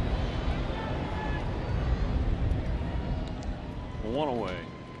field. One away.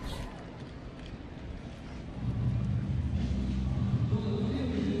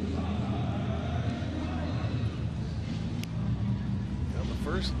 Well, the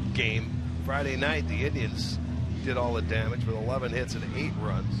first game, Friday night, the Indians did all the damage with 11 hits and 8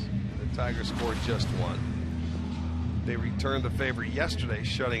 runs. The Tigers scored just 1. They returned the favor yesterday,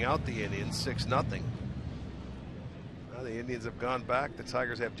 shutting out the Indians 6-0. The Indians have gone back. The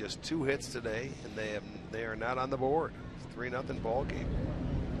Tigers have just 2 hits today, and they are not on the board. It's 3-0 ball game.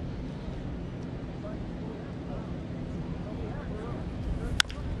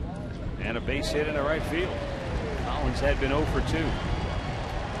 And a base hit into right field. Collins had been 0 for 2.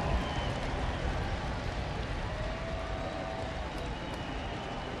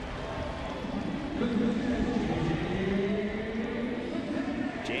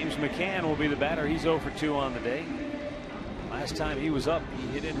 James McCann will be the batter. He's 0 for 2 on the day. Last time he was up, he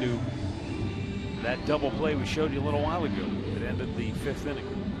hit into that double play we showed you a little while ago. It ended the 5th inning.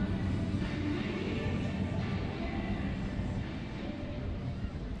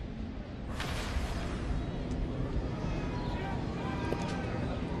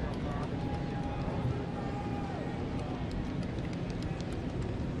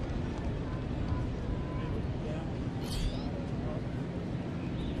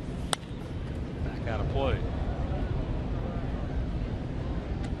 Back out of play.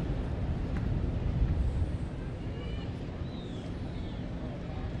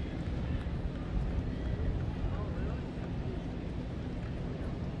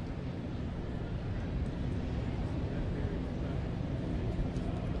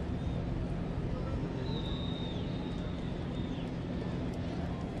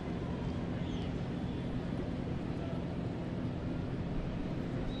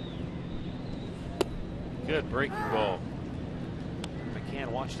 Good breaking ball. McCann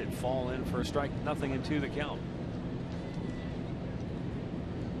watched it fall in for a strike. 0-2 the count.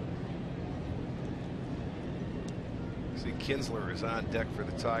 See, Kinsler is on deck for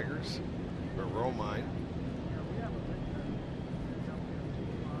the Tigers. For Romine.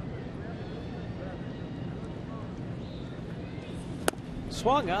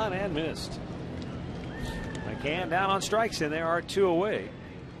 Swung on and missed. McCann down on strikes, and there are 2 away.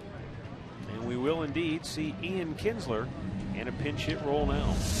 And we will indeed see Ian Kinsler in a pinch hit role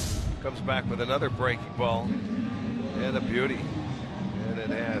now. Comes back with another breaking ball and a beauty. And it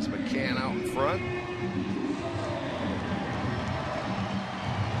has McCann out in front.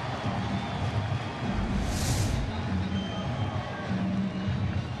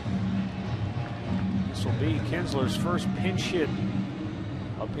 This will be Kinsler's first pinch hit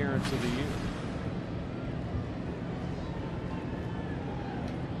appearance of the year.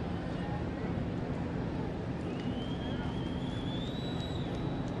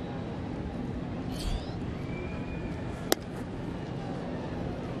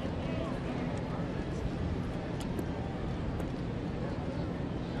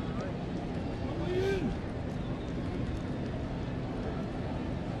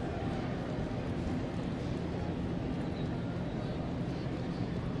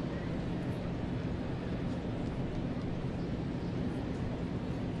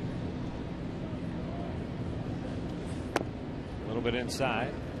 Bit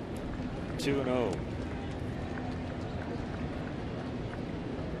inside. 2-0.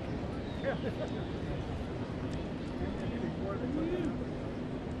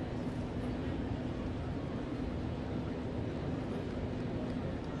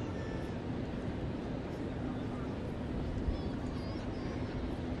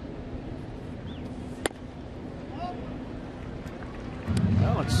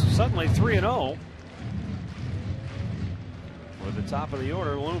 Well, it's suddenly 3-0. The top of the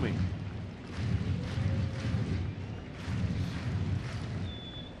order looming.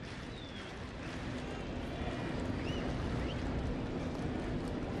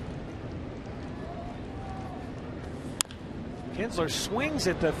 Kinsler swings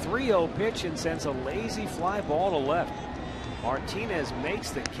at the 3-0 pitch and sends a lazy fly ball to left. Martinez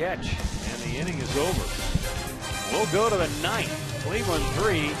makes the catch, and the inning is over. We'll go to the 9th. Cleveland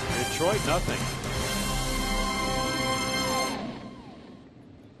 3, Detroit nothing.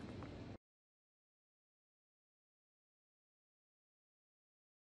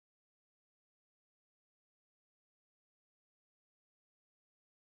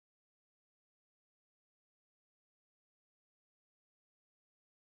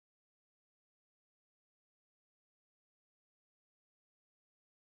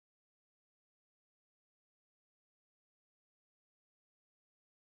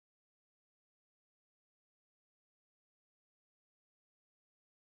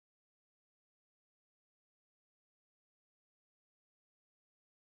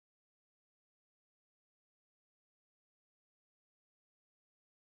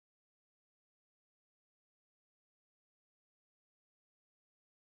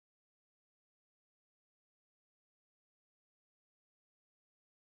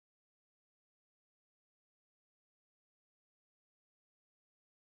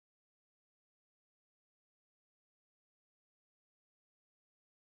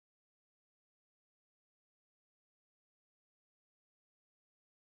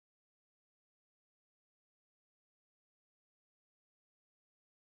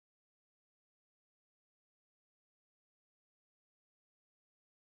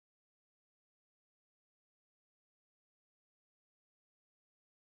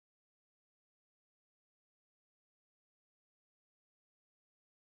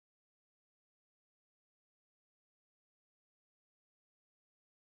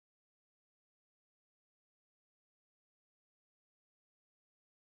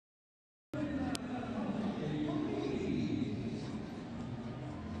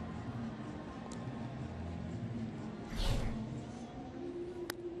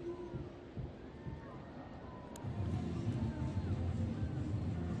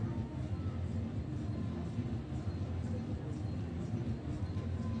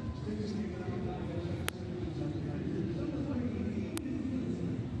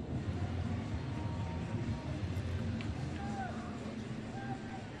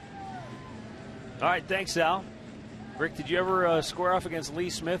 All right, thanks, Al. Rick, did you ever square off against Lee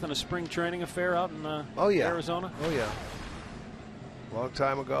Smith in a spring training affair out in Arizona? Oh, yeah. Long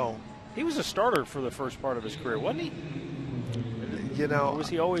time ago. He was a starter for the first part of his career, wasn't he? You know. Or was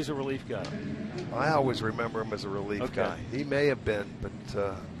he always a relief guy? I always remember him as a relief guy. He may have been, but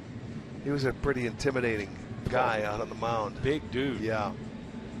he was a pretty intimidating guy out on the mound. Big dude. Yeah.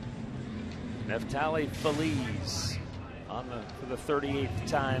 Neftali Feliz for the 38th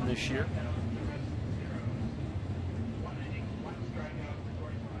time this year.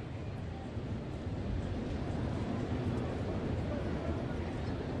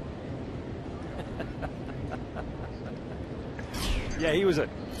 Yeah, he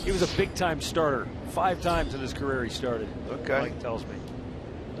was a big time starter. 5 times in his career he started. Okay. Mike tells me.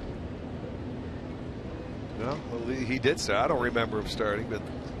 No, well, he did start. I don't remember him starting, but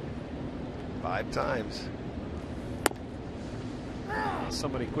 5 times.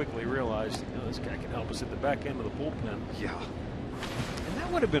 Somebody quickly realized, this guy can help us at the back end of the bullpen. Yeah. And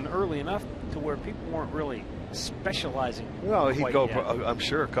that would have been early enough to where people weren't really specializing. Well, he'd go, yet. I'm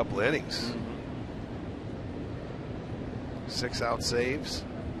sure, a couple of innings. Mm-hmm. 6 out saves.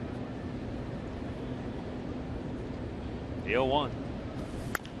 The 0-1.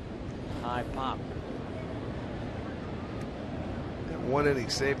 High pop. That 1 inning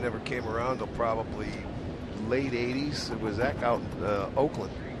save never came around until probably late 80s. It was out in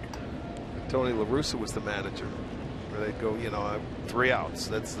Oakland. Tony La Russa was the manager. Where they'd go, 3 outs.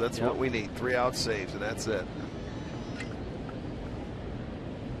 That's what we need. 3 out saves, and that's it.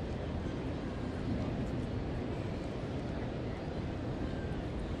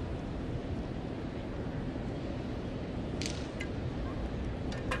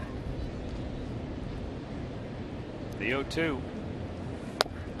 The 0-2.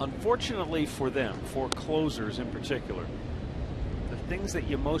 Unfortunately for them, for closers in particular, the things that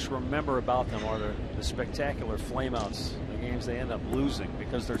you most remember about them are the spectacular flameouts, the games they end up losing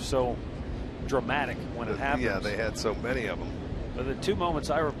because they're so dramatic when it happens. Yeah, they had so many of them. But the 2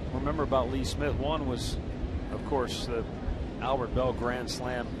 moments I remember about Lee Smith, one was, of course, the Albert Bell grand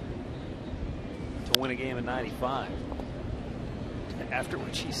slam to win a game in '95. After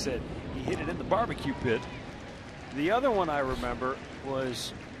which he said he hit it in the barbecue pit. The other one I remember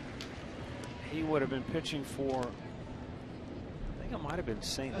was he would have been pitching for, I think it might have been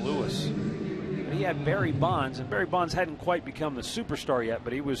St. Louis. But he had Barry Bonds, and Barry Bonds hadn't quite become the superstar yet,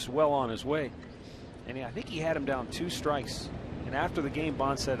 but he was well on his way. And I think he had him down 2 strikes. And after the game,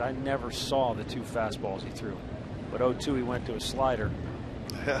 Bonds said, I never saw the 2 fastballs he threw. But 0-2, he went to a slider,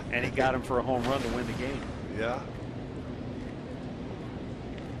 and he got him for a home run to win the game. Yeah.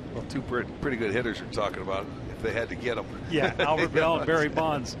 Well, 2 pretty good hitters you're talking about. They had to get him. Yeah, Albert Bell and Barry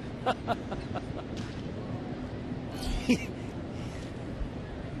Bonds.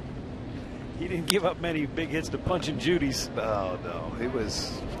 He didn't give up many big hits to Punch and Judy's. No. He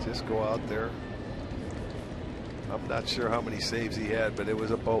was just go out there. I'm not sure how many saves he had, but it was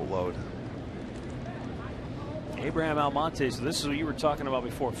a boatload. Abraham Almonte, so this is what you were talking about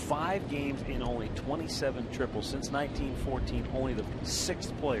before. 5 games in only 27 triples since 1914. Only the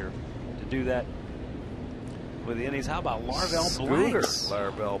 6th player to do that with the Indians. How about Larvell Blanks?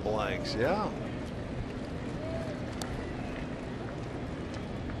 Larvell Blanks, yeah.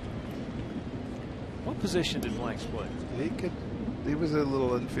 What position did Blanks play? He was a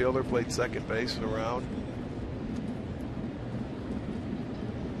little infielder, played second base and around.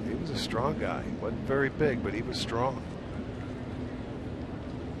 He was a strong guy. Wasn't very big, but he was strong.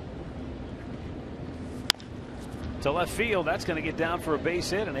 To left field, that's going to get down for a base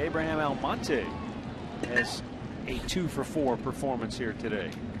hit, and Abraham Almonte has a 2-for-4 performance here today.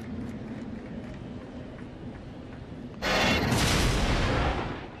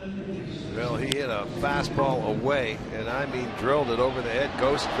 Well, he hit a fastball away, and I mean drilled it over the head.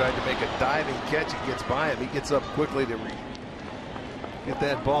 Ghost tried to make a diving catch. It gets by him. He gets up quickly to get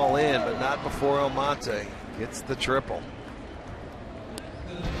that ball in, but not before Almonte gets the triple.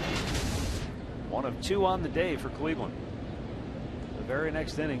 1 of 2 on the day for Cleveland. The very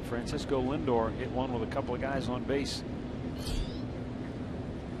next inning, Francisco Lindor hit one with a couple of guys on base.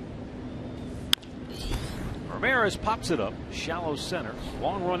 Ramirez pops it up, shallow center,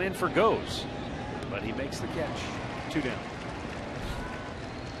 long run in for goes, but he makes the catch. 2 down.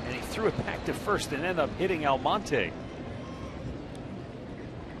 And he threw it back to first and ended up hitting Almonte.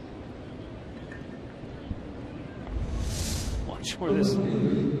 Watch where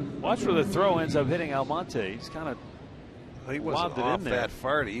the throw ends up hitting Almonte. He's kind of he wasn't off that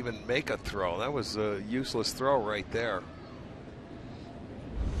far to even make a throw. That was a useless throw right there.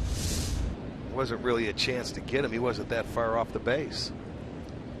 Wasn't really a chance to get him. He wasn't that far off the base.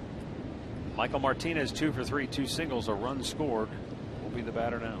 Michael Martinez 2 for 3, 2 singles, a run scored. Will be the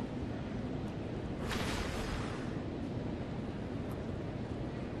batter now.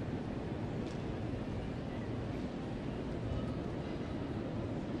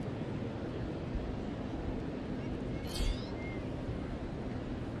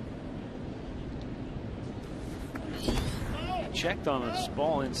 Checked on this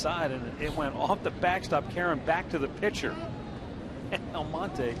ball inside, and it went off the backstop, carrying back to the pitcher. And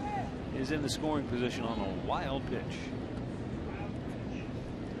Almonte is in the scoring position on a wild pitch.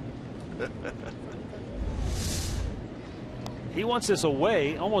 He wants this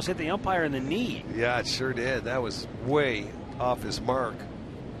away, almost hit the umpire in the knee. Yeah, it sure did. That was way off his mark.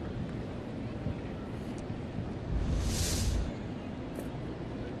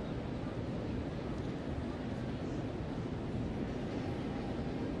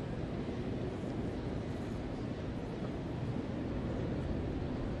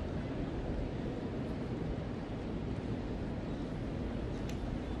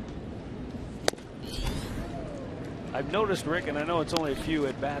 I've noticed, Rick, and I know it's only a few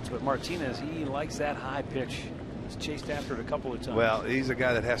at bats, but Martinez, he likes that high pitch. He's chased after it a couple of times. Well, he's a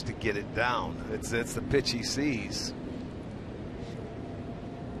guy that has to get it down. It's the pitch he sees.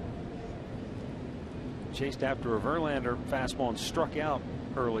 Chased after a Verlander fastball and struck out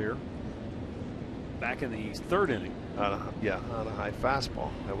earlier, back in the third inning. On a high fastball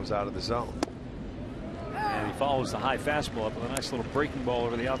that was out of the zone. And he follows the high fastball up with a nice little breaking ball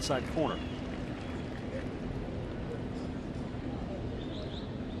over the outside corner.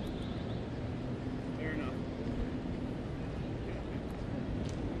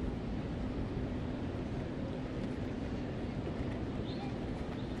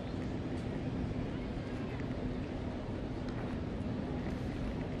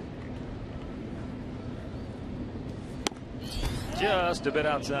 Just a bit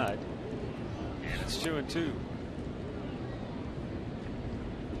outside. And it's 2-2.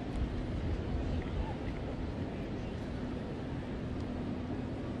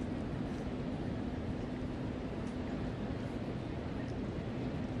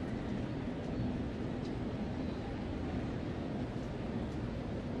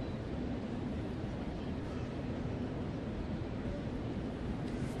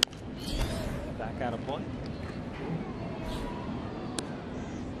 Back out of play.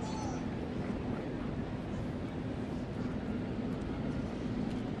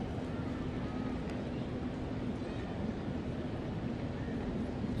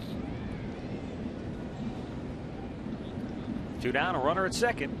 Two down, a runner at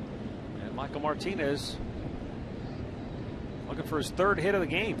second. And Michael Martinez looking for his third hit of the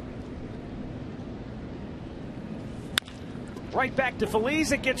game. Right back to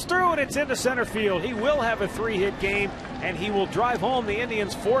Phillies. It gets through and it's into center field. He will have a 3-hit game and he will drive home the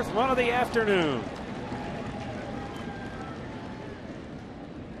Indians' 4th run of the afternoon.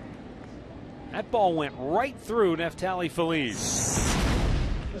 That ball went right through Neftali Feliz.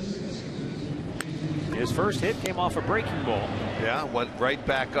 His first hit came off a breaking ball. Yeah, went right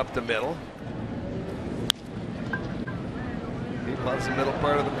back up the middle. He loves the middle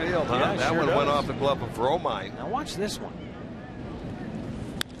part of the field, huh? Yeah, that sure one does. went off the glove of Romine. Now watch this one.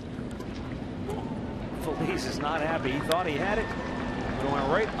 Feliz is not happy. He thought he had it, but it went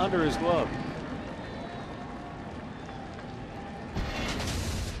right under his glove.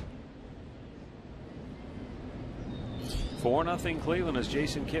 Four-0 Cleveland as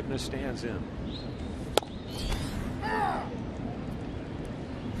Jason Kipnis stands in.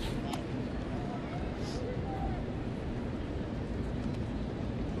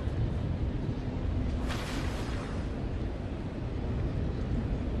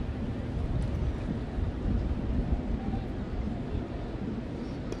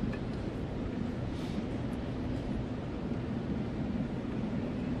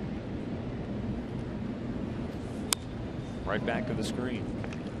 Right back to the screen.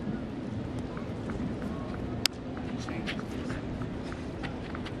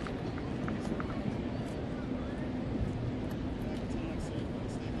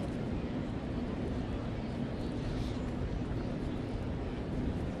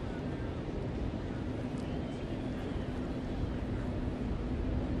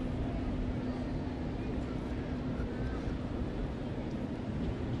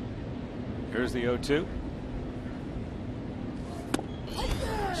 Here's the 0-2.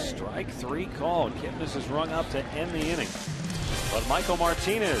 Strike 3 called. Kipnis is rung up to end the inning. But Michael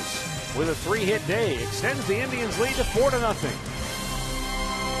Martinez with a 3-hit day extends the Indians' lead to 4-0.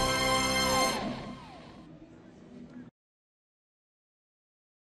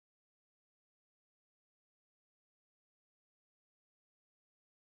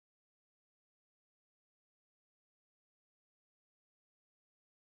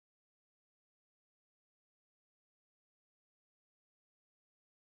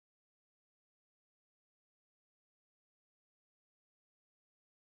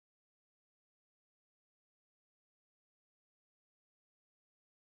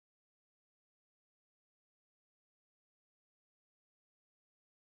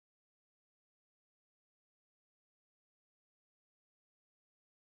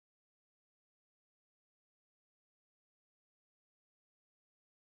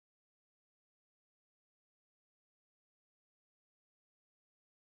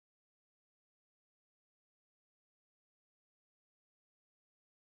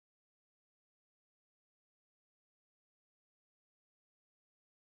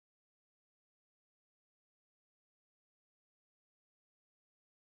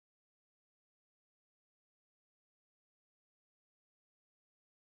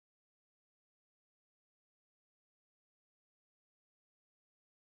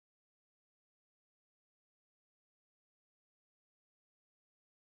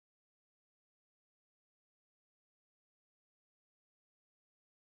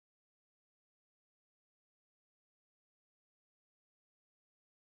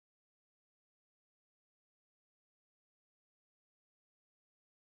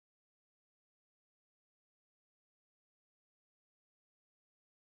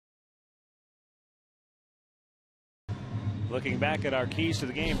 Looking back at our keys to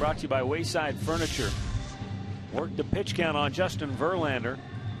the game, brought to you by Wayside Furniture. Worked the pitch count on Justin Verlander.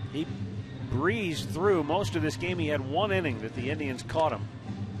 He breezed through most of this game. He had 1 inning that the Indians caught him.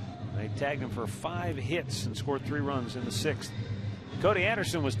 They tagged him for 5 hits and scored 3 runs in the 6th. Cody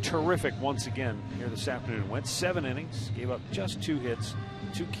Anderson was terrific once again here this afternoon. Went 7 innings, gave up just 2 hits,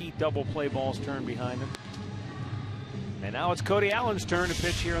 2 key double play balls turned behind him. And now it's Cody Allen's turn to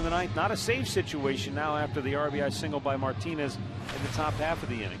pitch here in the 9th. Not a save situation now after the RBI single by Martinez in the top half of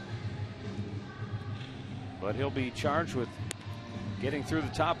the inning. But he'll be charged with getting through the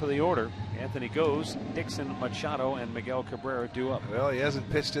top of the order. Anthony goes, Dixon, Machado, and Miguel Cabrera due up. Well, he hasn't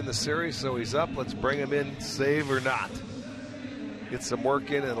pitched in the series, so he's up. Let's bring him in, save or not. Get some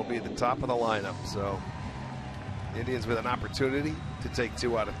work in, and it'll be at the top of the lineup. So the Indians with an opportunity to take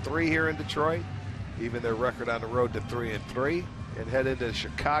 2 out of 3 here in Detroit, even their record on the road to 3-3, and head into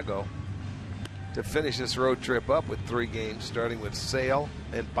Chicago to finish this road trip up with 3 games, starting with Sale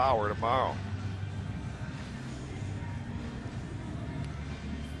and Bauer tomorrow.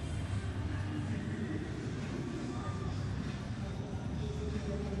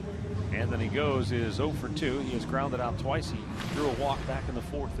 Anthony goes is 0 for 2. He has grounded out twice. He drew a walk back in the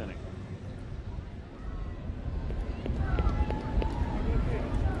 4th inning.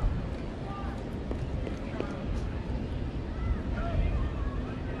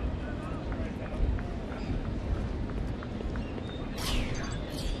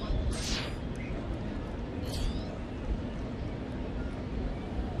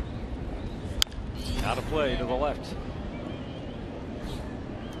 Out of play to the left.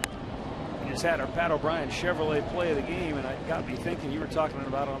 We just had our Pat O'Brien Chevrolet play of the game, and it got me thinking. You were talking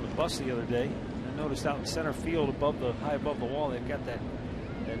about it on the bus the other day. I noticed out in center field, high above the wall, they've got that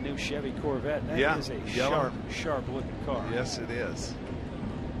new Chevy Corvette. That is a sharp looking car. Yes, it is.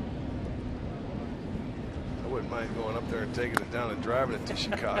 I wouldn't mind going up there and taking it down and driving it to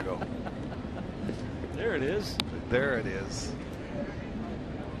Chicago. There it is. There it is.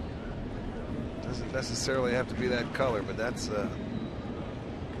 Doesn't necessarily have to be that color, but that's a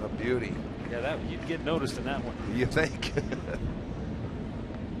beauty. Yeah, you'd get noticed in that one. You think?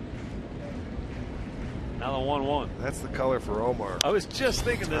 Now the 1-1. That's the color for Omar. I was just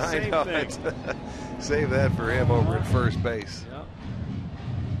thinking the same thing. Save that for him over at first base. Yep.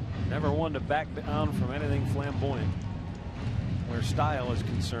 Never one to back down from anything flamboyant where style is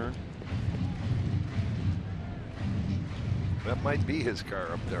concerned. That might be his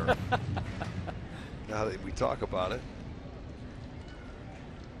car up there. Now that we talk about it.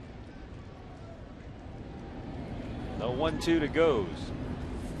 The 1-2 to goes.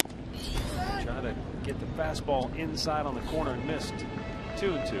 Trying to get the fastball inside on the corner and missed.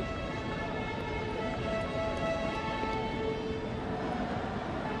 2-2.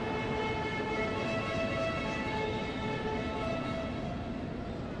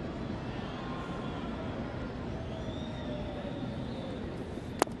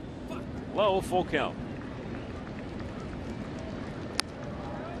 Low, full count.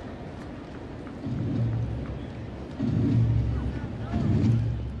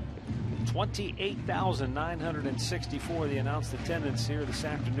 $28,964 the announced attendance here this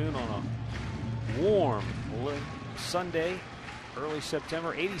afternoon on a warm Sunday, early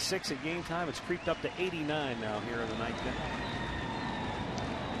September. 86 at game time. It's creeped up to 89 now here in the 9th inning.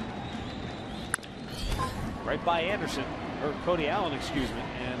 Right by Anderson, or Cody Allen, excuse me,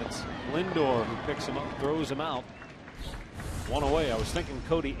 and it's Lindor who picks him up, throws him out. 1 away. I was thinking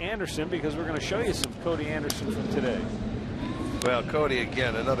Cody Anderson because we're going to show you some Cody Anderson from today. Well, Cody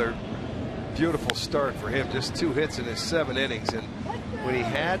again, another beautiful start for him. Just 2 hits in his 7 innings, and when he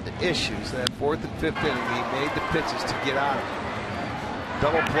had issues that 4th and 5th inning, he made the pitches to get out of it.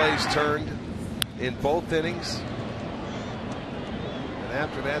 Double plays turned in both innings, and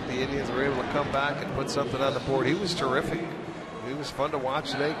after that, the Indians were able to come back and put something on the board. He was terrific. He was fun to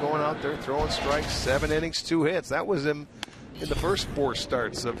watch today, going out there throwing strikes. 7 innings, 2 hits. That was him in the first 4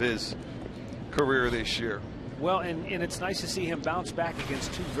 starts of his career this year. Well, and it's nice to see him bounce back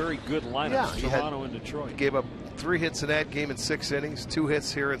against 2 very good lineups, Toronto and Detroit. He gave up 3 hits in that game in 6 innings, 2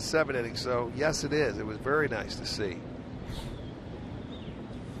 hits here in 7 innings. So, yes, it is. It was very nice to see.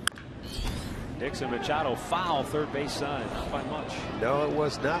 Dixon Machado foul, third base side, not by much. No, it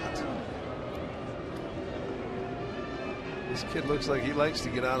was not. This kid looks like he likes to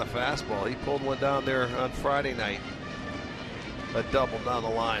get on a fastball. He pulled one down there on Friday night. A double down the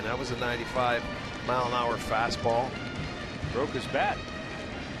line. That was a 95-mile-an-hour fastball. Broke his bat.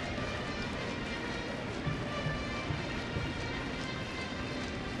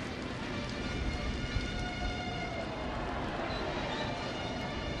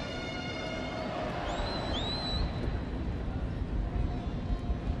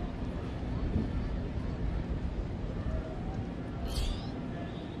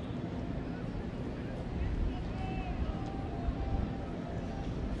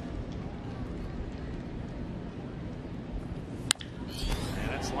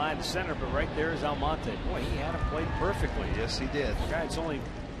 slide to center, but right there is Almonte. Boy, he had him played perfectly. Yes, he did. The guy's only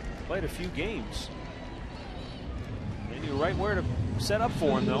played a few games. They knew right where to set up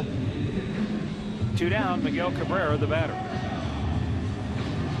for him, though. 2 down, Miguel Cabrera, the batter.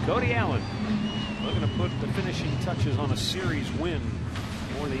 Cody Allen looking to put the finishing touches on a series win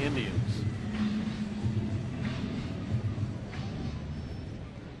for the Indians.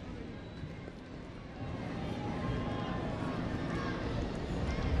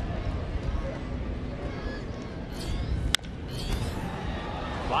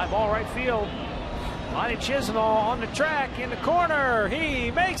 Fly ball right field. Lonnie Chisenhall on the track in the corner.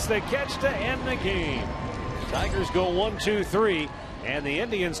 He makes the catch to end the game. Tigers go 1, 2, 3, and the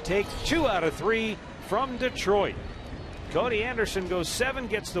Indians take 2 out of 3 from Detroit. Cody Anderson goes 7,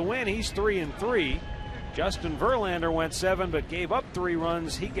 gets the win. He's 3-3. Justin Verlander went 7 but gave up 3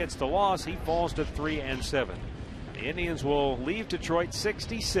 runs. He gets the loss. He falls to 3-7. The Indians will leave Detroit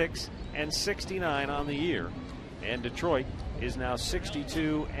 66-69 on the year, and Detroit is now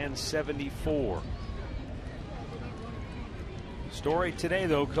 62-74. Story today,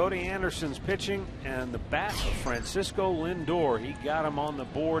 though, Cody Anderson's pitching and the bat of Francisco Lindor. He got him on the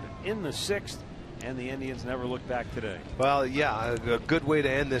board in the 6th, and the Indians never look back today. Well, yeah, a good way to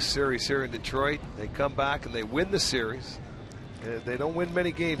end this series here in Detroit. They come back and they win the series. They don't win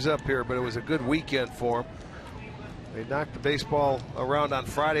many games up here, but it was a good weekend for them. They knocked the baseball around on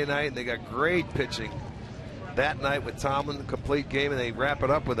Friday night, and they got great pitching that night with Tomlin, the complete game, and they wrap it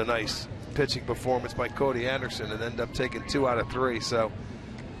up with a nice pitching performance by Cody Anderson and end up taking 2 out of 3. So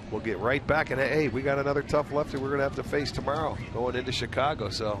we'll get right back, and hey, we got another tough lefty we're going to have to face tomorrow going into Chicago.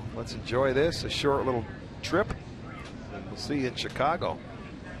 So let's enjoy this, a short little trip, and we'll see you in Chicago.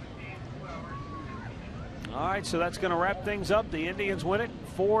 All right, so that's going to wrap things up. The Indians win it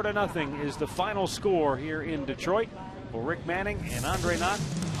 4-0 is the final score here in Detroit. For Rick Manning and Andre Knott,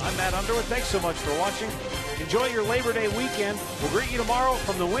 I'm Matt Underwood. Thanks so much for watching. Enjoy your Labor Day weekend. We'll greet you tomorrow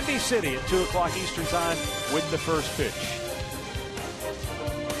from the Windy City at 2 o'clock Eastern Time with the first pitch.